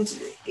 And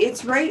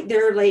it's right,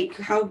 they're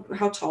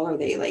how tall are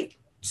they?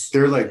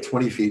 They're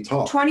 20 feet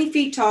tall. 20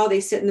 feet tall.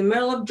 They sit in the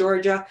middle of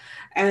Georgia,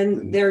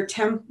 and they're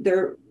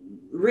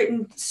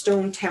written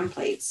stone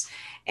templates.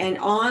 And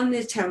on the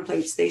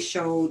templates, they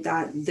show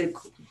that the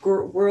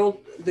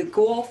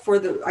goal for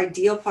the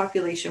ideal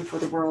population for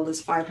the world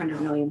is 500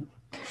 million.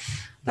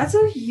 That's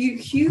a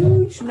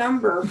huge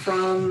number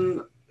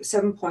from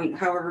 7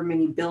 however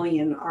many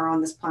billion are on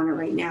this planet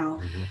right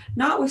now,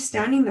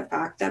 notwithstanding the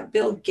fact that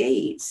Bill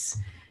Gates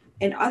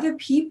and other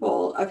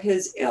people of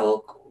his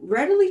ilk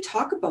readily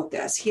talk about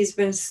this. He's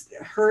been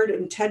heard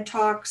in TED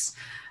Talks,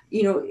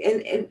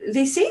 and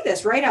they say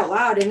this right out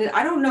loud. And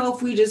I don't know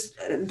if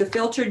the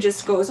filter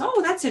just goes,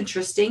 oh, that's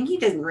interesting. He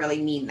doesn't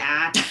really mean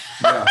that.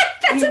 Yeah.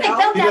 That's what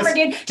they'll never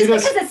do. Just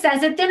because it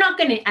says it, they're not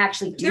going to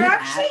actually do it. They're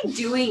actually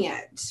doing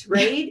it,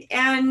 right?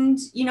 And,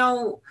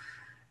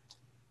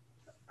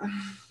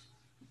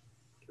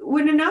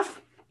 when enough,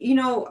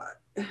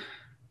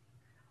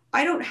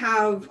 I don't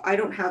have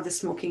the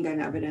smoking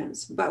gun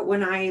evidence, but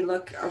when I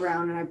look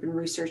around, and I've been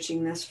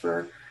researching this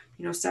for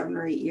 7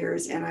 or 8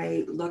 years, and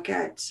I look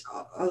at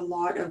a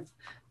lot of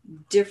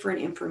different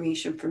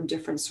information from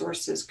different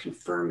sources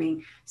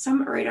confirming,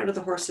 some right out of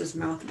the horse's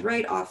mouth,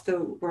 right off the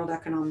World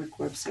Economic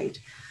website,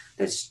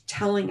 that's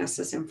telling us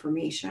this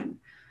information.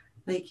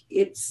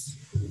 It's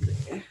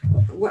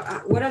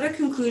what other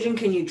conclusion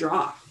can you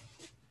draw?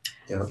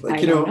 Yeah,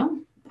 I don't know.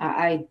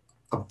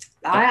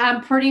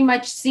 I'm pretty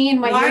much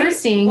seeing what you're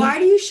seeing. Why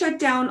do you shut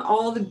down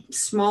all the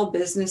small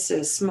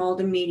businesses, small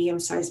to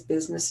medium-sized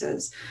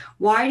businesses?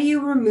 Why do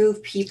you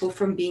remove people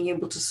from being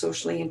able to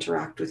socially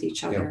interact with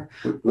each other?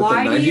 With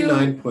Why the do you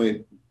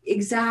 99.7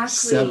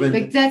 exactly?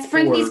 But let's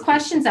bring these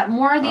questions up,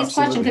 more of these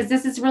Absolutely. questions, because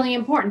this is really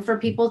important for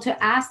people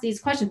to ask these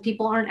questions.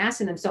 People aren't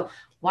asking them. So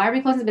why are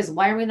we closing the business?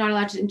 Why are we not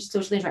allowed to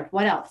socially interact?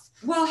 What else?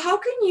 Well, how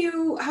can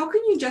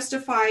you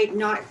justify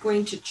not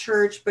going to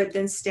church but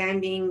then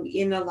standing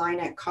in a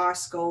line at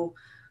Costco?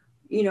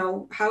 You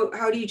know,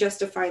 how do you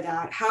justify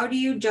that? How do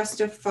you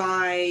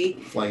justify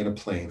flying in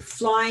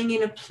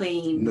a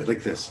plane?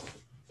 Like this.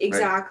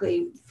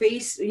 Exactly. Right?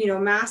 Face,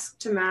 mask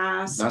to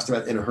mask. Mask to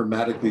mask in a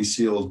hermetically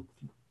sealed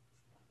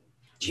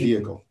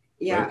vehicle.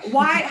 Yeah. Right?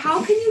 Why?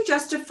 How can you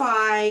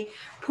justify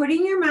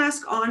putting your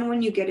mask on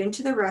when you get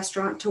into the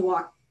restaurant to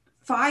walk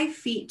 5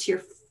 feet to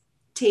your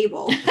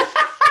table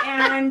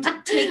and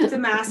take the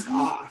mask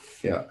off?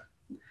 Yeah.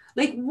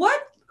 Like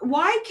what?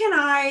 Why can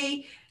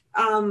I?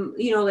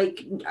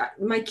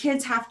 My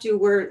kids have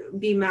to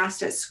be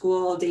masked at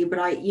school all day, but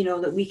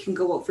that we can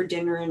go out for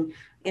dinner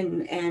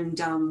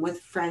and with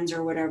friends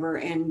or whatever,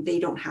 and they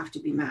don't have to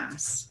be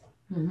masked,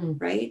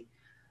 right?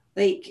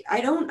 Like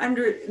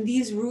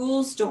these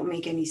rules don't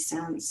make any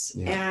sense.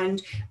 Yeah.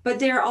 But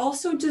they're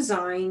also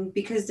designed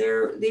because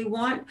they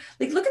want,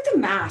 like, look at the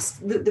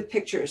mask, the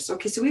pictures.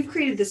 Okay. So we've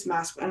created this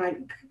mask, and I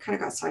kind of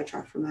got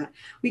sidetracked from that.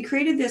 We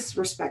created this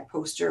respect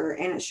poster,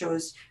 and it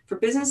shows for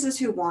businesses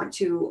who want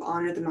to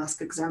honor the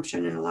mask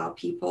exemption and allow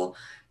people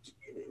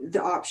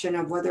the option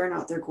of whether or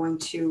not they're going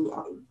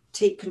to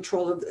take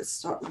control of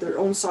their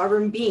own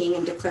sovereign being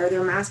and declare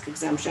their mask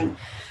exemption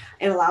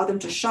and allow them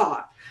to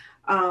shop.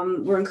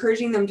 We're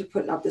encouraging them to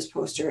put up this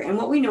poster. And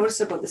what we noticed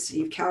about the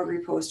City of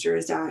Calgary poster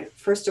is that,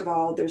 first of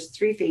all, there's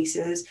 3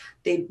 faces.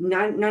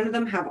 None of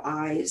them have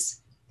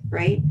eyes,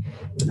 right?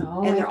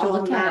 Oh, and they're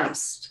all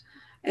masked.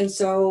 And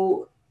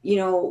so,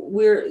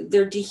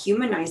 they're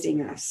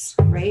dehumanizing us,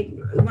 right?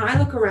 When I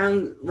look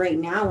around right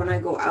now, when I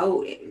go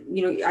out,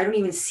 I don't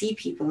even see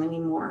people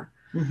anymore.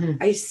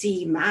 Mm-hmm. I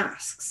see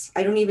masks.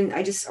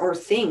 Or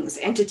things,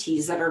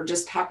 entities that are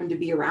just happen to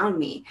be around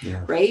me,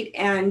 right?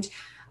 And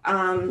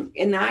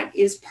that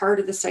is part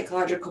of the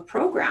psychological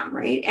program,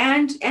 right?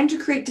 And to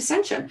create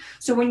dissension.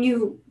 So when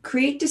you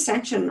create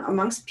dissension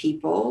amongst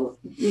people,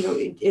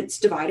 it's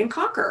divide and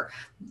conquer.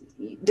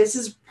 This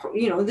is,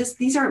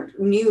 these aren't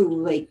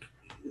new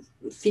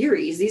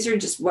theories. These are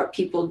just what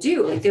people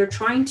do. Like, they're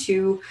trying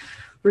to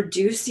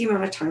reduce the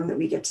amount of time that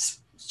we get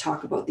to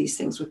talk about these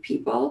things with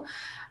people.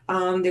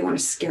 They want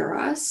to scare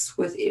us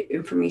with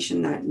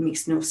information that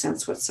makes no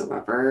sense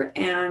whatsoever,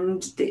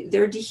 and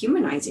they're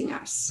dehumanizing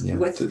us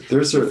with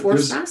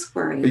forced mask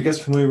wearing. Are you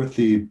guys familiar with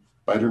the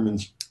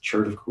Biderman's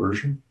chart of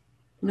coercion?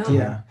 No.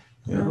 Yeah.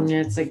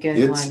 It's a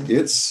good one.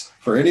 It's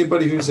for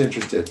anybody who's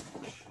interested.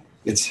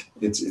 It's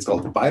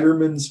called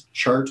Biderman's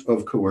chart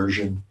of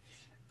coercion,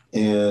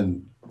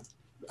 and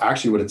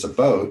actually, what it's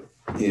about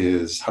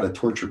is how to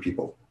torture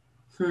people.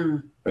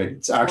 Right?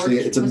 It's actually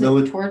it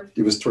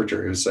was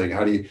torture. It was like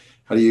how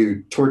do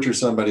you torture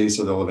somebody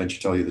so they'll eventually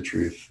tell you the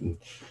truth and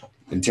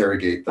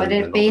interrogate them. But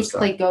it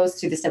basically goes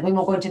through the steps. We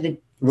won't go into the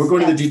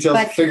details.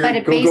 But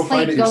it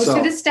basically goes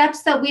through the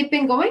steps that we've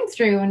been going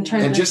through in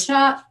terms of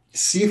shop.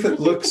 See if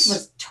it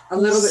looks a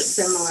little bit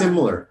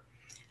similar.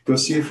 Go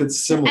see if it's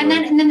similar. And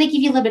then they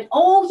give you a little bit,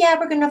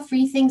 we're going to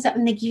free things up.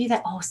 And they give you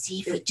that,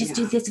 see, if we just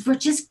do this, if we're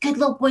just good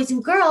little boys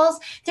and girls,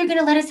 they're going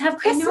to let us have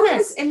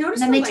Christmas. And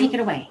then they take it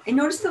away. And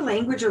notice the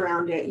language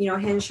around it,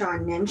 Henshaw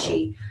and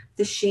Nenshi,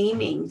 the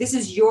shaming. This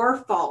is your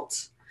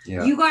fault.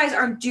 Yeah. You guys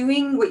aren't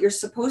doing what you're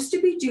supposed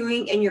to be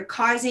doing, and you're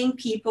causing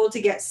people to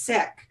get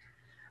sick,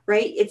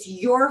 right? It's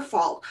your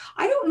fault.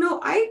 I don't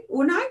know.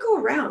 When I go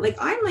around,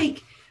 I'm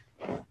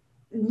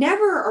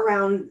never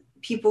around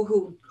people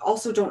who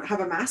also don't have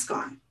a mask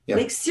on.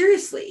 Yeah.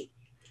 Seriously.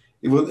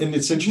 Well, and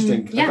it's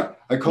interesting. Mm-hmm. Yeah,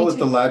 I call it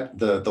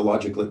the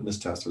logic litmus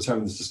test. I was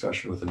having this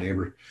discussion with a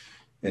neighbor,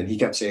 and he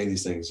kept saying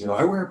these things.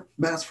 I wear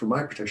a mask for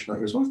my protection. I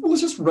goes, well,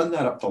 let's just run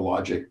that up the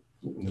logic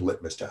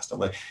litmus test. I'm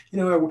like,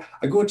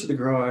 I go into the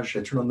garage,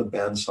 I turn on the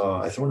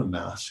bandsaw, I throw on a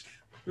mask,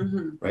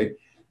 right?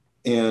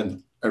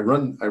 And I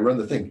run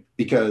the thing,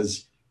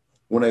 because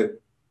when I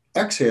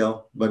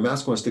exhale, my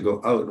mask wants to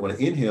go out, and when I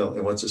inhale,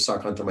 it wants to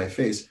suck onto my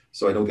face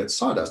so I don't get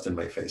sawdust in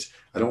my face.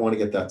 I don't want to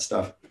get that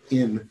stuff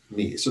in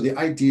me. So the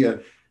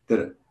idea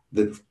that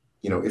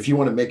if you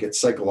want to make it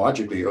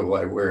psychologically, I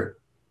wear it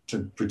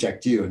to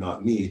protect you and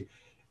not me,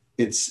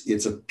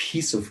 it's a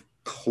piece of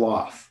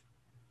cloth,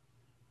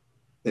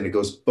 and it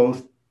goes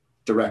both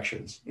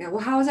directions. Yeah.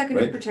 Well, how is that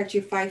going to protect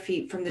you 5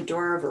 feet from the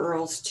door of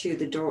Earl's to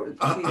the door?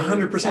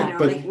 100%.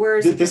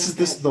 But this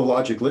is the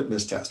logic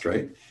litmus test,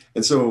 right?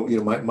 And so,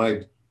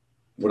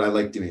 what I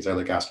like doing is I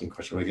like asking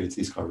questions when I get into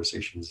these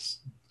conversations.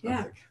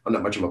 Yeah. I'm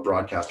not much of a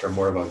broadcaster. I'm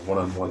more of a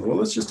one-on-one. Well,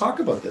 let's just talk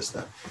about this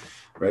then,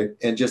 right?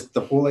 And just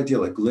the whole idea,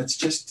 let's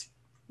just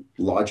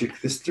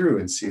logic this through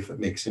and see if it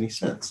makes any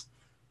sense,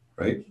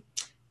 right?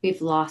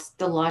 We've lost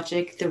the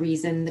logic, the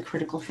reason, the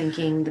critical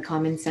thinking, the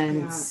common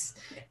sense.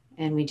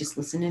 and we just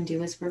listen and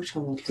do as we're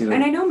told.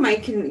 And I know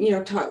Mike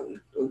can, talk,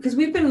 because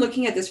we've been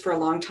looking at this for a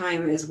long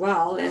time as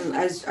well, and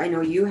as I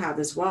know you have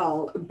as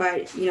well,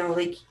 but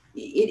like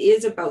it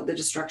is about the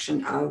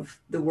destruction of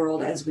the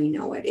world as we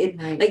know it.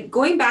 Like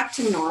going back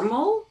to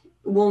normal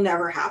will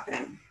never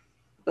happen.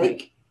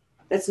 Like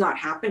that's not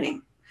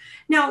happening.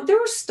 Now, there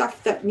was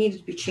stuff that needed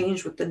to be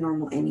changed with the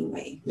normal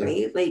anyway,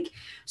 right? Like,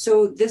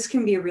 so this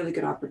can be a really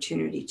good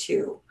opportunity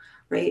too,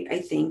 right? I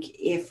think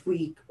if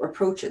we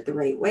approach it the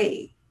right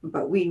way,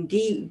 but we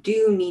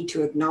do need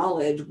to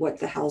acknowledge what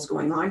the hell's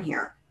going on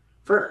here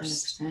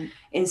first 100%.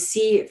 And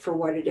see it for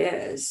what it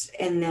is,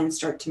 and then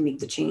start to make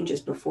the changes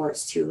before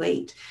it's too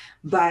late.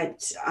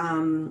 But,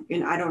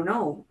 and I don't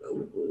know,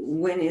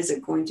 when is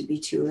it going to be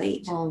too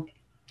late? Well,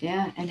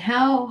 yeah. And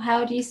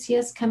how do you see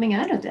us coming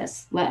out of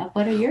this? What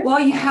are your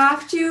thoughts? You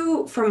have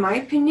to, from my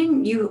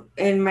opinion,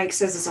 and Mike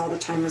says this all the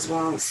time as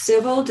well,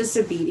 civil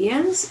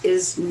disobedience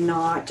is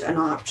not an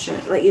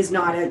option, like is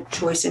not a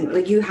choice. And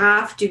like you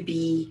have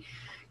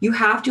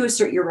to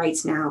assert your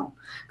rights now,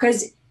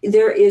 because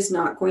there is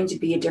not going to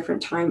be a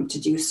different time to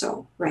do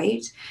so,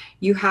 right?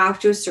 You have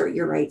to assert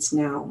your rights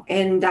now.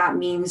 And that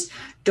means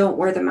don't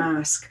wear the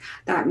mask.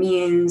 That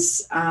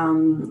means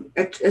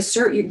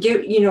assert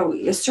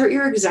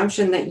your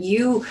exemption, that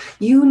you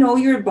know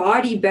your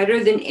body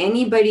better than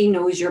anybody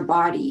knows your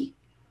body,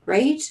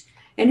 right?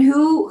 And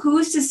who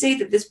is to say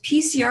that this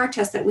PCR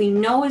test that we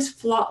know is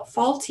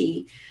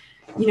faulty,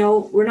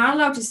 we're not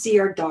allowed to see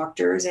our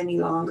doctors any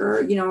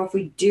longer. If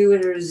we do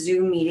it at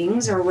Zoom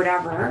meetings or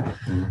whatever,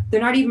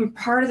 they're not even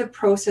part of the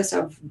process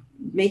of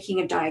making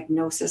a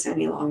diagnosis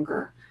any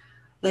longer.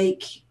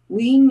 Like,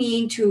 we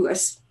need to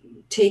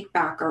take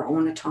back our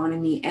own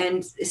autonomy,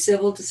 and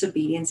civil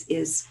disobedience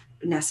is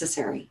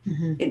necessary.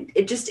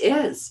 It just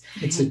is.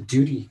 It's a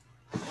duty.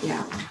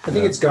 Yeah. I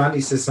think it's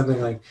Gandhi says something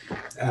like,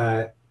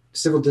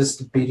 civil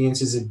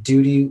disobedience is a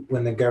duty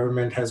when the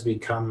government has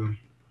become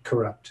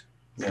corrupt.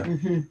 Yeah.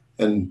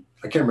 And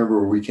I can't remember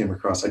where we came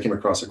across. I came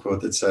across a quote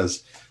that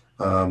says,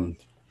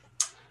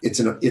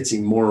 "It's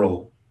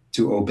immoral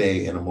to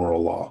obey an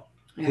immoral law."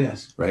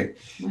 Yes. Right.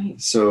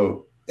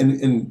 So,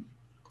 and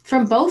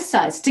from both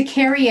sides, to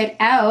carry it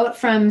out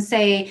from,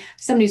 say,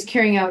 somebody who's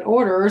carrying out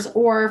orders,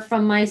 or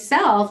from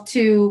myself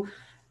to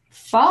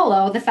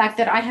follow the fact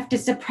that I have to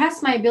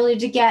suppress my ability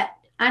to get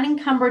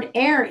unencumbered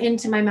air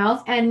into my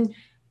mouth and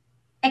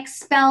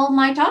expel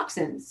my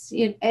toxins.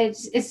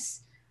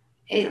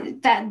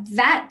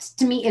 That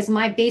to me is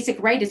my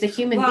basic right as a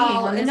human being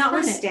on this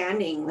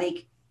notwithstanding,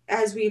 like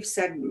as we've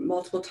said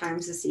multiple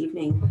times this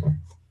evening,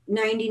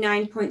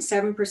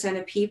 99.7%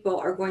 of people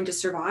are going to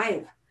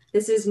survive.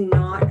 This is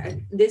not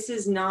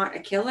a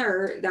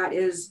killer that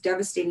is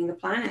devastating the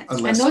planet.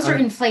 And those are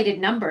inflated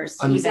numbers.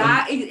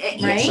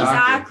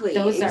 Exactly.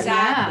 Those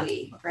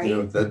exactly. Are,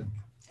 right. That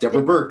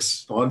Deborah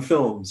Birx on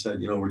film said,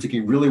 we're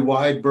taking really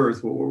wide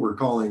berth, what we're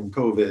calling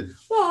COVID.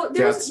 Well,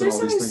 there's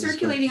something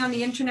circulating on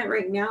the internet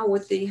right now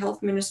with the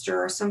health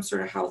minister or some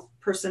sort of health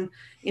person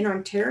in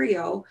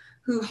Ontario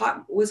who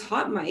was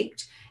hot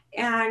mic'd,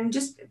 and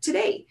just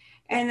today.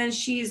 And then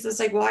she's just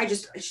like,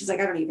 she's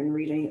like, I don't even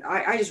read any.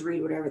 I just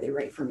read whatever they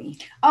write for me.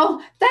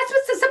 Oh, that's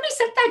what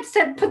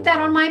somebody put that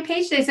on my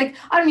page. It's like,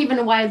 I don't even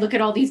know why I look at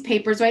all these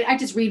papers, right? I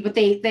just read what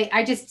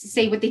I just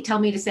say what they tell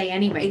me to say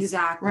anyway.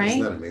 Exactly. Right.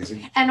 Isn't that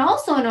amazing? And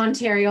also in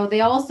Ontario,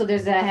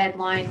 there's a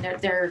headline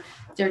that they're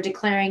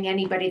declaring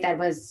anybody that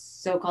was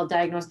so-called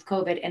diagnosed with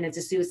COVID and it's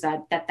a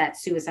suicide, that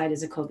suicide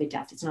is a COVID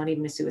death. It's not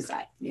even a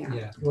suicide.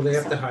 Yeah. Well, they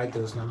have to hide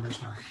those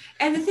numbers now.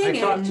 And the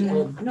thing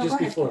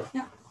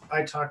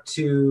I talked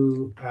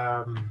to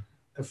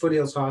a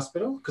Foothills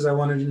hospital because I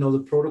wanted to know the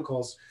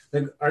protocols.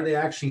 Like, are they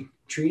actually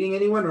treating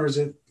anyone, or is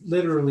it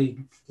literally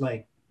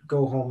like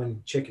go home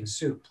and chicken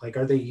soup? Like,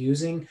 are they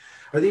even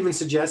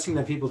suggesting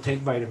that people take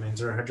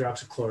vitamins or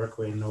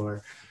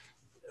hydroxychloroquine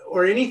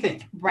or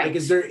anything? Right. Like,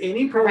 is there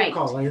any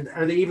protocol? Right.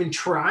 Are they even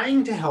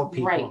trying to help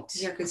people? Right.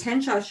 Yeah, because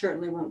Henshaw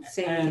certainly won't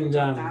say anything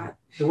about that.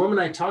 The woman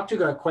I talked to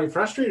got quite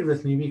frustrated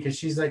with me because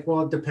she's like, well,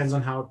 it depends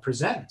on how it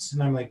presents.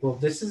 And I'm like, well,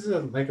 this is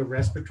like a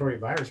respiratory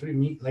virus. What do you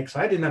mean? Like, so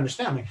I didn't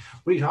understand. I'm like,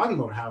 what are you talking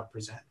about, how it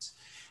presents?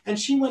 And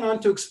she went on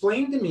to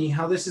explain to me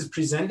how this is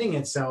presenting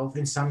itself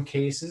in some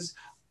cases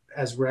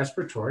as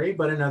respiratory,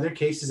 but in other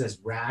cases as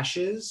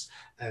rashes,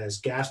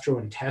 as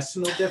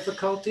gastrointestinal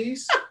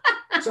difficulties.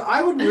 So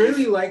I would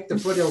really like the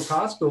Foothills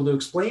Hospital to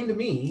explain to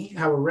me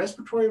how a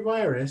respiratory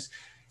virus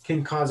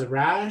can cause a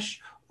rash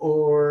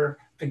or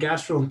a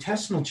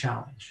gastrointestinal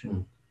challenge.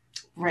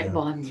 Right. Yeah.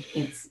 Well,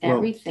 it's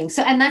everything.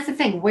 So, and that's the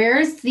thing.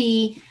 Where's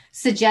the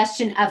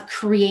suggestion of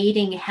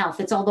creating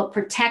health? It's all about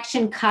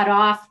protection, cut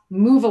off,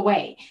 move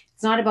away.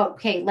 It's not about,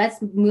 okay,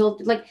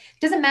 it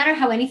doesn't matter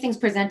how anything's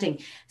presenting.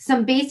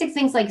 Some basic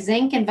things like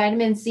zinc and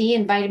vitamin C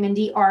and vitamin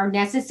D are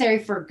necessary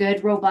for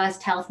good,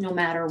 robust health, no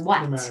matter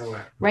what.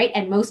 Right.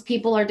 And most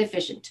people are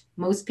deficient.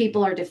 Most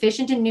people are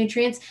deficient in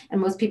nutrients,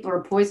 and most people are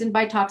poisoned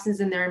by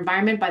toxins in their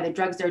environment, by the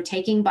drugs they're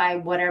taking, by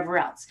whatever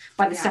else,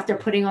 by the stuff they're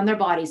putting on their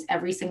bodies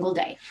every single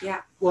day.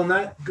 Yeah.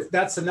 Well,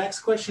 that's the next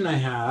question I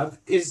have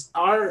is,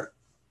 are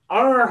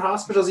Are our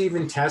hospitals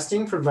even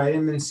testing for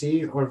vitamin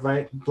C or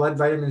blood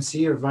vitamin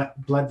C or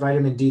blood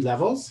vitamin D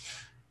levels?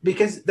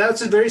 Because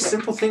that's a very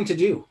simple thing to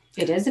do.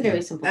 It is a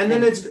very simple and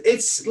thing. then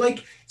it's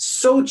like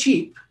so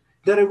cheap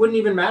that it wouldn't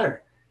even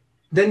matter.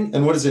 Then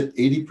and what is it,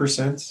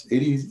 80%,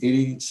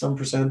 80 some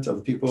percent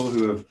of people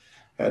who have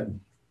had,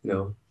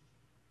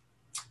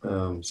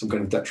 some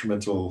kind of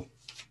detrimental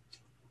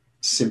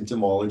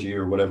symptomology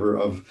or whatever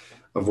of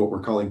what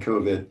we're calling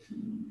COVID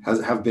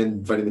have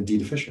been vitamin D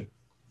deficient.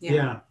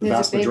 Yeah. The There's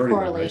vast a big majority of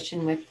them, right?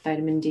 correlation with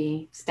vitamin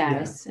D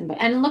status.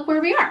 And look where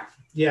we are.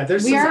 Yeah,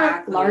 we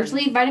are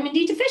largely vitamin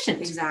D deficient.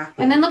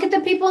 Exactly. And then look at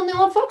the people in the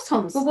old folks'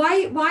 homes. But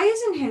why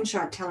isn't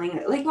Henshaw telling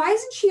it? Like, why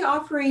isn't she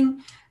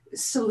offering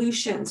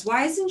solutions?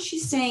 Why isn't she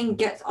saying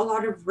get a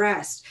lot of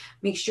rest,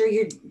 make sure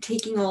you're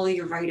taking all of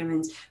your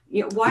vitamins?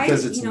 Why?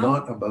 Because it's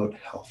not about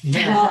health.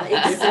 Well,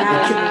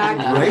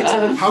 exactly.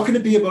 Right? How can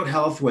it be about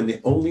health when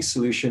the only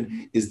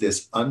solution is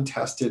this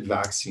untested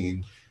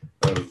vaccine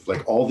of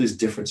like all this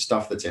different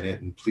stuff that's in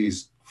it? And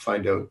please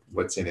find out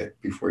what's in it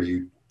before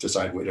you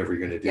decide whatever you're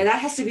going to do. Yeah, that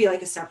has to be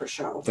like a separate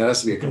show. That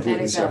has to be a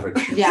completely separate.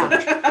 Yeah.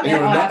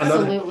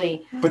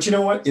 Absolutely. But you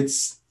know what?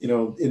 It's,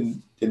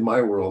 in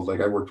my world,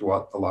 like I worked a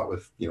lot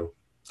with,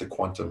 the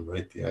quantum,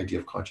 right? The idea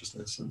of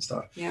consciousness and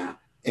stuff. Yeah.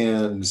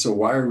 And so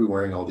why are we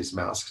wearing all these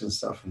masks and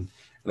stuff? And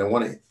I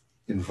want to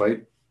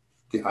invite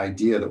the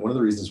idea that one of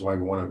the reasons why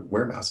we want to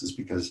wear masks is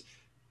because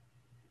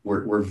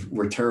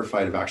we're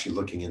terrified of actually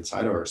looking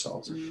inside of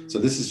ourselves. So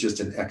this is just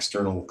an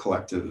external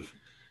collective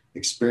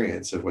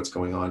experience of what's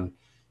going on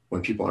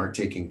when people aren't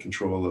taking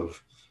control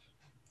of,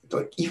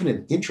 like, even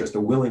an interest, a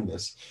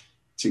willingness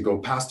to go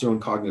past their own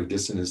cognitive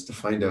dissonance to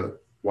find out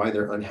why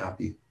they're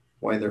unhappy,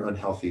 why they're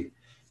unhealthy,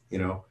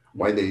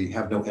 why they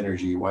have no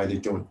energy, why they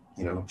don't,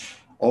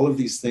 all of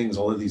these things,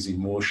 all of these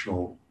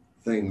emotional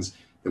things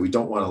that we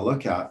don't want to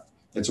look at.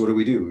 And so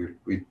what do?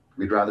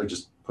 We'd rather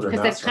just put our mask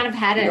on. Because they've kind of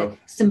had a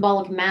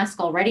symbolic mask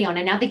already on,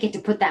 and now they get to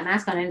put that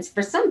mask on. And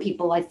for some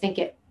people, I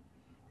think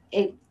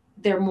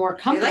they're more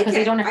comfortable because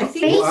they don't have to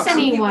face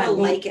anyone. People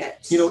like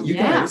it. You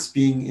guys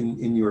being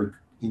in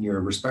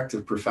your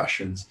respective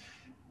professions,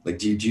 like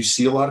do you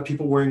see a lot of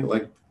people wearing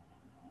like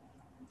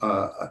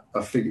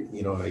a figure,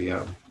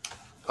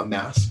 a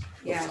mask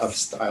of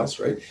styles,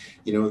 right?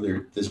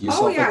 There's your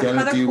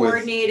self-identity color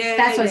coordinated.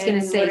 That's what I was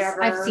gonna say.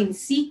 Whatever. I've seen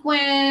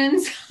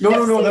sequins.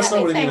 No, that's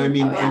not what I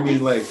mean. I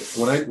mean like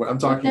when I'm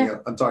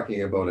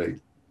talking about a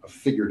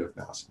figurative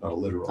mask, not a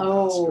literal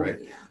mask, right?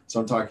 Yeah.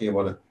 So I'm talking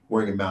about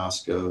wearing a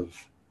mask of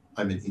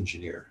I'm an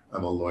engineer,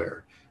 I'm a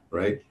lawyer,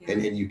 right? Yeah.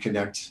 And you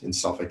connect and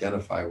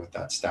self-identify with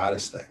that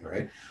status thing,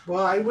 right?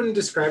 Well, I wouldn't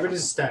describe it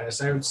as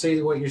status. I would say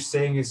that what you're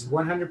saying is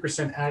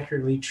 100%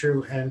 accurately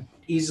true and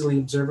easily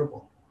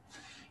observable.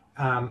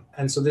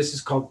 And so this is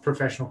called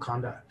professional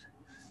conduct.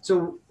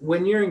 So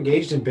when you're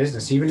engaged in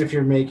business, even if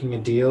you're making a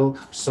deal,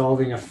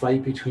 solving a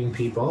fight between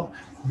people,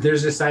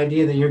 there's this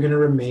idea that you're going to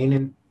remain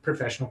in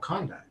professional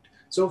conduct.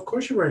 So of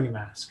course you're wearing a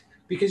mask,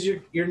 because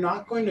you're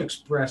not going to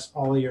express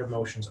all of your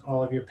emotions,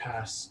 all of your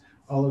past,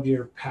 all of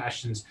your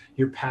passions,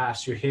 your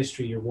past, your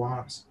history, your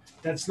wants.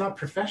 That's not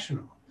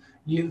professional.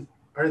 You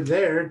are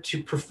there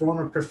to perform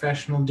a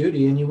professional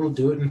duty, and you will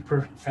do it in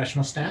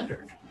professional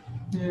standard.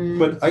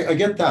 But I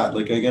get that.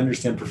 Like, I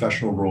understand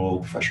professional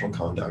role, professional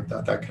conduct,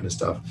 that kind of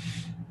stuff,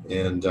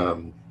 and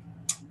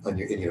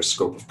in your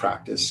scope of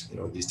practice,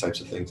 these types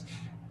of things.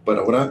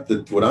 But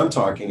what I'm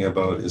talking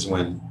about is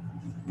when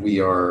we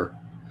are.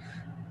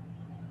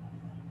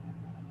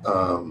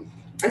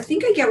 I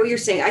think I get what you're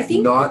saying. I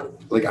think not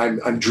like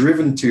I'm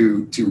driven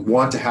to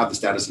want to have the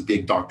status of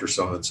being Dr.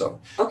 So and so.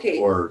 Okay.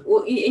 Or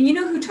well, and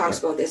who talks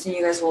about this, and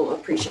you guys will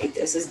appreciate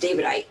this, is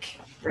David Icke,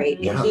 right?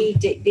 Yeah. And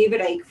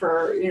David Icke,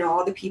 for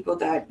all the people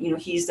that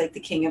he's like the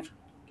king of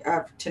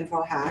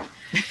tinfoil hat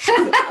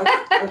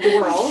of the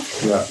world.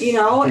 Yeah.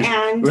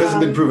 And it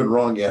hasn't been proven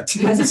wrong yet.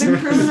 Hasn't been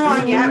proven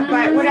wrong yet,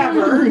 but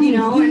whatever, and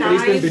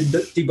he's been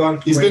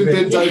debunked. He's been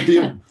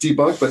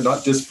debunked, but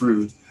not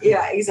disproved.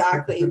 Yeah,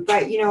 exactly.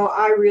 But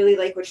I really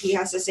like what he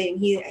has to say, and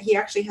he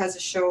actually has a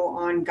show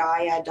on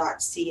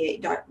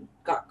Gaia.ca.com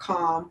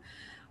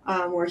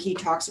where he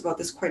talks about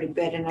this quite a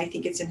bit, and I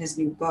think it's in his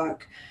new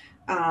book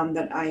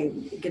that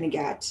I'm gonna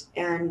get.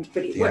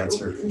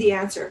 The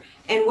answer.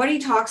 And what he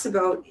talks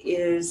about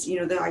is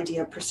the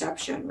idea of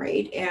perception,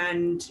 right?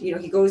 And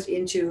he goes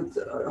into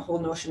the whole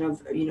notion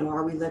of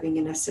are we living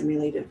in a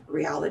simulated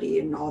reality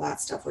and all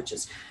that stuff, which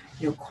is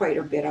quite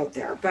a bit out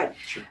there, but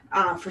sure.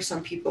 For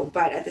some people.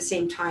 But at the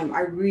same time, I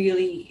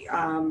really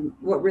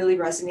what really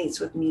resonates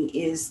with me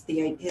is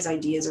his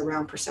ideas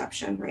around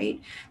perception,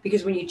 right?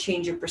 Because when you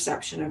change your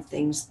perception of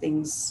things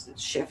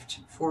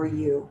shift for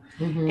you.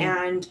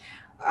 And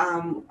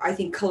I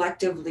think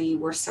collectively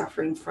we're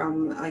suffering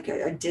from like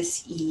a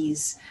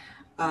dis-ease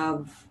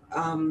of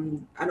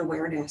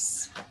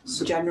unawareness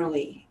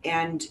generally,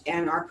 and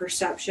our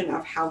perception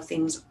of how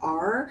things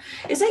are.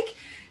 It's like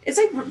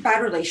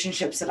bad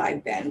relationships that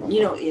I've been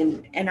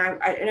in, and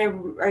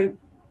I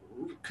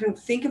can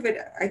think of it,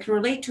 I can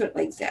relate to it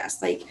like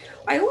this. Like,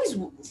 I always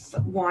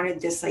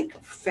wanted this like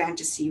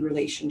fantasy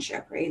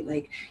relationship, right?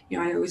 Like, you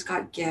know, I always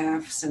got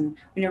gifts and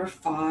we never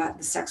fought.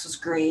 The sex was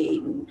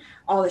great and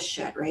all this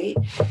shit, right?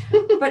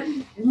 But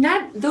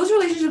those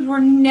relationships were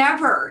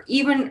never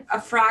even a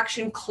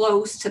fraction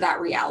close to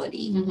that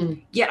reality. Mm-hmm.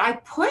 Yet I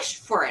pushed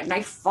for it and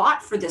I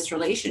fought for this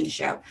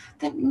relationship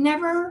that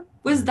never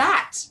was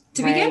that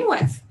to begin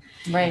with.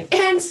 Right.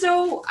 And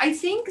so I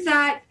think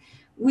that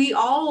we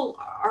all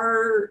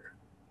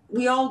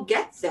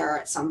get there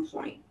at some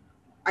point,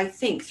 I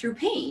think, through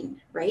pain,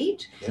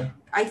 right? Yeah.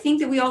 I think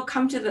that we all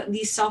come to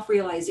these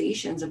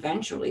self-realizations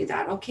eventually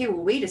that, okay,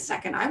 well, wait a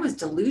second, I was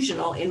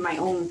delusional in my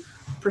own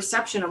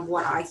perception of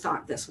what I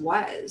thought this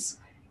was,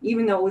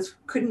 even though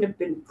couldn't have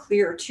been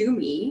clear to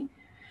me.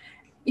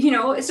 You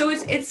know, so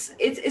it's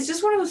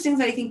just one of those things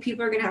that I think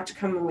people are going to have to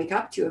come and wake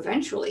up to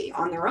eventually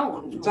on their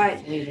own. But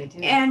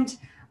and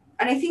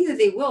I think that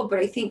they will, but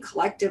I think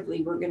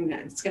collectively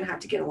it's gonna have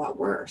to get a lot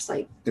worse.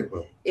 Like it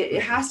will. It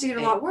has to get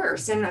a lot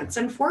worse, and it's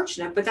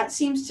unfortunate, but that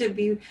seems to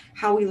be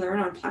how we learn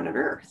on planet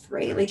Earth,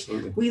 right?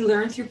 Absolutely. Like we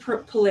learn through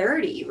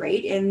polarity,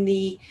 right? And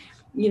the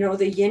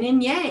yin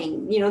and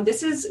yang. You know,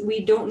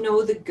 we don't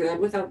know the good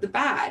without the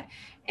bad,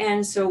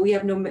 and so we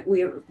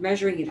are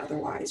measuring it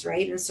otherwise,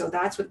 right? And so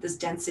that's what this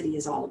density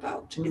is all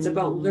about. It's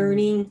about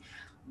learning,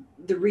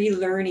 the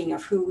relearning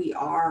of who we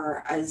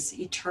are as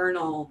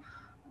eternal,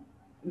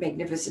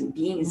 magnificent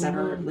beings that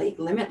are like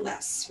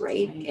limitless,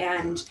 right?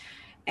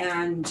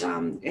 And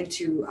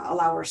to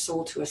allow our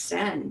soul to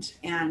ascend.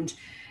 And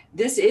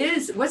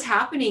what's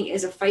happening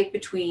is a fight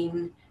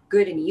between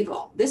good and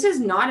evil. This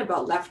is not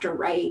about left or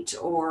right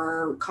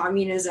or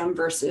communism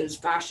versus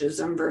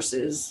fascism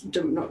versus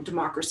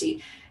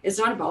democracy. It's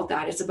not about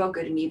that. It's about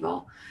good and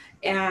evil.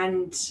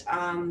 And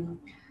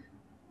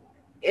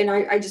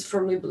I just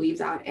firmly believe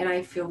that, and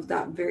I feel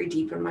that very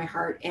deep in my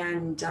heart,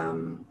 and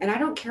I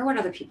don't care what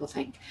other people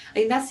think. I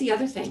mean, that's the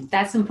other thing.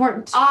 That's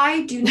important.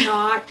 I do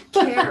not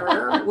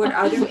care what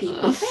other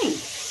people think,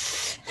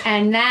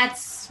 and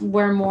that's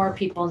where more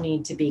people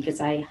need to be, because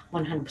I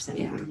 100%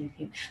 agree with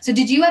you. So,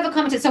 did you have a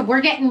comment? So,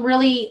 we're getting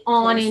really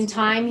on in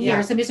time here.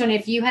 Yeah. So, I'm just wondering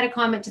if you had a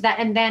comment to that,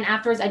 and then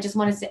afterwards, I just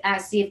want to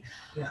see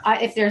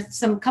if there's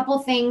some couple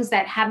things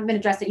that haven't been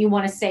addressed that you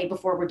want to say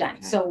before we're done.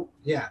 Okay. So,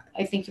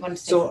 I think you want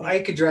to say. So,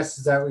 Ike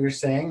addresses that what you're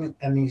saying,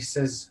 and he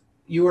says,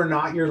 "You are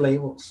not your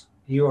labels.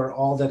 You are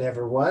all that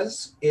ever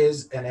was,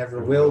 is, and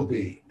ever will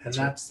be." And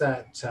that's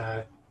that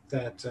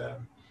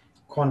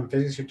quantum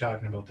physics you're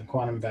talking about, the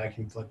quantum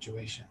vacuum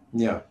fluctuation.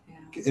 Yeah.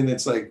 And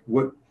it's like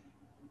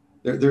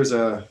there's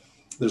a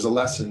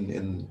lesson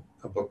in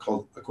a book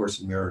called A Course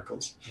in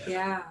Miracles.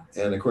 Yeah.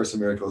 And A Course in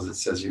Miracles, it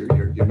says you're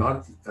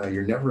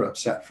never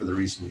upset for the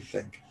reason you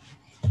think,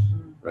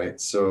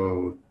 right?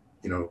 So,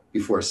 you know,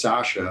 before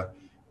Sasha,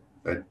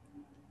 I had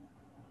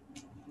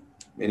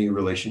many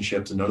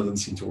relationships and none of them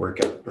seemed to work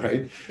out,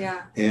 right?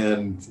 Yeah.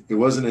 And it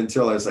wasn't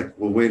until I was like,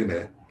 well, wait a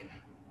minute,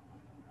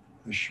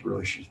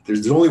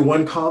 there's only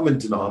one common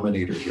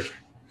denominator here.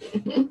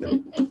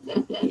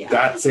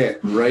 That's it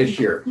right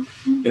here.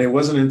 And it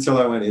wasn't until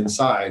I went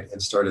inside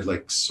and started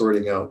like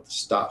sorting out the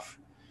stuff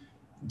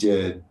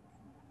did,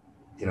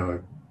 you know,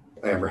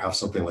 I ever have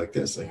something like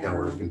this. Like now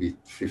we're going to be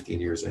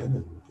 15 years in,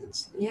 and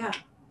it's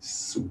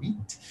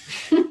sweet.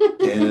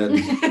 And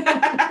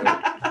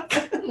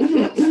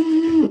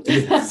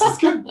this is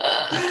good.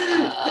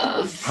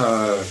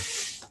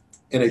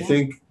 And I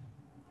think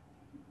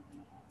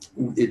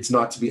it's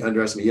not to be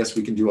underestimated. Yes,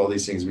 we can do all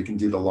these things. We can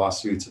do the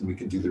lawsuits and we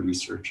can do the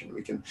research and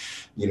we can,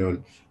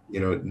 you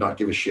know, not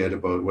give a shit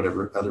about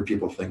whatever other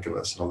people think of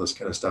us and all this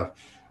kind of stuff.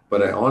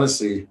 But I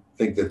honestly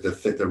think that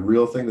the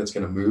real thing that's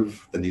going to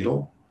move the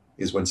needle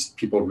is when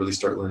people really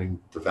start learning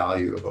the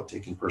value about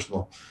taking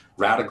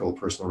radical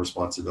personal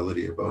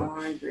responsibility about.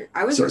 Oh, I agree.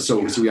 So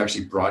we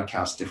actually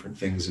broadcast different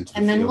things into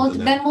and the then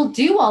field, we'll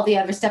do all the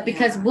other stuff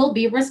because we'll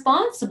be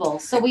responsible.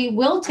 So we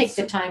will take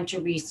the time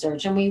to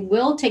research, and we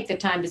will take the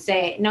time to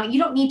say, no, you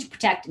don't need to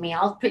protect me.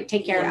 I'll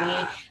take care of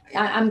me.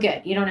 I'm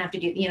good. You don't have to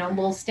do,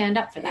 we'll stand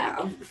up for that.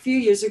 A few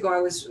years ago,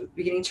 I was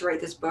beginning to write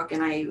this book,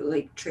 and I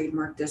like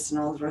trademarked this and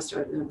all the rest of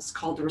it. And it was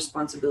called The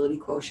Responsibility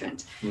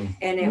Quotient.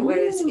 And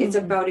it's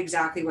about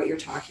exactly what you're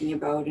talking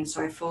about. And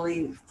so I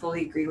fully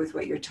agree with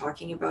what you're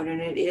talking about.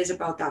 And it is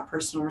about that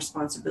personal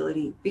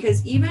responsibility,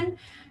 because even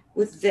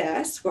with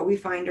this, what we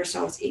find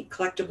ourselves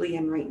collectively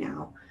in right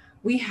now,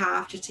 we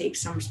have to take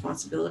some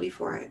responsibility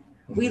for it.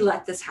 We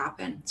let this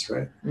happen. That's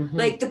right. Mm-hmm.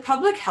 Like the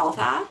Public Health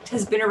Act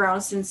has been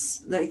around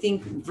since, I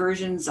think,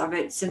 versions of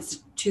it since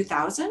the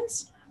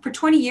 2000s, for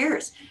 20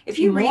 years. If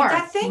you read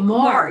that thing,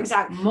 more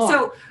exactly.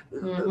 So,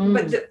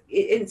 but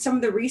in some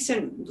of the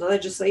recent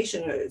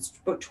legislation, it's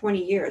about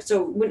 20 years.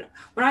 So when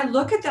I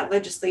look at that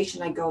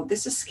legislation, I go,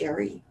 this is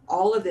scary.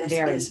 All of this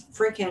is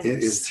freaking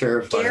It is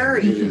terrifying.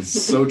 Scary. It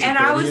is so and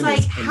I was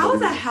like, how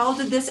the hell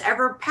did this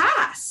ever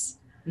pass?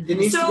 It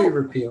needs to be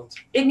repealed.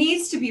 It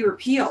needs to be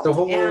repealed. The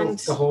whole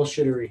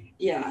shittery.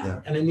 Yeah.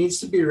 And it needs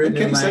to be written.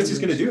 And Kenny says he's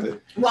going to do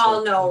it.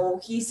 Well,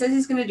 no, he says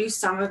he's going to do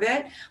some of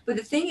it, but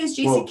the thing is,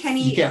 Jason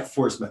Kenney. You can't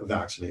force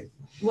vaccinate.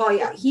 Well,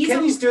 yeah,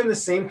 Kenny's doing the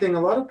same thing.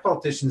 A lot of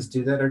politicians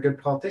do that are good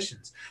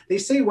politicians. They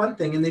say one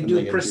thing and they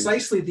do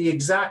precisely the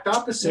exact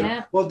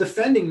opposite while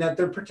defending that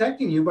they're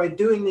protecting you by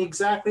doing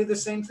exactly the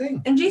same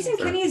thing. And Jason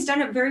Kenney has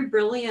done it very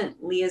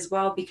brilliantly as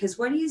well, because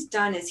what he's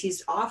done is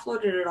he's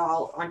offloaded it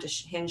all onto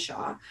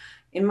Hinshaw,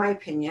 in my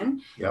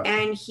opinion. Yep.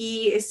 And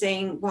he is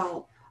saying,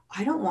 well,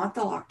 I don't want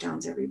the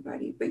lockdowns,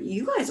 everybody, but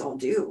you guys all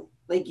do.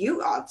 Like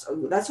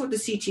that's what the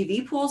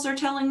CTV polls are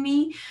telling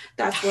me.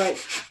 That's what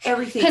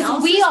everything else.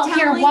 Because we all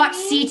here watch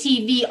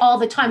CTV all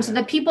the time. So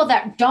the people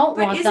that don't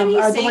want them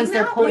are the ones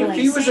they're polling. If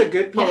he was a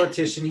good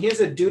politician, he has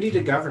a duty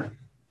to govern.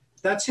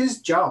 That's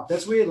his job.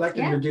 That's what we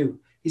elected him to do.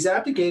 He's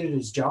abdicated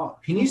his job.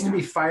 He needs to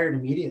be fired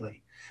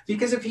immediately.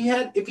 Because if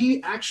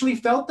he actually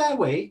felt that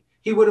way,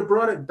 he would have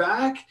brought it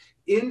back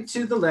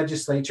into the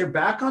legislature,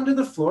 back onto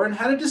the floor, and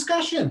had a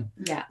discussion.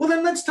 Yeah. Well,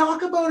 then let's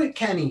talk about it,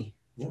 Kenny.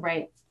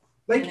 Right.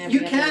 Like you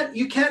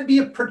can't be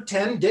a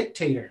pretend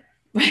dictator.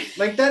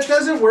 Like that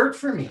doesn't work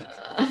for me.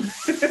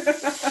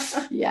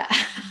 Yeah.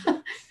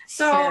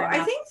 So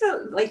I think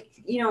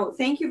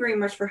thank you very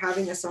much for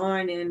having us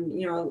on, and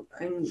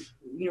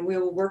we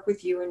will work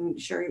with you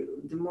and share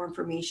the more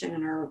information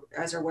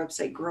as our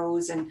website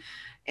grows, and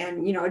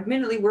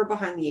admittedly we're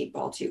behind the 8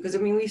 ball too, because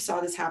we saw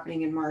this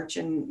happening in March,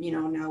 and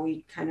now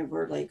we kind of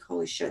were like,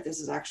 holy shit, this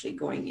is actually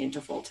going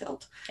into full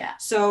tilt. Yeah.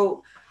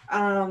 So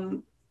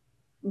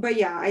but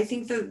yeah, I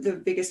think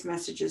the biggest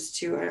message is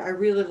too, I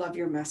really love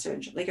your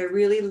message. Like I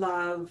really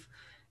love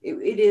it.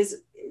 It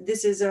is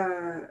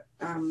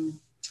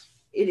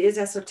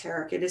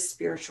esoteric. It is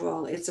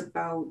spiritual. It's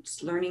about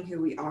learning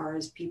who we are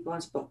as people.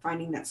 It's about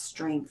finding that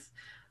strength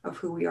of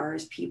who we are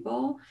as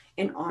people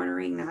and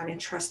honoring that and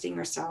trusting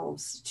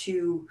ourselves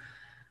to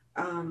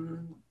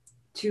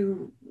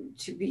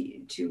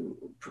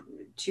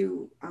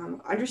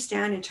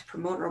understand and to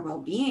promote our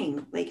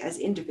well-being, like as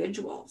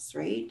individuals,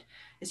 right?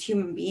 As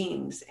human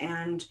beings,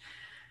 and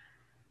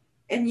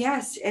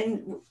yes,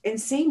 and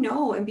say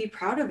no and be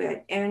proud of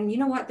it. And you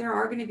know what? There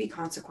are going to be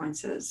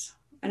consequences,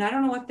 and I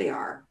don't know what they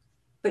are,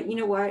 but you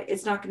know what?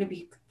 It's not going to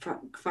be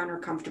fun or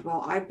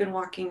comfortable. We've been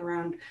walking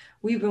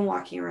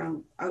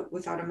around out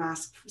without a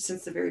mask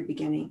since the very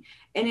beginning,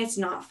 and it's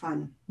not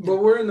fun. But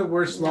we're in the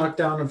worst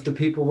lockdown of the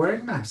people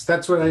wearing masks.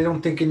 That's what I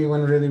don't think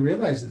anyone really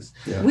realizes.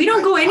 Yeah. We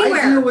don't go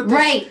anywhere. I deal with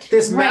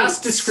this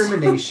mass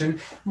discrimination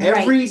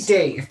every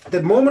day.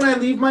 The moment I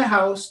leave my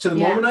house to the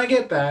moment I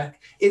get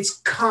back, it's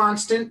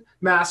constant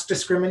mask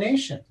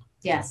discrimination.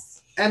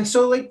 Yes. And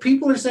so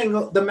people are saying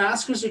the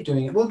maskers are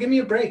doing it. Well, give me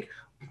a break.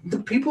 The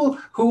people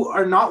who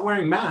are not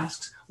wearing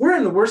masks, we're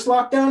in the worst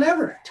lockdown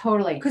ever.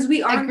 Totally. Because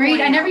we are. Agreed.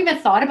 I never even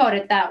thought about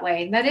it that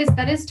way.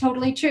 That is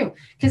totally true.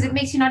 Because it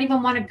makes you not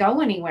even want to go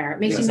anywhere. It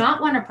makes you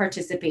not want to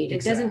participate.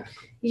 It doesn't.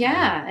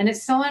 Yeah. And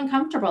it's so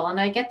uncomfortable. And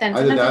I get that.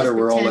 Either that or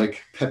we're all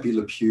like Pepe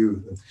Le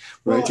Pew, right?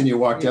 Well, and you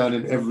walk down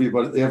and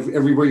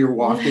everywhere you're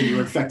walking,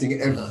 you're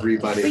infecting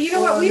everybody. But you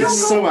know what? We don't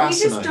go. We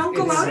just don't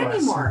go out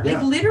anymore.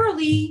 Like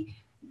literally.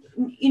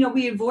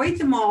 We avoid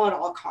the mall at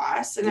all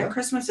costs, and at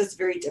Christmas it's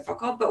very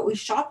difficult, but we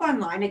shop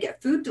online and get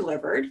food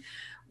delivered.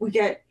 We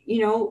get,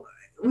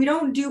 we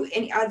don't do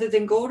any other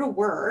than go to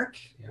work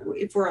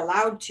if we're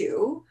allowed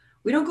to.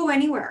 We don't go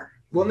anywhere.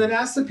 Well, then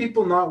ask the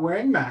people not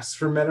wearing masks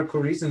for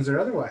medical reasons or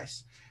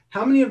otherwise.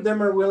 How many of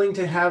them are willing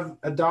to have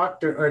a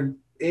doctor or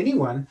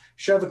anyone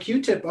shove a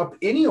Q-tip up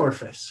any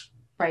orifice?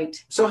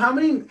 Right. So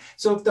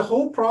if the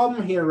whole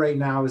problem here right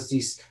now is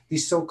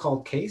these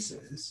so-called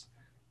cases,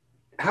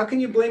 how can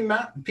you blame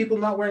people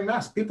not wearing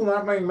masks? People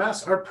not wearing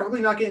masks are probably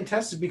not getting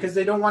tested because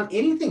they don't want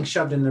anything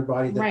shoved in their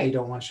body that they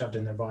don't want shoved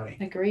in their body.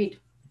 Agreed.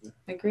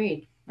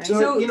 Right?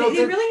 So they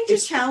really need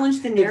to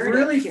challenge the narrative. It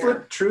really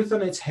flipped truth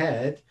on its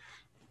head,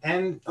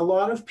 and a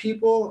lot of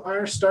people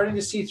are starting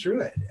to see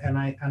through it. And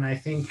I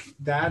think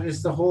that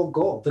is the whole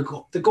goal.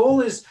 The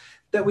goal is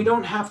that we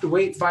don't have to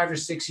wait 5 or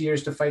 6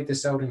 years to fight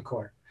this out in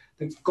court.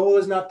 The goal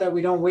is not that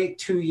we don't wait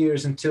 2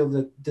 years until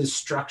the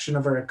destruction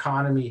of our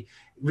economy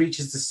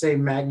reaches the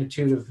same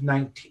magnitude of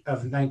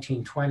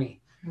 1920.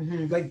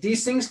 Mm-hmm. Like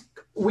these things,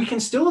 we can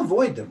still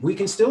avoid them. We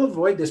can still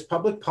avoid this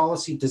public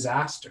policy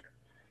disaster.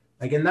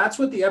 And that's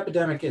what the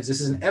epidemic is.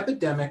 This is an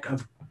epidemic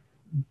of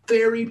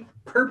very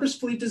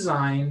purposefully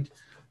designed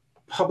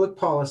public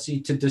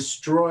policy to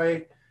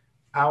destroy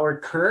our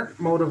current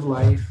mode of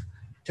life,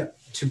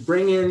 to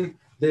bring in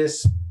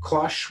this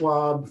Klaus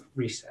Schwab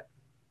reset.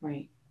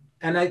 Right.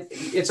 And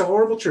it's a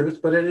horrible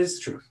truth, but it is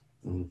the truth.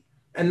 Mm-hmm.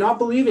 And not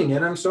believing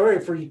it, I'm sorry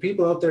for you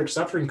people out there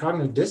suffering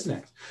cognitive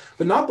dissonance,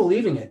 but not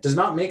believing it does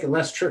not make it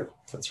less true.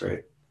 That's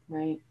right.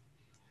 Right.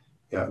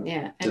 Yeah.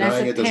 Yeah. And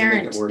as a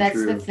parent,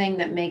 that's the thing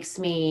that makes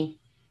me,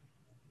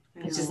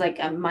 it's just like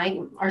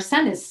our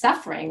son is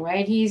suffering,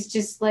 right? He's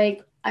just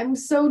like, I'm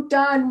so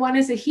done.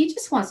 He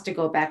just wants to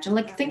go back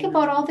to think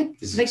about all the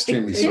kids.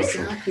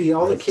 Exactly.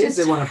 All the kids,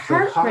 they want to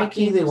play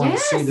hockey. They want to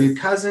see their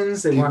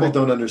cousins. People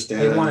don't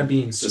understand. They want to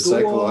be in school.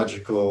 The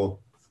psychological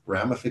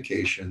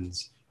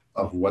ramifications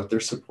of what they're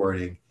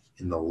supporting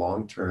in the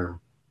long term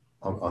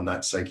on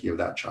that psyche of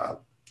that child.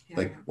 Yeah.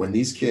 Like when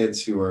these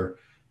kids who are,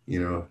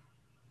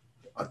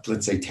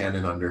 let's say 10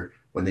 and under,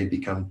 when they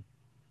become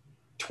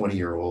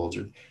 20-year-olds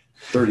or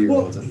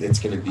 30-year-olds, it's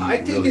going to be I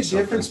take really a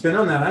different spin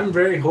on that. I'm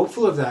very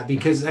hopeful of that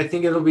because I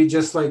think it'll be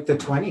just like the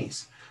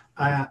 20s.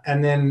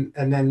 And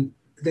then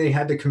they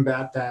had to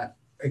combat that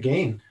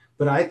again.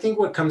 But I think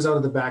what comes out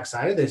of the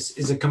backside of this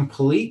is a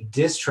complete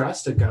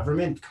distrust of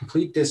government,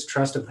 complete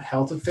distrust of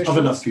health officials.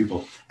 Of enough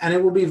people. And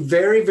it will be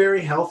very,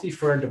 very healthy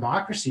for our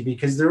democracy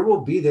because there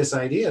will be this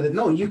idea that,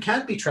 no, you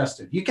can't be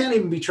trusted. You can't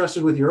even be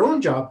trusted with your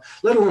own job,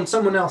 let alone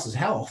someone else's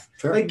health.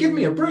 Fair. Like, give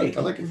me a break. I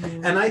like it.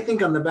 And I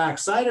think on the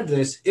backside of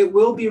this, it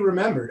will be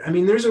remembered. I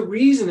mean, there's a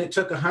reason it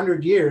took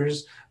 100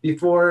 years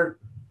before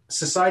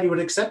society would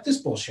accept this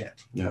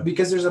bullshit,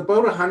 because there's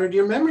about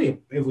 100-year memory,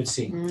 it would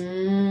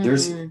seem.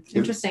 There's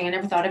interesting. I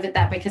never thought of it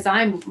that, because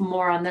I'm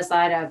more on the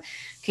side of,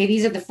 okay,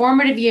 these are the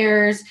formative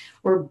years.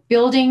 We're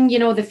building,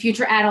 the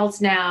future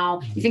adults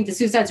now. You think the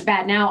suicides are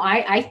bad now.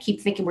 I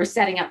keep thinking we're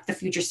setting up the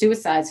future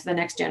suicides for the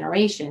next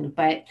generation.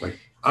 But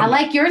I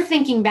like your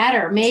thinking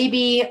better.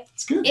 Maybe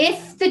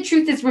if the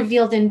truth is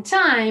revealed in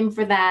time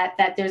for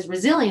that there's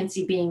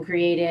resiliency being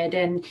created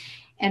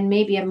and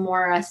maybe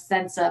a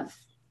sense of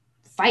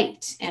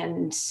fight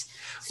and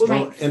strength.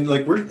 Well,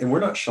 and we're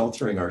not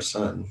sheltering our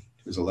son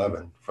who's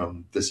 11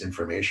 from this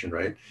information,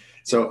 right?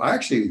 So I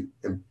actually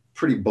am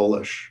pretty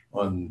bullish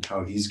on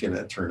how he's going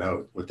to turn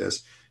out with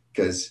this,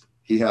 because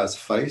he has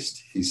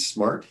feist, he's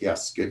smart, he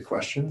asks good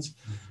questions,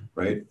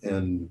 right?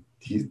 And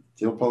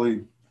he'll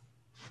probably,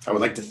 I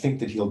would like to think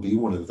that he'll be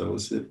one of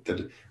those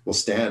that will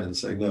stand and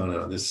say,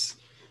 no, this.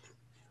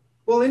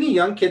 Well, any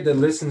young kid that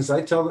listens,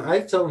 I tell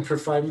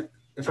them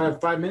if I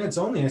have 5 minutes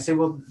only, I say,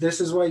 well,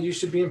 this is why you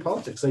should be in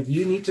politics. Like,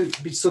 you need to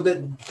be, so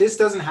that this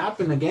doesn't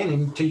happen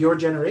again to your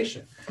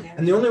generation. Yeah.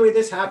 And the only way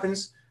this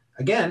happens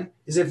again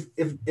is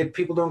if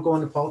people don't go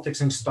into politics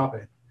and stop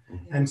it.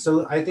 Mm-hmm. And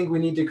so I think we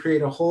need to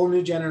create a whole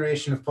new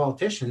generation of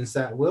politicians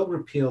that will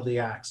repeal the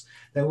acts,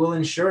 that will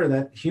ensure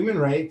that human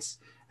rights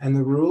and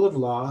the rule of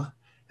law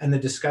and the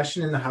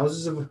discussion in the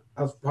houses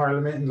of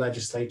parliament and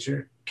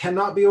legislature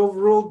cannot be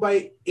overruled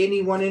by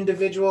any one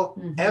individual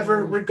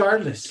ever,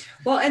 regardless.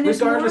 Well, and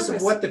regardless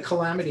of what the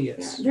calamity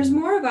is. Yeah, there's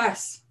more of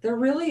us. There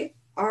really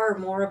are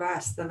more of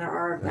us than there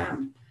are of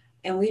them.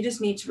 And we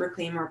just need to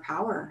reclaim our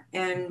power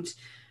and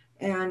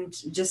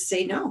just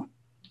say no.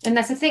 And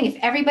that's the thing. If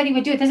everybody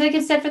would do it, that's like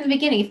I said from the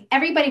beginning, if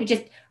everybody would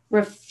just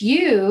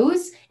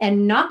refuse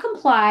and not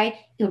comply,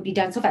 it would be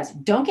done so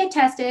fast. Don't get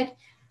tested.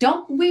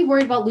 Don't be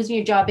worried about losing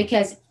your job,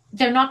 because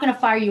they're not going to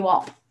fire you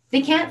all.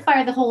 They can't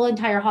fire the whole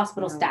entire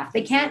hospital staff.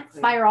 They can't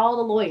fire all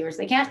the lawyers.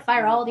 They can't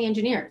fire all the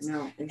engineers.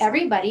 No, exactly.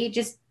 Everybody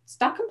just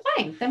stop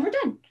complying. Then we're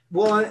done.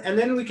 Well, and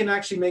then we can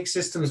actually make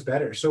systems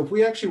better. So if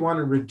we actually want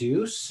to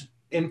reduce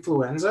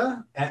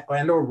influenza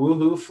and or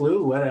woohoo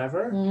flu,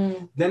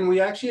 whatever, then we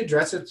actually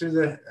address it through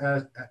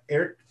the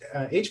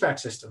HVAC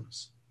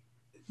systems.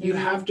 You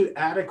have to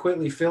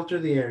adequately filter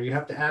the air. You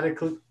have to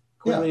adequately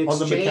exchange on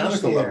the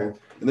mechanical the air. level.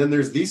 And then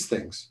there's these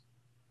things.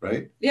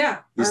 Right? Yeah.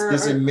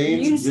 This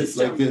amazing, this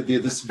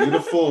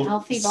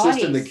beautiful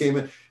system that came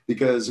in,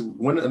 because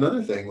one of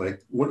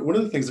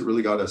the things that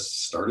really got us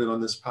started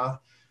on this path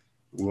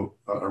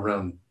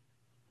around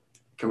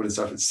COVID and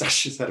stuff,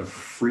 Sash just had a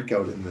freak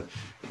out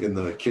in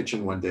the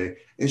kitchen one day,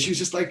 and she was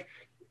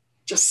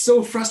just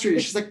so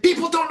frustrated. She's like,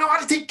 people don't know how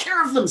to take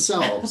care of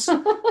themselves,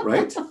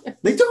 right?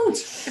 They don't,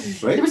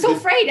 right? They were so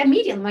afraid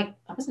immediately. I'm like,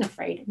 I wasn't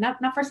afraid. Not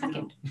for a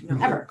second. No.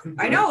 Ever.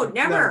 I know,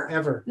 never. No,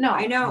 ever. No.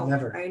 I know.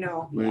 Never. I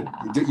know. Right?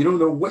 Yeah. You don't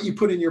know what you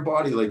put in your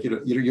body. Like,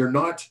 you're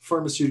not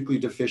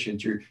pharmaceutically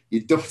deficient. You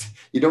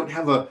don't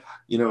have a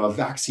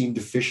vaccine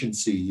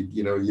deficiency.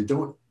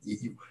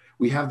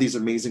 We have these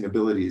amazing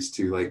abilities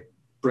to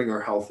bring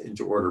our health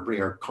into order,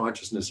 bring our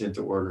consciousness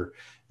into order,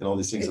 and all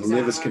these things, and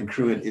live as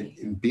congruent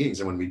in beings.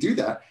 And when we do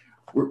that,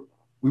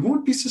 we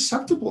won't be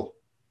susceptible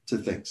to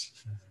things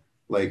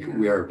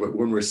we are. But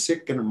when we're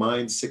sick in our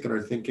mind, sick in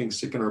our thinking,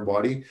 sick in our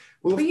body,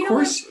 well,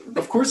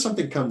 of course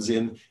something comes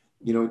in,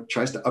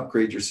 tries to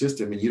upgrade your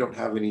system, and you don't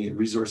have any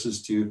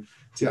resources to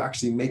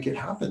actually make it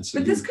happen. So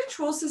this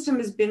control system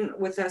has been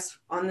with us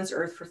on this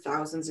earth for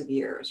thousands of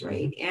years,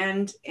 right?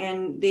 And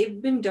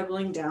they've been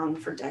doubling down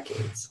for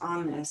decades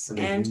on this, and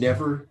they've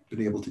never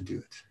been able to do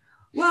it.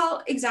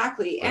 Well,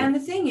 exactly. Right. And the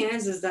thing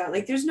is that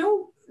there's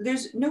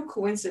no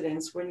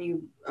coincidence when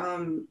you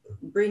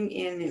bring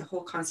in the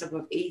whole concept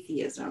of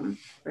atheism,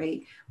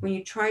 right? When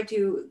you try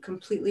to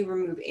completely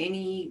remove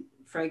any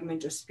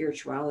fragment of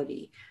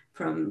spirituality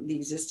from the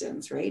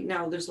existence, right?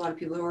 Now, there's a lot of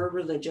people who are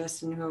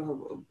religious and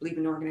who believe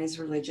in organized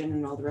religion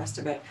and all the rest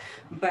of it.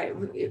 But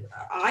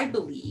I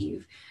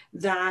believe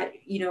that,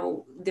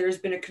 there's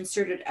been a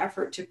concerted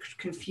effort to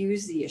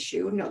confuse the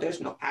issue. No,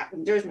 there's no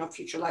pattern, there's no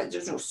future life,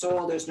 there's no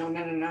soul, there's no,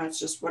 it's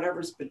just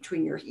whatever's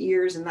between your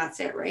ears and that's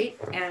it, right?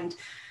 And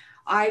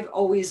I've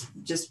always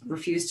just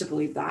refused to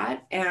believe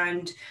that.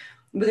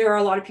 But there are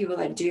a lot of people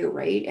that do,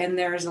 right? And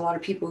there's a lot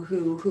of people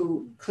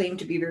who claim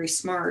to be very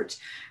smart,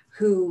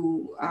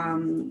 who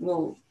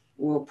will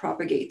will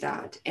propagate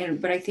that.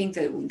 But I think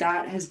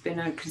that has been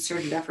a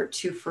concerted effort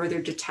to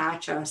further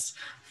detach us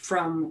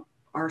from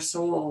our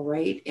soul,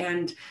 right?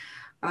 And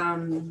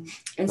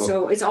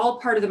so it's all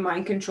part of the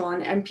mind control,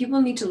 and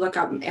people need to look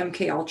up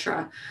MK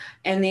Ultra,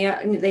 and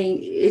they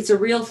it's a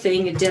real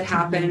thing. It did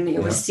happen.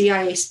 It was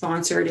CIA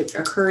sponsored. It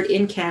occurred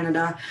in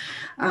Canada.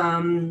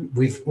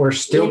 We're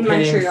still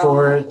paying Montreal.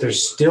 For it.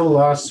 There's still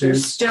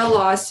lawsuits.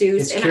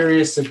 It's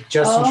curious that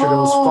Justin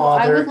Trudeau's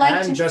father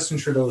and Justin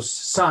Trudeau's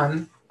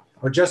son,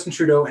 or Justin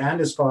Trudeau and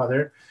his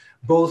father,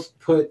 both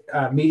put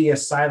media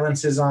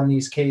silences on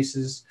these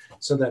cases,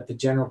 so that the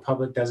general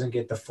public doesn't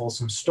get the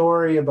fulsome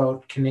story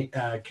about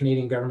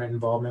Canadian government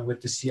involvement with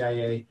the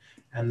CIA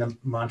and the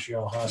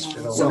Montreal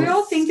hospital. So we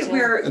all think that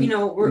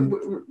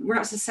we're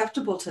not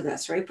susceptible to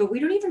this, right? But we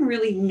don't even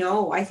really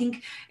know. I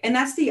think, and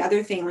that's the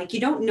other thing. Like, you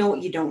don't know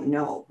what you don't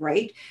know,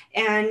 right?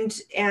 And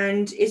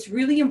it's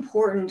really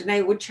important. And I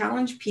would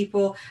challenge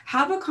people: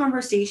 have a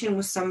conversation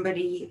with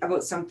somebody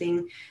about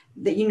something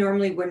that you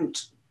normally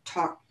wouldn't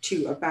talk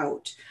to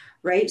about,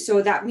 right?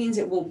 So that means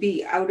it will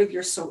be out of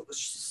your social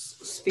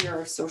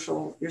sphere,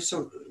 social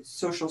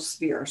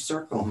sphere,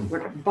 circle,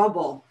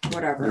 bubble,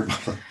 whatever. Your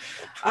cohort.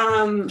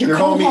 Yeah,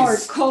 your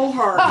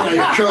cohort.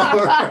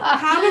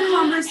 Have a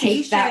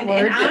conversation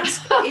and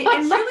ask,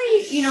 and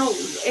really, and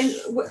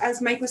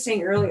as Mike was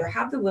saying earlier,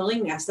 have the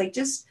willingness, like,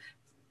 just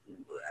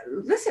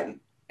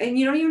listen, and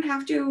you don't even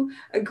have to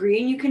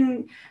agree, and you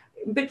can,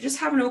 but just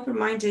have an open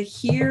mind to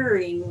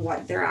hearing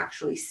what they're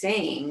actually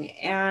saying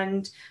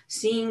and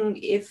seeing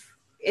if.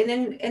 And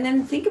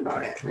then think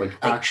about it. Like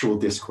actual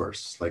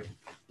discourse, right?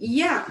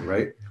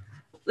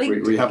 Like,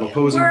 we have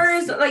opposing.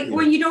 Whereas,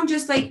 when you don't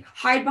just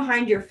hide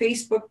behind your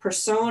Facebook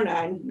persona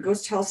and go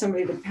tell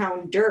somebody to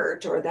pound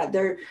dirt, or that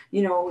they're,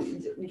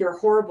 you're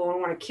horrible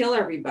and want to kill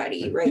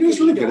everybody, right? You know who's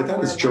really good at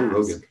that is Joe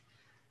Rogan.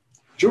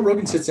 Joe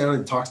Rogan sits down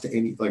and talks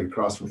to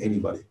across from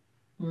anybody,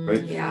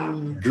 right? Yeah.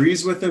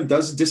 Agrees with them,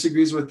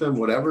 disagrees with them,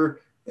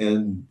 whatever.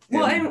 And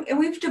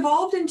we've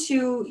devolved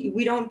into,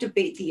 we don't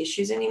debate the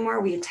issues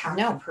anymore. We attack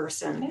the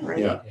person, right?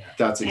 Yeah,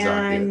 that's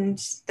exactly and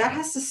it. That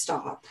has to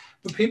stop.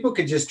 But people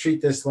could just treat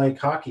this like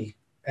hockey,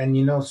 and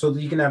so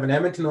that you can have an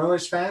Edmonton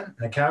Oilers fan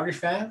and a Calgary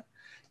fan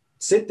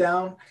sit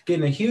down, get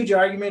in a huge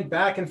argument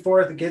back and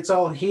forth. It gets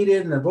all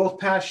heated, and they're both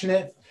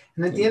passionate.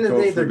 And at the end of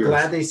the day, they're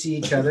glad they see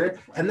each other.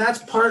 And that's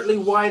partly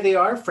why they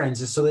are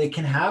friends, is so they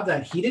can have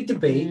that heated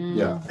debate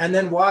and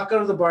then walk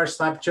out of the bar,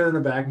 slap each other in the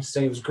back and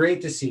say, it was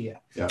great to see you.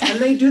 Yeah. And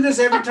they do this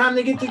every time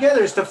they get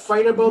together, is to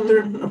fight about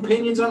their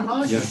opinions on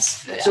hockey.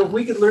 Yes. So if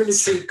we could learn to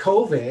treat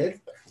COVID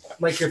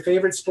like your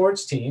favorite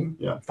sports team,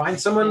 find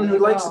someone who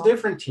likes a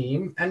different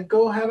team and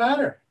go have at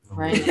her.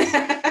 Right.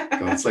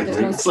 It's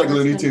like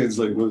Looney Tunes,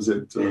 like, what was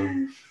it?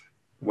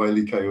 Wile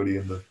E. Coyote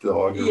and the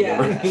dog.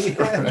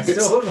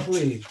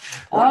 Totally.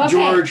 Morning,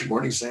 George.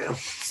 Morning, Sam.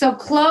 So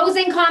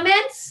closing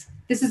comments.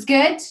 This is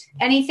good.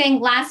 Anything?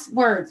 Last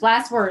words.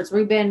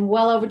 We've been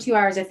well over 2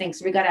 hours, I think.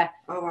 So we got to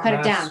cut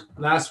it down.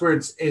 Last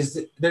words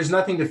is there's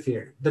nothing to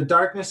fear. The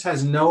darkness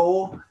has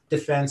no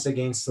defense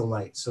against the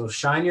light. So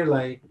shine your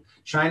light,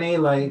 shine a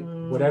light,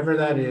 whatever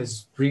that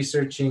is,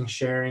 researching,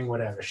 sharing,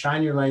 whatever.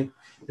 Shine your light.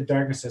 The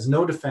darkness has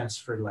no defense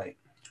for light.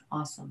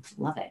 Awesome.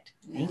 Love it.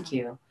 Thank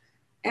you.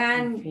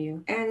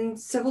 And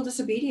civil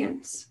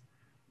disobedience,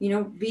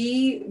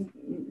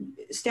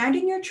 stand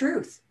in your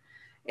truth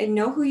and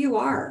know who you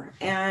are.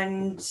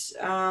 And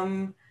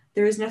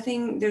there's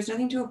nothing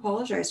to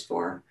apologize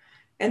for.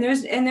 And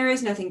there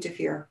is nothing to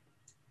fear.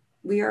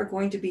 We are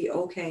going to be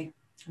okay.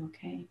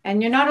 Okay.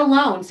 And you're not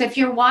alone. So if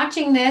you're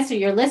watching this or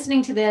you're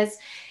listening to this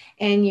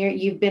and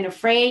you've been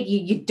afraid,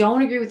 you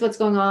don't agree with what's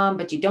going on,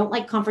 but you don't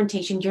like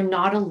confrontation, you're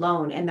not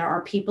alone. And there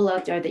are people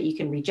out there that you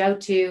can reach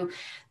out to,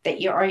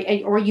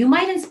 or you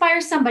might inspire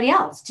somebody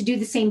else to do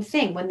the same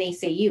thing when they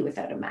say you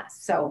without a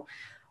mask. So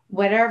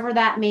whatever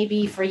that may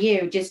be for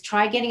you, just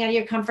try getting out of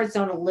your comfort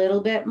zone a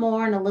little bit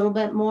more and a little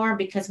bit more,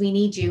 because we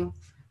need you.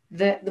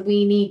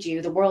 We need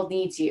you. The world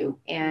needs you.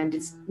 And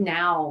it's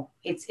now.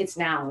 It's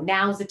now.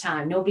 Now's the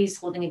time. Nobody's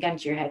holding a gun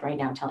to your head right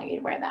now telling you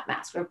to wear that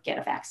mask or get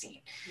a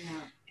vaccine.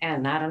 Yeah.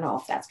 And I don't know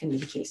if that's going to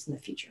be the case in the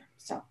future.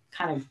 So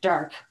kind of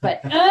dark,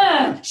 but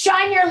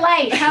shine your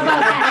light. How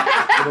about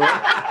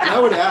that? And I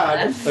would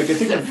add, I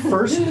think the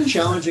first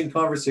challenging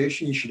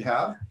conversation you should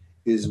have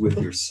is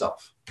with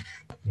yourself.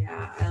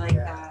 Yeah, I like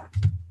that.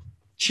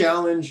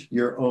 Challenge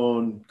your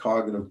own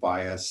cognitive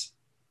bias.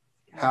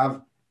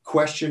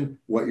 Question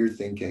what you're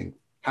thinking.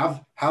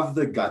 Have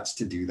the guts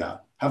to do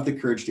that. Have the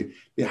courage to.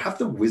 Have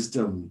the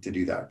wisdom to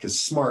do that.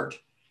 Because smart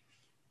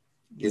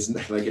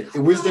isn't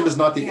wisdom is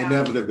not the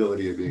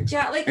inevitability of being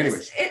smart.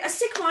 Anyways. A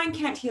sick mind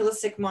can't heal a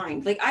sick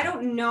mind. I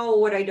don't know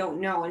what I don't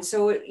know, and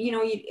so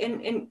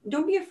and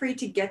don't be afraid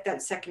to get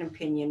that second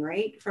opinion,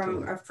 right,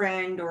 from a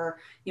friend or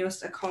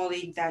a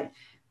colleague,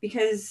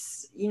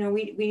 because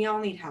we all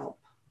need help.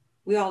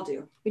 We all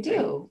do. We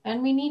do,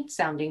 and we need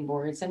sounding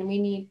boards, and we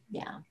need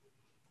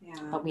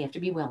but we have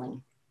to be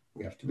willing.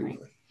 We have to be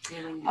willing.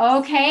 feeling it.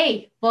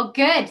 Okay, well,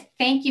 good.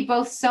 Thank you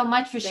both so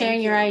much for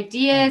sharing your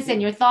ideas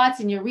and your thoughts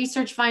and your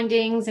research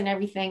findings and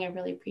everything. I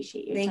really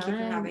appreciate your time. Thank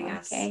you for having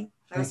us. Okay.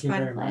 That was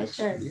fun.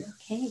 Pleasure. Yeah.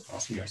 Okay.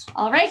 Awesome, guys.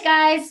 All right,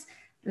 guys.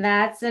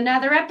 That's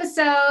another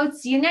episode.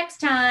 See you next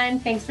time.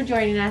 Thanks for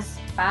joining us.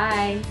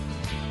 Bye.